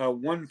a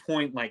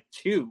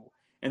 1.2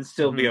 and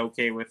still be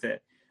okay with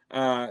it.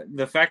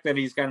 The fact that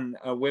he's got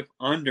a whip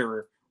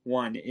under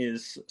 1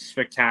 is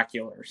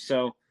spectacular.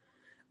 So,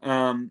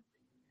 I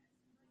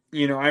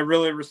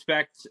really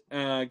respect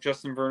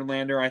Justin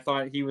Verlander. I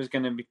thought he was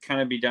going to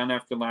kind of be done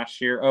after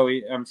last year. Oh,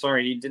 I'm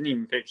sorry, he didn't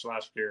even pitch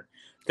last year.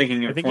 I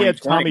think he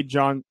had Tommy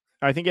John.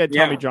 I think he had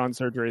Tommy John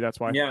surgery. That's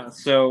why. Yeah.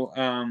 So,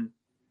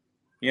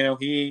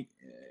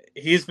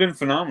 he's been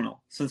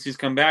phenomenal since he's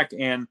come back,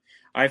 and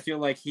I feel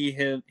like he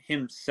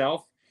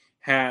himself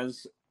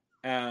has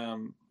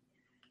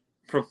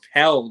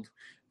propelled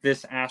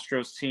this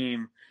Astros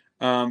team.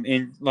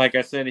 And like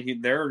I said,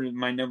 they're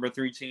my number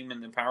 3 team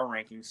in the power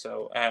rankings.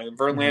 So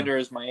Verlander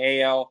is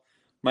my AL.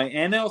 My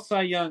NL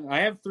Cy Young, I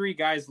have 3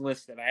 guys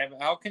listed. I have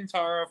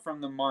Alcantara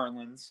from the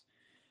Marlins,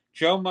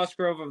 Joe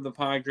Musgrove of the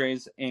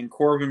Padres, and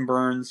Corbin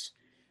Burnes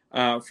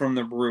from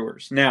the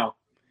Brewers. Now,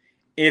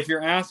 if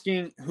you're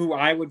asking who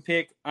I would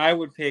pick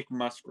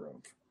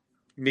Musgrove.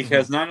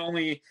 Because not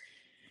only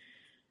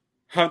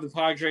have the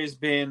Padres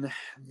been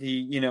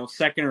the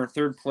second or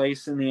third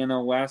place in the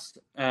NL West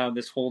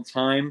this whole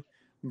time,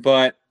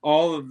 but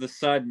all of the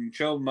sudden,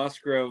 Joe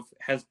Musgrove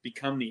has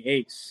become the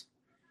ace.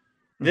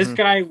 This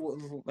guy,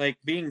 like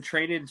being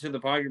traded to the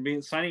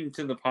Padres, signing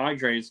to the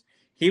Padres,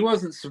 he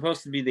wasn't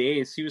supposed to be the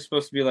ace. He was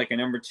supposed to be like a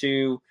number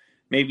 2,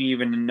 maybe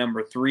even a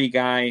number 3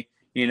 guy,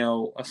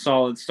 a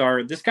solid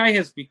starter. This guy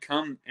has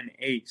become an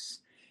ace.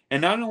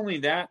 And not only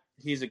that,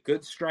 he's a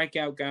good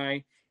strikeout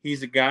guy.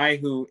 He's a guy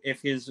who,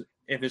 if his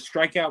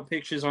strikeout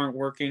pitches aren't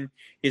working,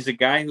 he's a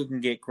guy who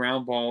can get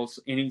ground balls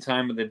any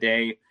time of the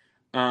day.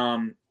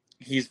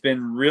 He's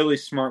been really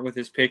smart with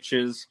his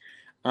pitches.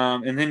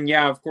 And then,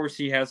 of course,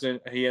 he has a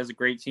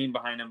great team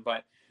behind him.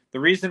 But the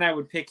reason I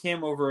would pick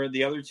him over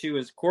the other 2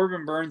 is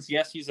Corbin Burnes.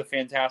 Yes, he's a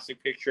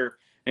fantastic pitcher,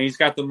 and he's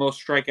got the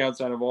most strikeouts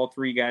out of all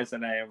 3 guys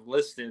that I have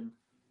listed.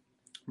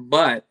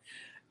 But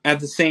at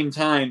the same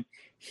time,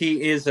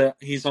 he's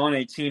on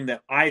a team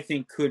that I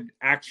think could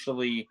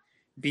actually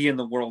be in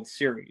the World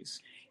Series.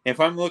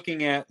 If I'm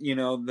looking at,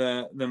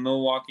 the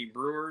Milwaukee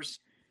Brewers,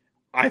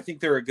 I think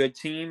they're a good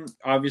team.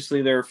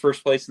 Obviously, they're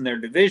first place in their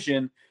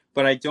division,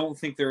 but I don't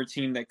think they're a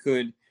team that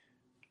could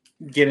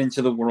get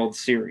into the World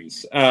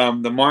Series.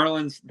 The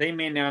Marlins, they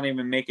may not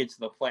even make it to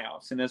the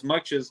playoffs. And as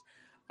much as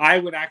I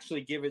would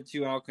actually give it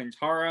to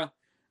Alcantara,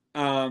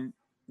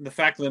 the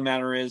fact of the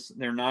matter is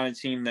they're not a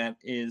team that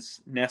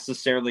is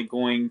necessarily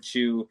going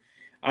to,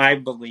 I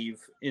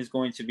believe, is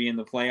going to be in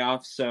the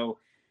playoffs. So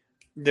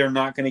they're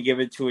not going to give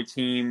it to a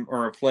team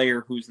or a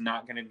player who's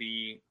not going to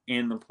be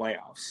in the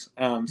playoffs.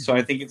 So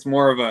I think it's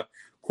more of a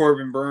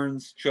Corbin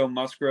Burnes, Joe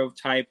Musgrove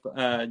type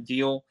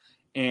deal.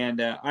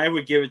 And I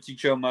would give it to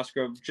Joe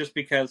Musgrove just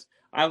because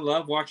I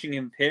love watching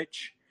him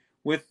pitch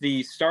with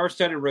the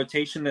star-studded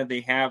rotation that they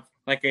have.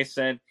 Like I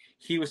said,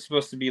 he was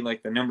supposed to be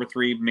like the number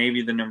 3,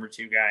 maybe the number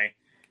 2 guy.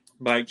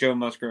 But Joe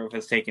Musgrove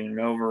has taken it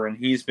over, and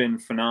he's been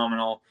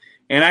phenomenal.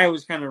 And I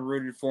was kind of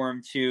rooted for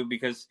him, too,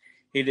 because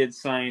he did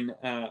sign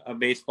a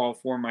baseball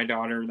for my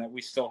daughter that we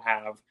still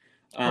have.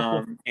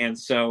 And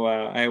so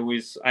I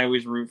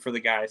always root for the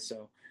guy.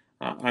 So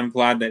I'm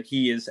glad that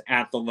he is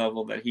at the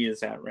level that he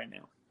is at right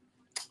now.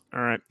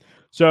 All right.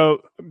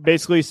 So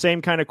basically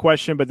same kind of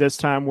question, but this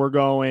time we're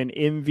going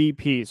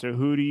MVP. So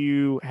who do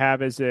you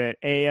have as an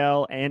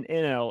AL and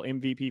NL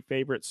MVP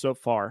favorite so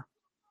far?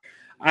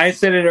 I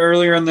said it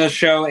earlier in the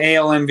show.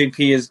 AL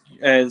MVP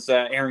is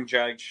Aaron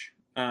Judge.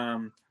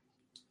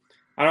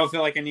 I don't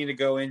feel like I need to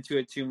go into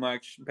it too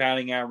much.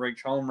 Batting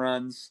average, home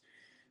runs.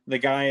 The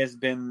guy has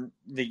been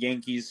the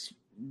Yankees.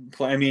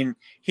 I mean,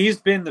 he's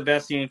been the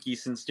best Yankee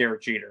since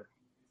Derek Jeter,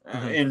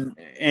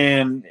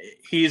 and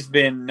he's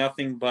been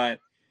nothing but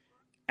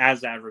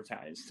as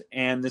advertised.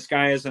 And this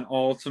guy is an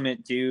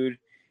ultimate dude.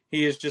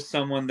 He is just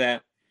someone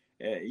that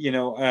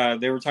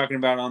they were talking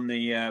about on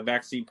the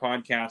Backseat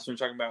podcast. They're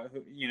talking about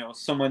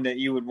someone that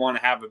you would want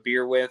to have a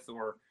beer with,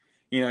 or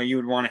you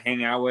would want to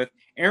hang out with.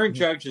 Aaron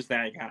Judge is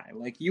that guy.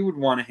 Like, you would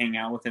want to hang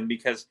out with him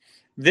because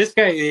this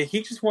guy,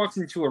 he just walks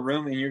into a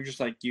room and you're just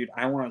like, dude,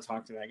 I want to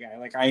talk to that guy.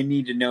 Like, I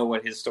need to know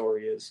what his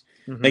story is.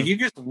 Like, you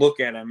just look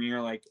at him and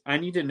you're like, I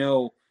need to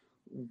know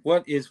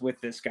what is with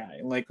this guy.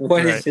 Like,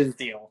 what is his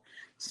deal?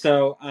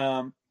 So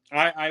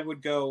I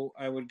would go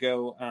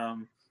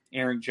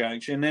Aaron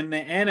Judge. And then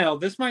the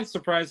NL, this might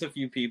surprise a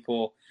few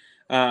people.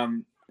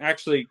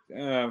 Actually,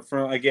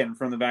 from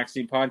the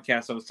Backseat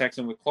podcast, I was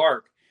texting with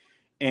Clark,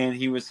 and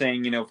he was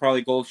saying,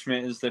 probably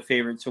Goldschmidt is the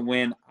favorite to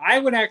win. I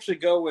would actually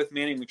go with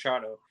Manny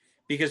Machado,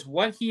 because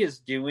what he is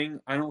doing,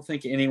 I don't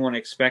think anyone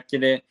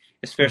expected it,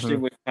 especially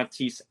with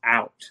Tatis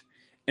out.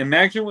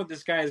 Imagine what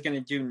this guy is going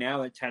to do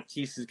now that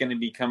Tatis is going to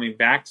be coming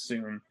back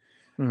soon.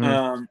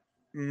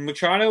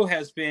 Machado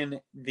has been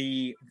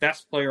the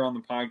best player on the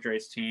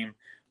Padres team,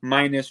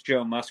 minus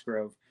Joe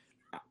Musgrove.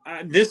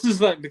 This is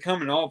like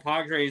becoming all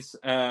Padres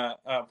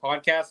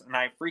podcast, and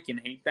I freaking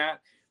hate that,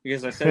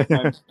 because I said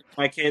if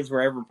my kids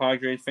were ever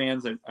Padres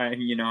fans, I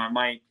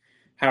might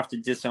have to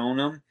disown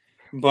them.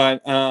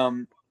 But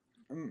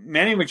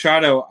Manny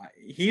Machado,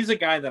 he's a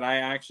guy that I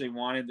actually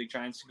wanted the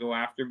Giants to go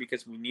after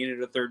because we needed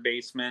a third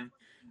baseman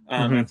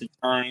at the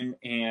time,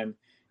 and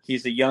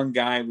he's a young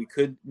guy.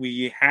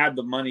 We had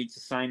the money to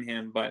sign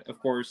him, but of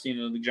course,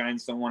 the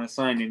Giants don't want to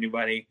sign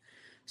anybody.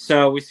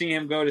 So we see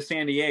him go to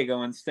San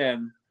Diego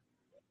instead.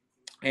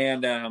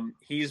 And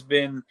he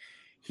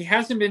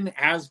hasn't been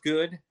as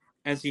good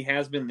as he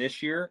has been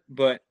this year,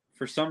 but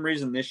for some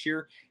reason this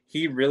year,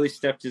 he really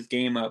stepped his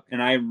game up,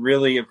 and I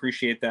really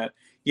appreciate that.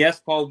 Yes,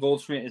 Paul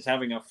Goldschmidt is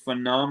having a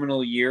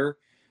phenomenal year,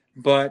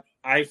 but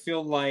I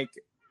feel like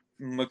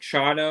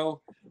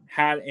Machado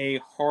had a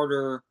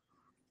harder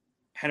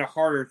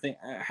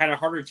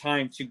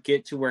time to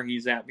get to where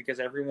he's at, because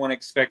everyone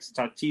expects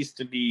Tatis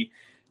to be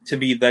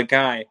the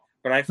guy.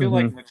 But I feel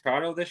like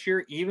Machado this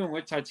year, even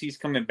with Tatis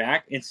coming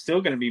back, it's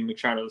still going to be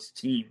Machado's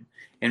team,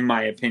 in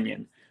my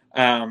opinion.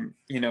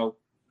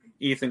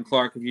 Ethan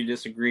Clark, if you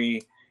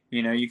disagree,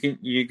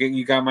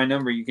 you got my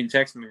number. You can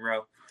text me,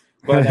 bro.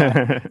 But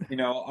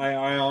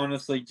I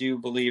honestly do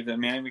believe that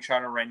Manny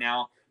Machado right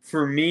now,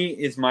 for me,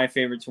 is my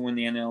favorite to win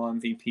the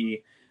NL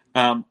MVP.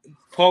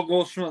 Paul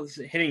Goldschmidt is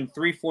hitting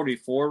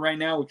 344 right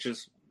now, which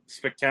is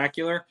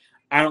spectacular.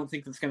 I don't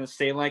think it's going to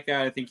stay like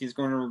that. I think he's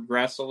going to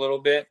regress a little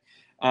bit.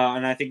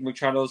 And I think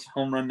Machado's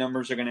home run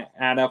numbers are going to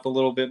add up a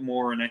little bit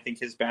more, and I think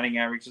his batting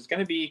average is going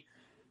to be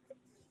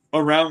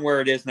around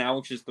where it is now,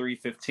 which is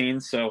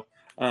 315. So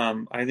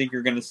I think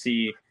you're going to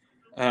see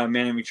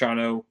Manny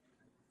Machado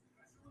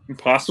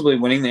possibly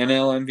winning the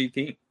NL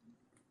MVP.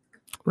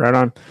 Right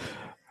on.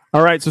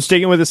 All right, so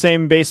sticking with the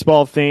same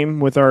baseball theme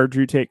with our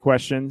Drew Tate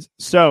questions.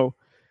 So,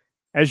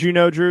 as you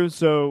know, Drew,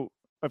 so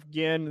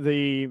again,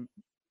 the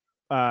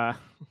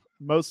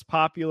most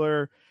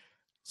popular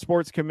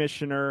sports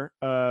commissioner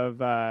of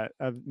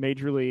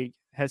Major League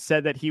has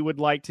said that he would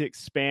like to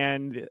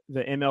expand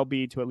the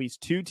MLB to at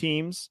least 2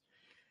 teams.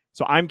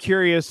 So I'm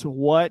curious,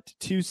 what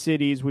 2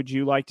 cities would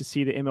you like to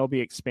see the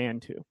MLB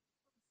expand to?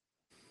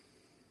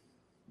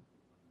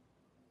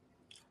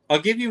 I'll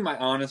give you my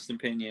honest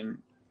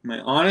opinion. My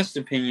honest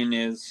opinion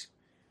is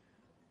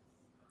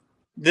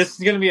this is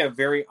going to be a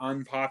very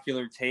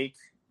unpopular take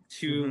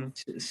to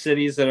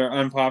cities that are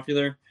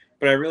unpopular,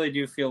 but I really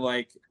do feel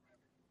like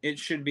it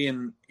should be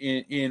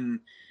in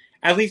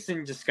at least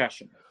in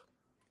discussion.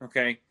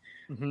 Okay.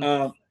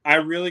 I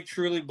really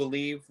truly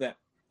believe that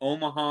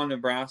Omaha,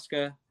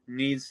 Nebraska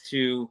needs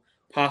to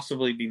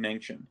possibly be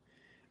mentioned.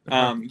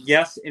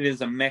 Yes, it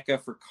is a mecca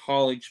for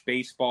college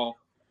baseball.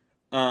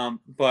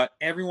 But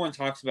everyone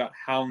talks about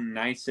how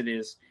nice it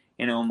is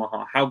in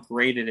Omaha, how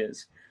great it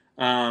is.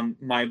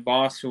 My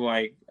boss, who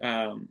I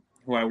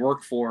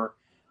work for,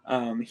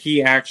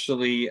 he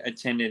actually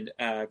attended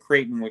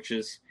Creighton, which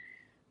is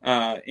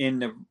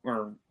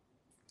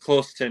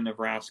close to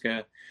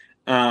Nebraska.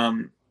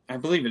 I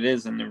believe it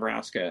is in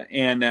Nebraska,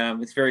 and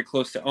it's very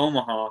close to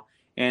Omaha.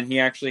 And he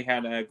actually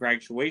had a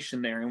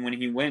graduation there. And when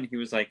he went, he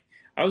was like,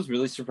 I was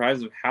really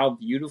surprised of how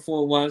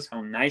beautiful it was,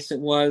 how nice it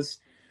was.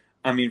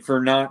 I mean,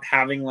 for not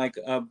having like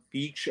a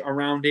beach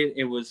around it,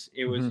 it was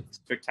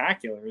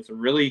spectacular. It was a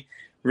really,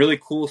 really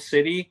cool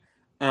city.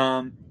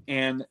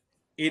 And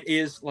it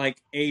is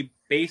like a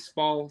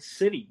baseball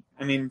city.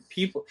 I mean,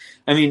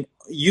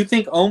 you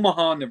think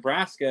Omaha,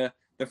 Nebraska,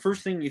 the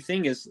first thing you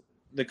think is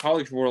the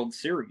College World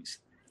Series.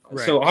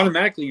 Right. So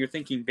automatically you're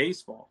thinking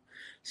baseball.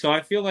 So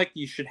I feel like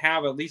you should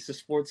have at least a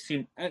sports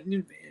team.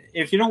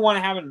 If you don't want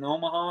to have it in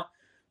Omaha,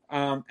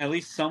 at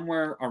least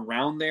somewhere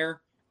around there,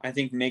 I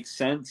think makes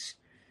sense.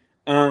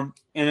 And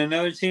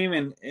another team,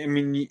 and I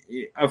mean,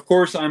 of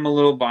course, I'm a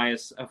little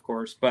biased, of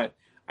course, but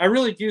I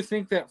really do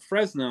think that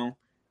Fresno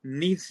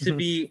needs to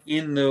be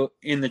in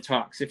the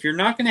talks. If you're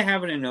not going to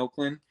have it in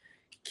Oakland,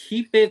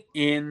 keep it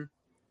in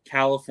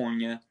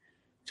California.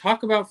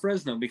 Talk about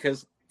Fresno,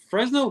 because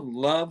Fresno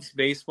loves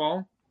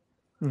baseball.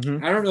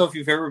 I don't know if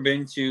you've ever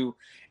been to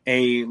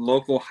a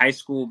local high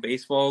school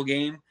baseball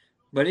game,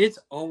 but it's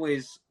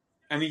always.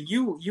 I mean,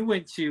 you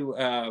went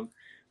to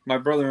my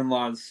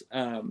brother-in-law's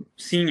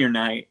senior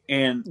night,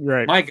 and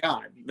Right. my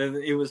God,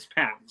 it was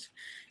packed.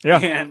 Yeah.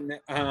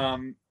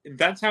 And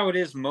that's how it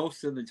is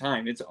most of the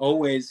time. It's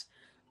always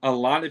a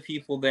lot of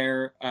people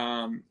there.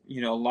 A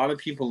lot of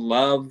people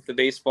love the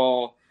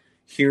baseball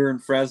here in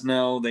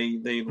Fresno.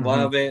 They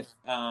love it.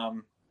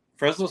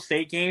 Fresno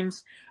State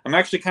games, I'm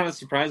actually kind of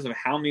surprised of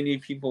how many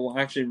people will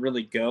actually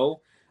really go.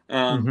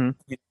 I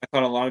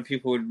thought a lot of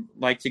people would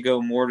like to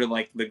go more to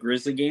like the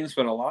Grizzly games,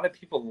 but a lot of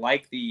people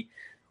like the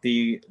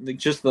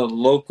just the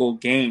local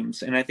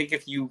games. And I think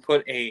if you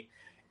put a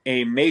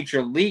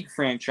major league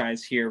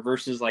franchise here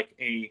versus like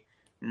a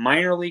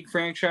minor league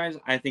franchise,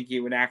 I think it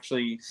would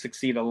actually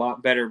succeed a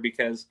lot better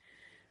because,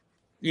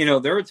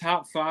 they're a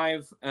top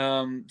 5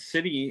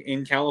 city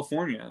in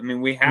California. I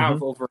mean, we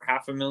have over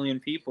 500,000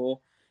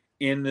 people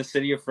in the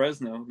city of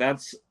Fresno.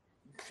 That's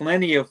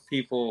plenty of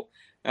people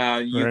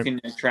you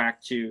can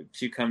attract to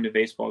come to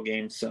baseball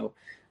games. So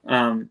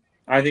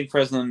I think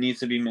Fresno needs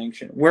to be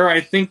mentioned. Where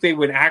I think they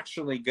would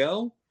actually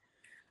go,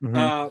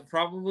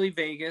 probably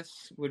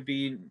Vegas would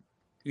be,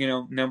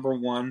 number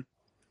one.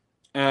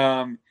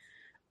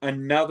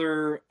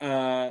 Another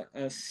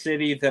a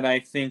city that I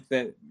think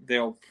that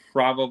they'll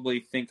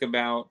probably think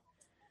about,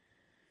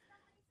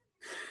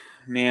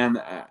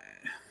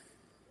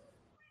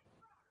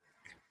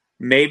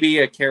 maybe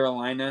a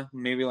Carolina,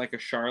 maybe like a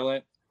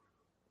Charlotte.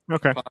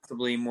 Okay.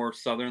 Possibly more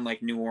southern,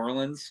 like New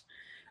Orleans.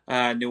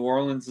 New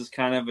Orleans is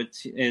kind of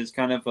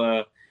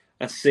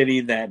a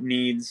city that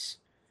needs,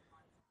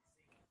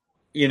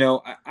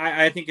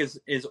 I think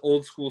is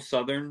old school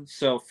Southern.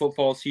 So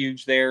football's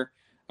huge there.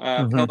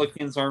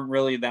 Pelicans aren't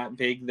really that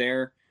big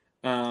there.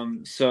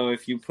 So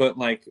if you put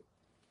like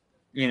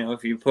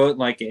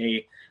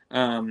a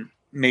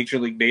Major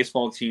League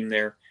Baseball team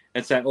there,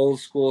 it's that old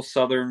school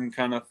Southern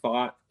kind of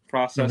thought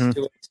process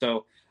to it.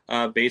 So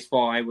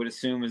baseball, I would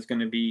assume, is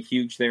going to be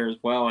huge there as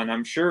well. And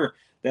I'm sure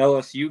the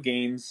LSU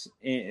games,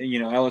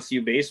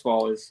 LSU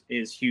baseball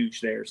is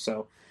huge there.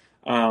 So,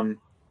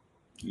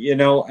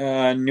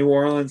 New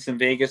Orleans and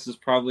Vegas is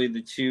probably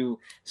the 2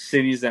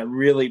 cities that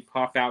really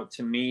pop out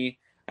to me.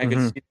 I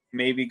could see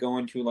maybe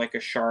going to like a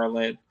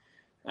Charlotte.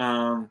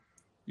 I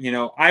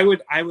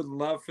would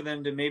love for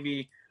them to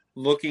maybe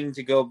looking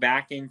to go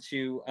back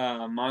into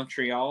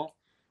Montreal.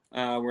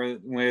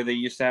 Where they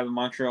used to have the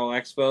Montreal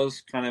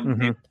Expos, kind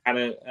of had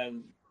a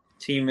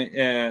team,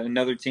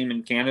 another team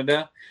in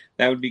Canada.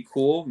 That would be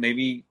cool.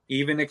 Maybe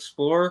even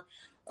explore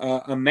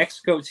a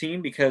Mexico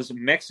team because the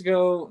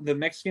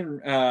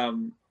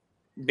Mexican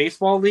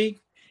baseball league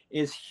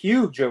is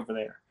huge over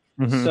there.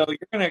 So you're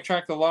going to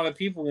attract a lot of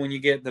people when you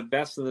get the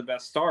best of the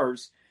best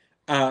stars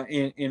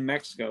in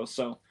Mexico.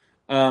 So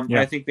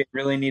I think they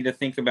really need to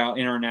think about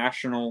an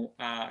international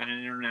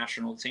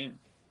team.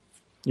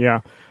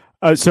 Yeah.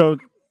 So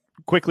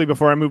quickly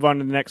before I move on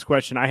to the next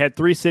question, I had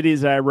 3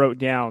 cities that I wrote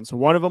down. So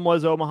one of them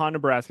was Omaha,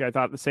 Nebraska. I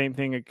thought the same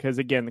thing because,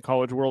 again, the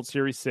College World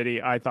Series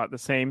city, I thought the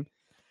same.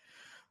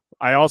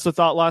 I also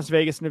thought Las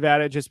Vegas,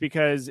 Nevada, just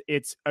because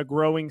it's a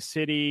growing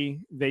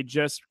city. They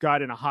just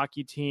got in a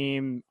hockey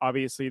team.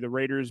 Obviously, the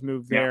Raiders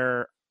moved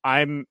there.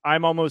 I'm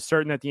almost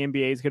certain that the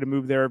NBA is going to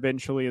move there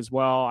eventually as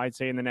well. I'd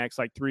say in the next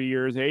 3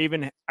 years.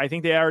 I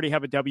think they already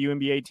have a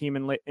WNBA team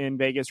in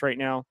Vegas right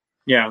now.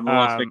 Yeah, the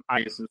Las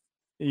Vegas.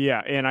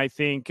 Yeah, and I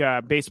think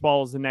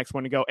baseball is the next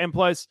one to go. And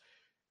plus,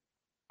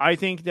 I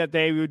think that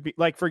they would be,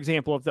 for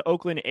example, if the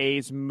Oakland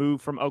A's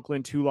move from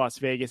Oakland to Las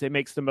Vegas, it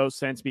makes the most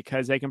sense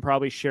because they can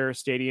probably share a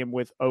stadium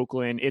with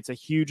Oakland. It's a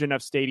huge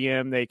enough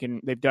stadium.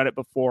 They've done it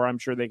before. I'm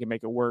sure they can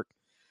make it work.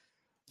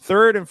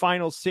 Third and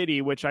final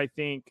city, which I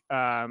think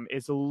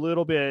is a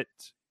little bit,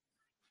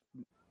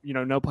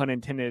 no pun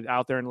intended,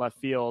 out there in left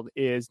field,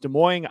 is Des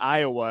Moines,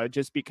 Iowa,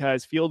 just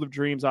because Field of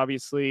Dreams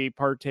obviously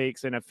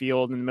partakes in a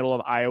field in the middle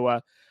of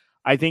Iowa.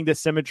 I think the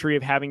symmetry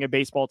of having a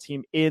baseball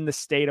team in the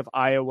state of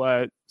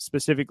Iowa,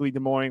 specifically Des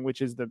Moines, which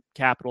is the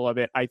capital of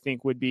it, I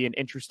think would be an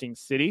interesting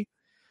city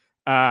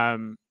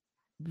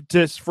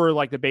just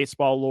for the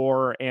baseball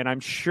lore. And I'm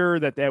sure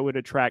that would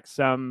attract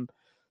some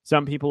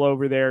people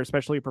over there,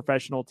 especially a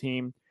professional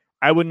team.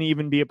 I wouldn't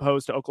even be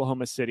opposed to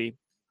Oklahoma City.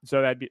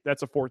 So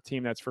that's a 4th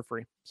team that's for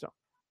free. So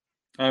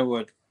I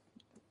would.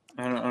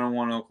 I don't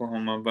want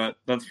Oklahoma, but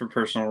that's for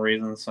personal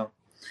reasons. So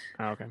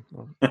okay.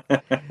 Well,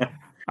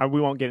 we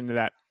won't get into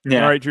that.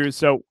 Yeah. All right, Drew.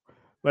 So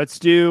let's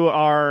do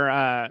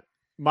our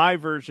my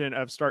version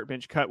of Start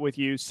Bench Cut with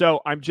you. So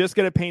I'm just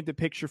going to paint the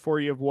picture for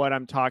you of what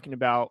I'm talking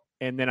about,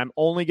 and then I'm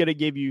only going to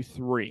give you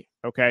 3.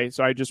 Okay,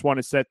 so I just want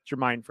to set your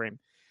mind frame.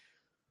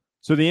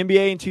 So the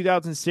NBA in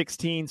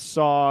 2016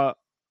 saw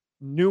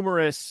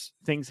numerous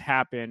things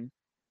happen.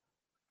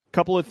 A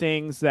couple of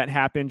things that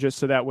happened just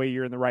so that way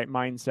you're in the right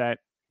mindset.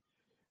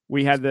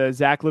 We had the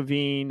Zach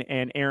LaVine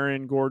and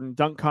Aaron Gordon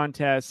dunk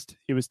contest.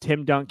 It was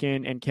Tim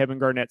Duncan and Kevin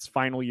Garnett's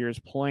final years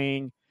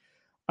playing.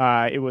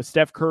 It was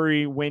Steph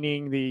Curry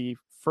winning the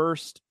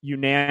first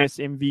unanimous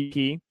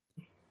MVP.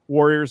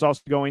 Warriors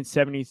also going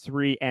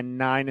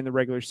 73-9 in the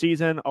regular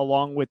season,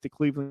 along with the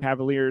Cleveland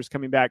Cavaliers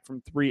coming back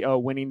from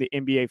 3-0, winning the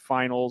NBA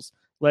Finals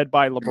led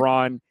by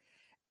LeBron.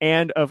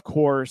 And of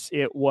course,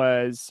 it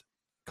was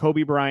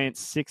Kobe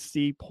Bryant's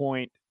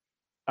 60-point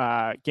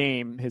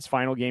game, his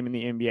final game in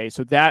the NBA.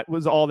 So that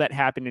was all that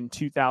happened in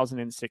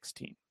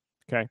 2016.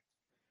 Okay.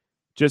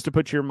 Just to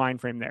put your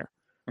mind frame there.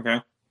 Okay.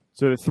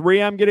 So the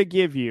three I'm going to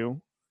give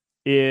you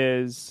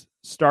is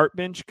start,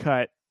 bench,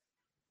 cut,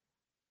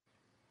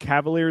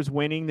 Cavaliers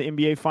winning the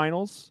NBA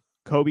Finals,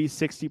 Kobe's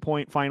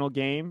 60-point final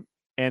game,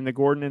 and the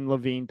Gordon and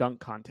Levine dunk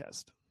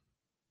contest.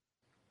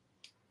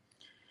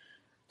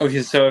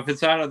 Okay, so if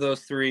it's out of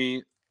those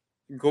three,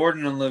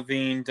 Gordon and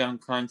Levine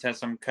dunk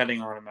contest, I'm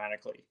cutting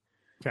automatically.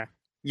 Okay.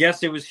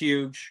 Yes, it was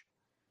huge.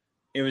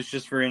 It was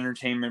just for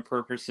entertainment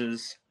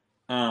purposes.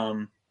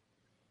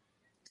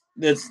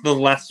 It's the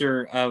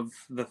lesser of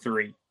the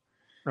three.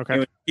 Okay. It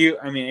was huge.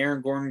 I mean,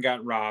 Aaron Gordon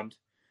got robbed.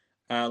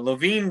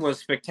 Levine was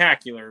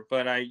spectacular,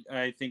 but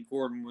I think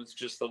Gordon was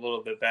just a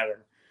little bit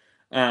better.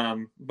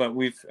 But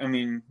we've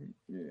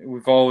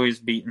always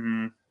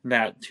beaten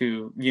that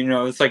to,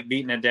 it's like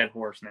beating a dead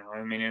horse now.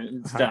 I mean,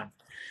 it's done.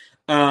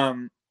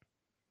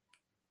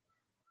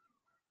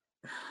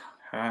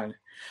 God.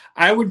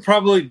 I would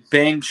probably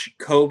bench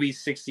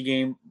Kobe's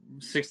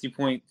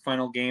 60-point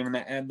final game,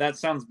 and that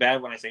sounds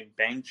bad when I say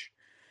bench,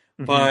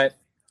 but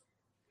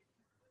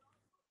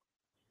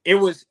it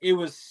was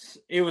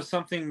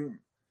something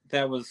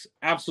that was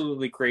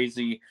absolutely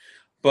crazy.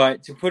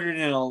 But to put it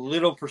in a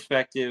little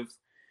perspective,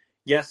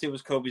 yes, it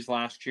was Kobe's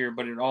last year,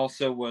 but it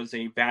also was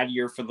a bad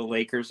year for the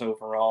Lakers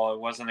overall. It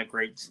wasn't a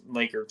great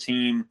Laker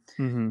team.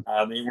 They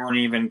weren't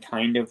even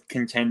kind of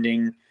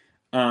contending.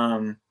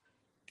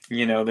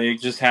 They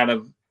just had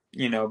a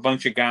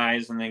bunch of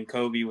guys, and then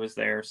Kobe was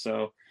there.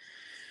 So,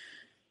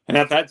 and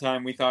at that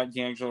time, we thought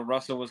D'Angelo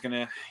Russell was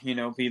going to,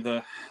 be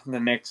the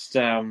next,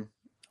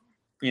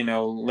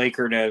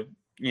 Laker to,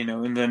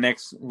 in the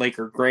next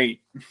Laker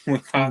great. We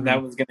thought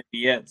that was going to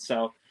be it.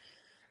 So,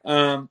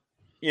 it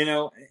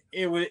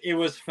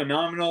was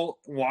phenomenal.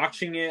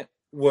 Watching it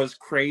was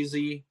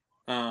crazy.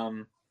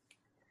 It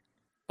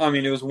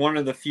was one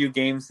of the few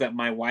games that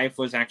my wife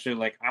was actually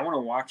like, I want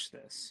to watch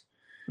this.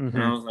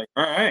 And I was like,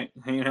 all right,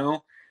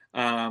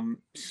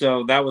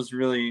 so that was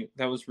really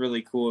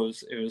cool.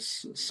 It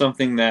was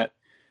something that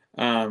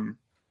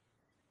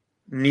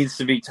needs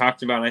to be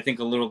talked about, I think,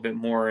 a little bit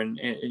more. And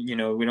we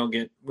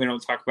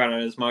don't talk about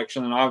it as much.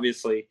 And then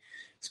obviously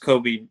it's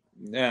Kobe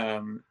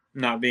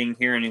not being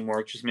here anymore.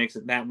 It just makes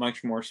it that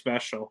much more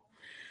special.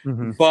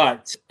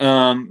 But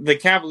the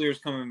Cavaliers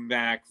coming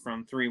back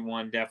from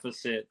 3-1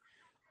 deficit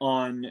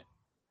on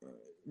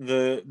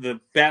the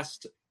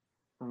best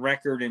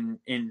record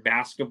in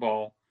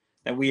basketball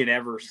that we had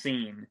ever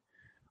seen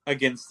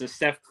against the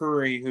Steph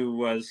Curry, who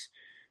was,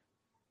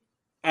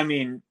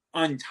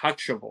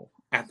 untouchable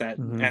at that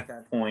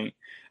point.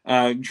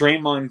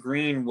 Draymond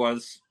Green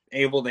was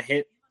able to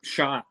hit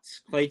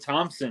shots. Klay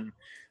Thompson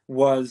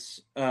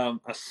was a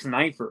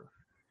sniper.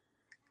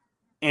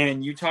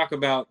 And you talk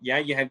about,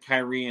 you had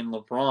Kyrie and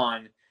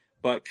LeBron,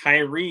 but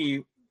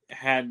Kyrie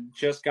had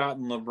just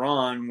gotten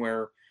LeBron,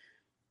 where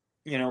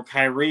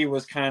Kyrie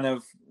was kind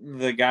of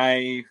the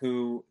guy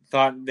who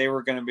thought they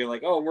were going to be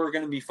like, oh, we're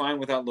going to be fine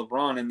without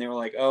LeBron. And they were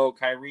like, oh,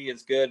 Kyrie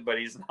is good, but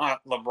he's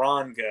not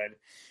LeBron good.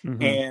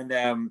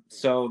 And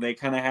so they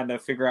kind of had to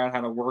figure out how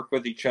to work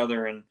with each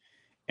other. And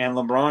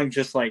LeBron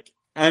just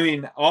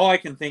all I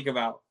can think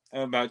about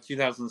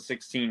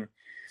 2016,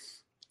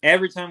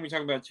 every time we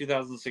talk about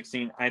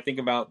 2016, I think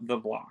about the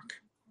block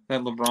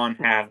that LeBron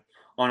had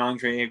on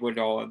Andre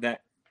Iguodala.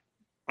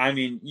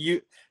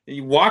 You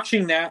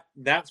watching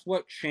that's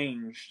what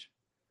changed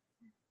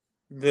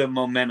the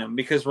momentum,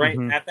 because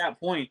at that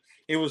point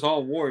it was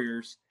all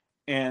Warriors,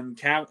 and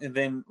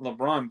then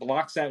LeBron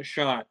blocks that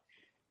shot,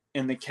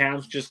 and the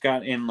Cavs just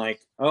got in like,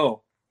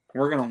 oh,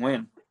 we're gonna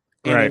win.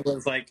 And it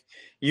was like,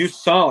 you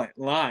saw it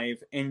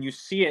live, and you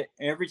see it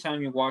every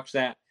time you watch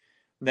that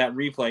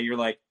replay. You're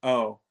like,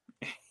 oh,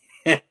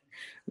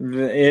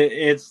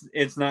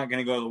 it's not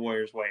gonna go the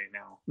Warriors' way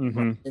now.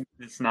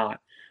 It's not.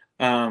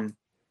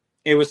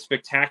 It was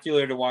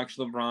spectacular to watch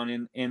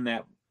LeBron in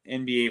that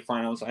NBA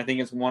Finals. I think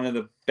it's one of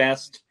the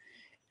best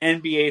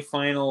NBA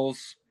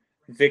Finals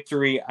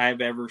victory I've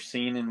ever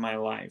seen in my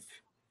life,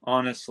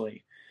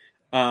 honestly.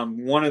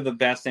 One of the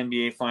best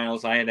NBA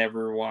Finals I had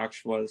ever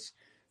watched was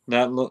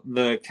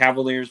the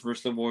Cavaliers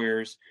versus the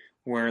Warriors,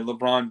 where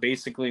LeBron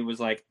basically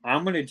was like,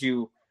 I'm going to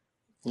do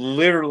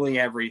literally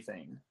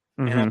everything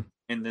in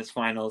this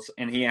Finals,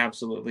 and he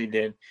absolutely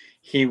did.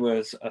 He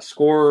was a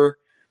scorer.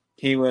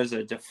 He was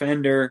a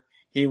defender.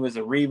 He was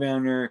a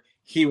rebounder.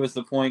 He was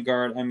the point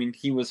guard.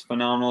 He was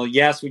phenomenal.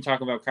 Yes, we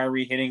talk about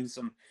Kyrie hitting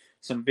some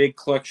big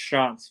clutch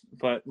shots,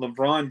 but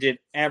LeBron did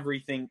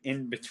everything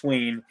in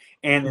between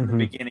and in the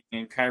beginning,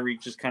 and Kyrie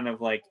just kind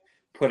of like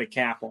put a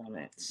cap on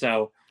it.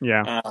 So,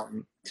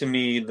 to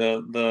me,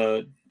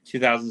 the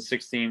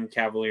 2016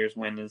 Cavaliers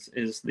win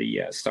is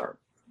the start.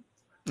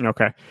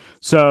 Okay,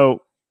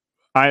 so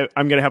I'm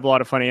going to have a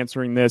lot of fun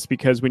answering this,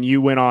 because when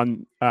you went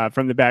on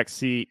from the back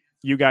seat,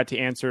 you got to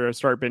answer a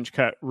start, bench,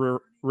 cut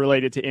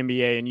related to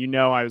NBA, and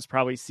I was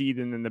probably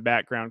seething in the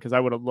background because I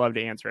would have loved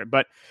to answer it.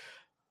 But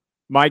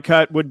My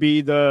cut would be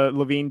the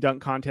Levine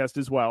dunk contest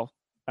as well.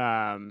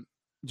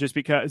 Just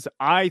because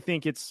I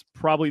think it's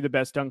probably the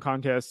best dunk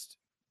contest,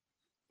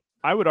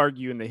 I would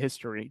argue, in the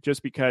history,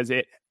 just because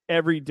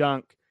every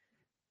dunk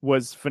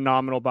was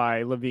phenomenal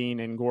by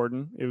Levine and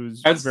Gordon. It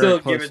was. I'd still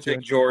give it to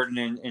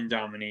Jordan and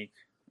Dominique.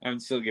 I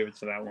would still give it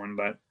to that one,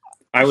 but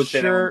I would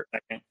say that one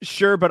second.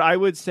 Sure, but I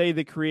would say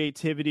the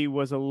creativity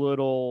was a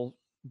little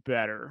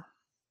better.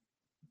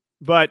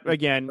 But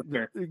again,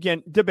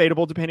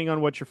 debatable depending on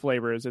what your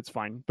flavor is. It's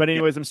fine. But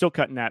anyways, I'm still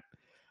cutting that.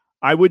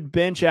 I would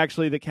bench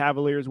actually the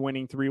Cavaliers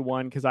winning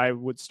 3-1 because I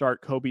would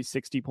start Kobe's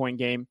 60-point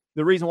game.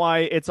 The reason why,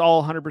 it's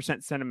all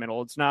 100%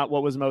 sentimental. It's not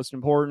what was most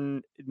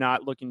important,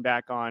 not looking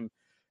back on,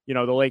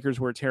 the Lakers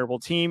were a terrible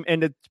team.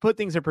 And to put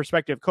things in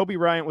perspective, Kobe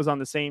Bryant was on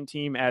the same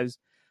team as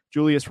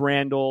Julius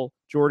Randle,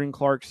 Jordan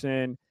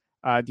Clarkson,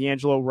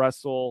 D'Angelo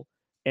Russell,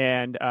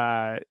 and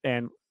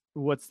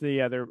what's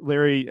the other?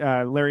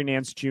 Larry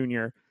Nance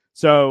Jr.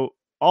 So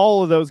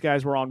all of those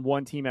guys were on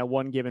one team at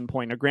one given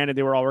point. Now, granted,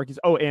 they were all rookies.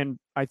 Oh, and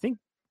I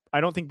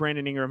don't think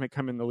Brandon Ingram had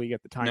come in the league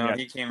at the time. No, yet.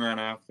 He came out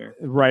after.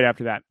 Right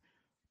after that.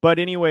 But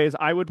anyways,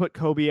 I would put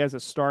Kobe as a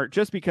start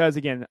just because,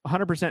 again,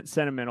 100%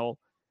 sentimental.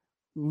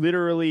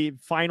 Literally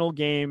final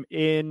game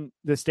in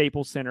the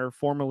Staples Center,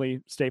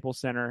 formerly Staples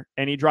Center,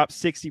 and he dropped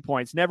 60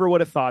 points. Never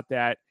would have thought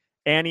that.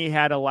 And he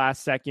had a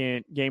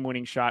last-second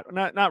game-winning shot.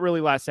 Not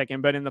really last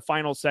second, but in the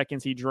final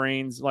seconds, he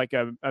drains like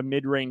a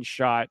mid-range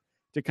shot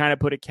to kind of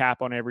put a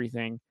cap on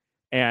everything.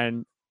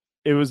 And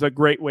it was a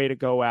great way to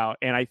go out.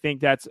 And I think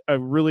that's a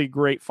really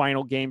great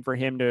final game for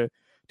him to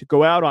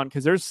go out on,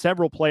 because there's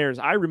several players.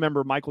 I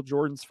remember Michael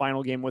Jordan's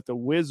final game with the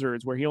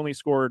Wizards where he only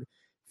scored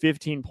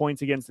 15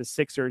 points against the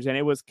Sixers, and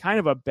it was kind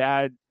of a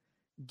bad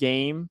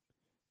game.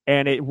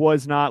 And it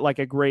was not like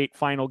a great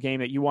final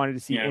game that you wanted to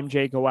see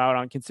MJ go out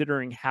on,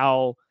 considering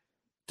how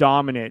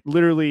dominant,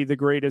 literally the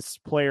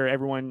greatest player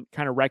everyone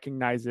kind of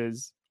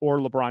recognizes, or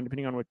LeBron,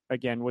 depending on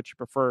what you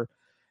prefer.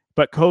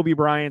 But Kobe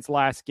Bryant's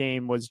last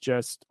game was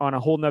just on a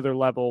whole nother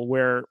level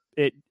where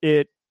it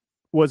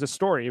was a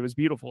story. It was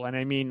beautiful. And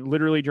I mean,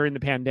 literally during the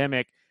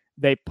pandemic,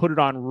 they put it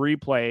on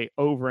replay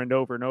over and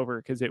over and over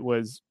because it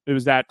was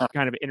that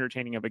kind of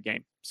entertaining of a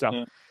game.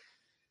 So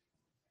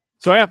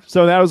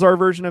that was our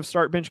version of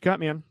start, bench, cut,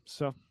 man.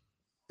 So,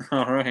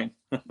 all right.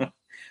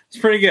 It's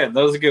pretty good.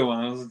 That was a good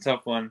one. That was a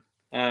tough one.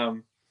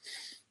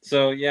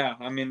 So yeah,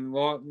 I mean,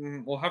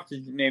 we'll have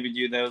to maybe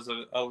do those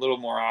a little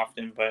more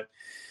often, but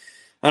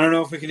I don't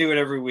know if we can do it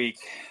every week.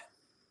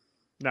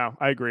 No,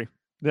 I agree.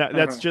 That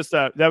was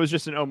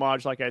just an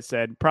homage, like I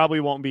said.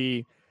 Probably won't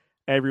be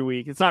every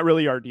week. It's not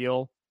really our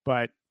deal,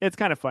 but it's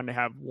kind of fun to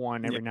have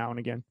one every now and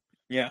again.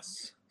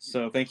 Yes.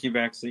 So thank you,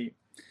 Backseat.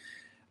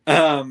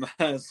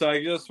 So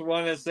I just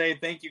want to say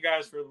thank you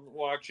guys for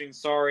watching.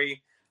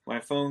 Sorry, my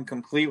phone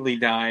completely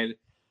died.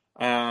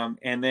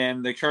 And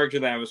then the charger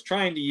that I was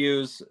trying to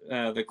use,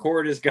 the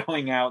cord is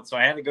going out, so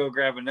I had to go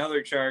grab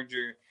another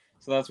charger.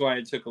 So that's why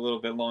it took a little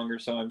bit longer.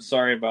 So I'm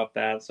sorry about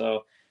that.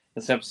 So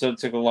this episode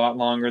took a lot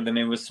longer than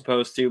it was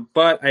supposed to,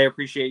 but I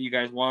appreciate you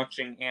guys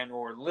watching and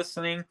or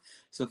listening.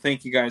 So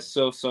thank you guys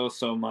so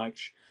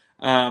much.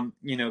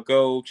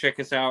 Go check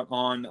us out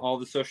on all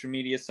the social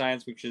media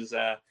sites, which is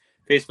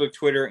Facebook,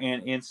 Twitter,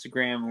 and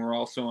Instagram. We're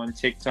also on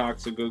TikTok,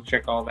 so go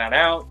check all that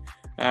out.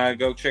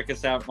 Go check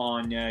us out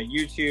on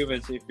YouTube,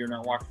 as if you're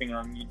not watching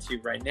on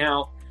YouTube right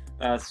now.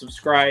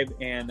 Subscribe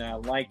and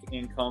like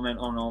and comment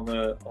on all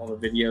the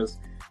videos.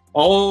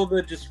 All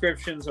the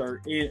descriptions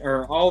are in,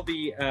 or all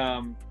the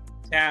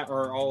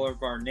all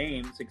of our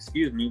names.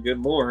 Excuse me, good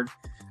Lord.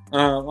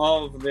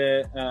 All of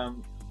the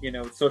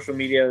social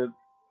media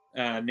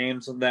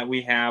names that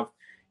we have.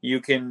 You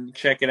can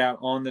check it out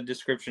on the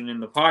description in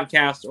the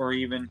podcast, or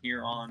even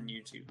here on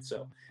YouTube.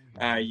 So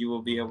you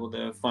will be able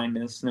to find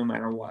us no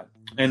matter what.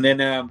 And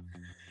then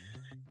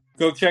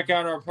go check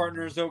out our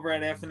partners over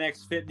at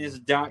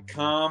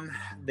fnxfitness.com.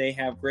 They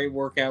have great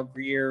workout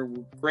gear,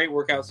 great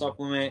workout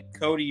supplement.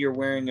 Cody, you're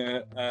wearing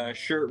a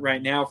shirt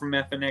right now from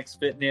FNX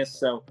Fitness.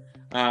 So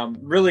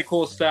really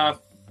cool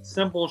stuff.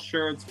 Simple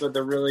shirts, but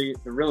they're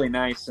really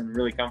nice and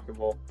really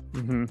comfortable.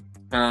 Mm-hmm.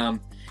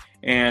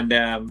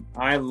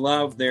 I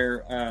love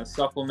their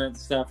supplement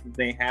stuff that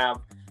they have.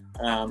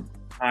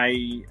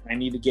 I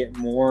need to get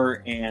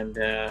more, and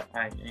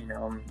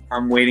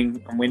I'm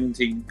waiting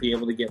to be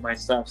able to get my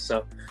stuff.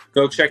 So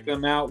go check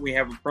them out. We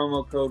have a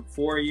promo code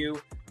for you,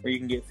 where you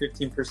can get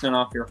 15%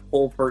 off your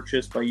whole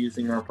purchase by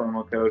using our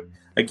promo code.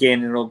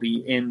 Again, it'll be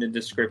in the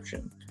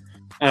description.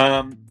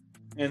 And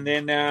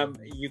then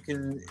you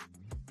can.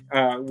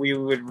 We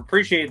would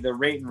appreciate the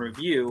rate and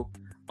review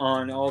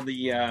on all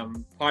the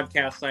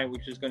podcast site,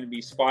 which is going to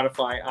be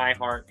Spotify,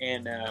 iHeart,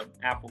 and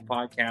Apple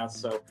Podcasts.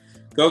 So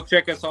go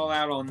check us all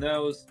out on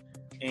those.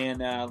 And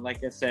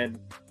like I said,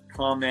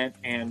 comment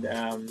and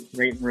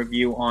rate and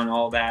review on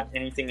all that.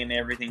 Anything and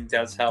everything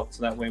does help,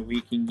 so that way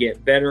we can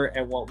get better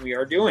at what we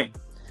are doing.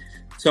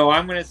 So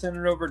I'm going to send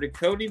it over to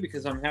Cody,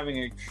 because I'm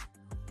having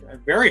a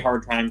very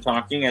hard time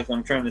talking as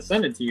I'm trying to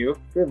send it to you.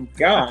 Good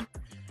God.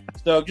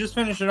 So just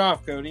finish it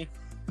off, Cody.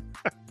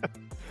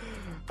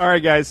 All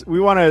right, guys.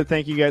 We want to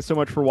thank you guys so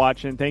much for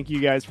watching. Thank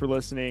you guys for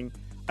listening.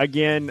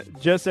 Again,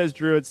 just as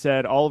Drew had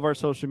said, all of our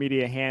social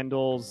media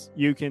handles,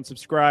 you can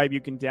subscribe,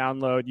 you can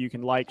download, you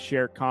can like,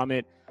 share,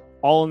 comment,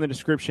 all in the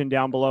description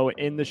down below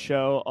in the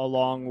show,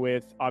 along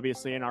with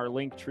obviously in our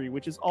link tree,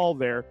 which is all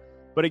there.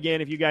 But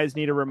again, if you guys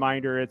need a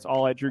reminder, it's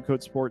all at Drew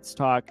Coat Sports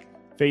Talk,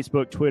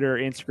 Facebook, Twitter,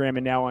 Instagram,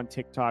 and now on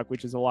TikTok,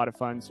 which is a lot of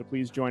fun. So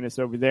please join us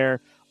over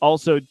there.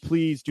 Also,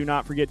 please do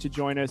not forget to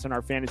join us in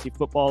our Fantasy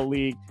Football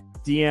League.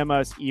 DM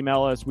us,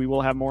 email us. We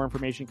will have more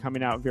information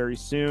coming out very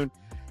soon.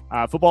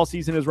 Football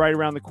season is right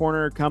around the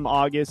corner. Come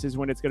August is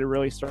when it's going to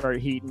really start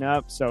heating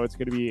up. So it's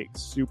going to be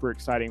super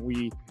exciting.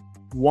 We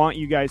want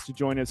you guys to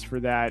join us for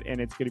that, and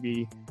it's going to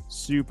be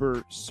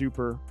super,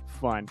 super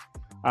fun.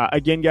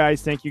 Again,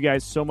 guys, thank you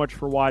guys so much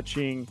for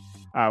watching.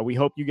 We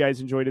hope you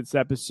guys enjoyed this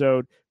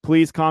episode.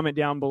 Please comment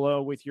down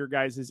below with your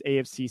guys'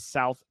 AFC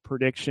South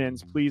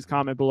predictions. Please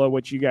comment below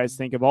what you guys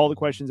think of all the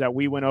questions that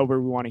we went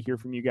over. We want to hear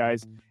from you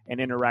guys and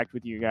interact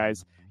with you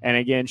guys. And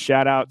again,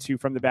 shout out to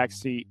From the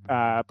Backseat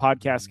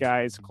podcast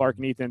guys, Clark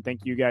and Ethan.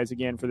 Thank you guys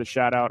again for the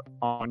shout out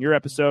on your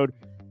episode.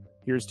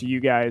 Here's to you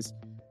guys.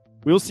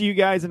 We'll see you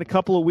guys in a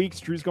couple of weeks.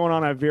 Drew's going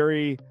on a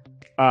very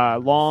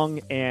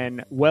long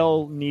and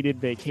well-needed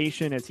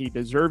vacation, as he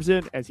deserves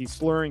it, as he's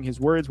slurring his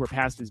words. We're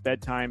past his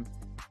bedtime.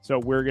 So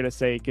we're going to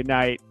say good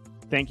night.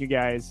 Thank you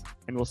guys,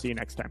 and we'll see you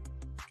next time.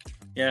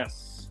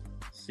 Yes.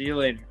 See you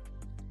later.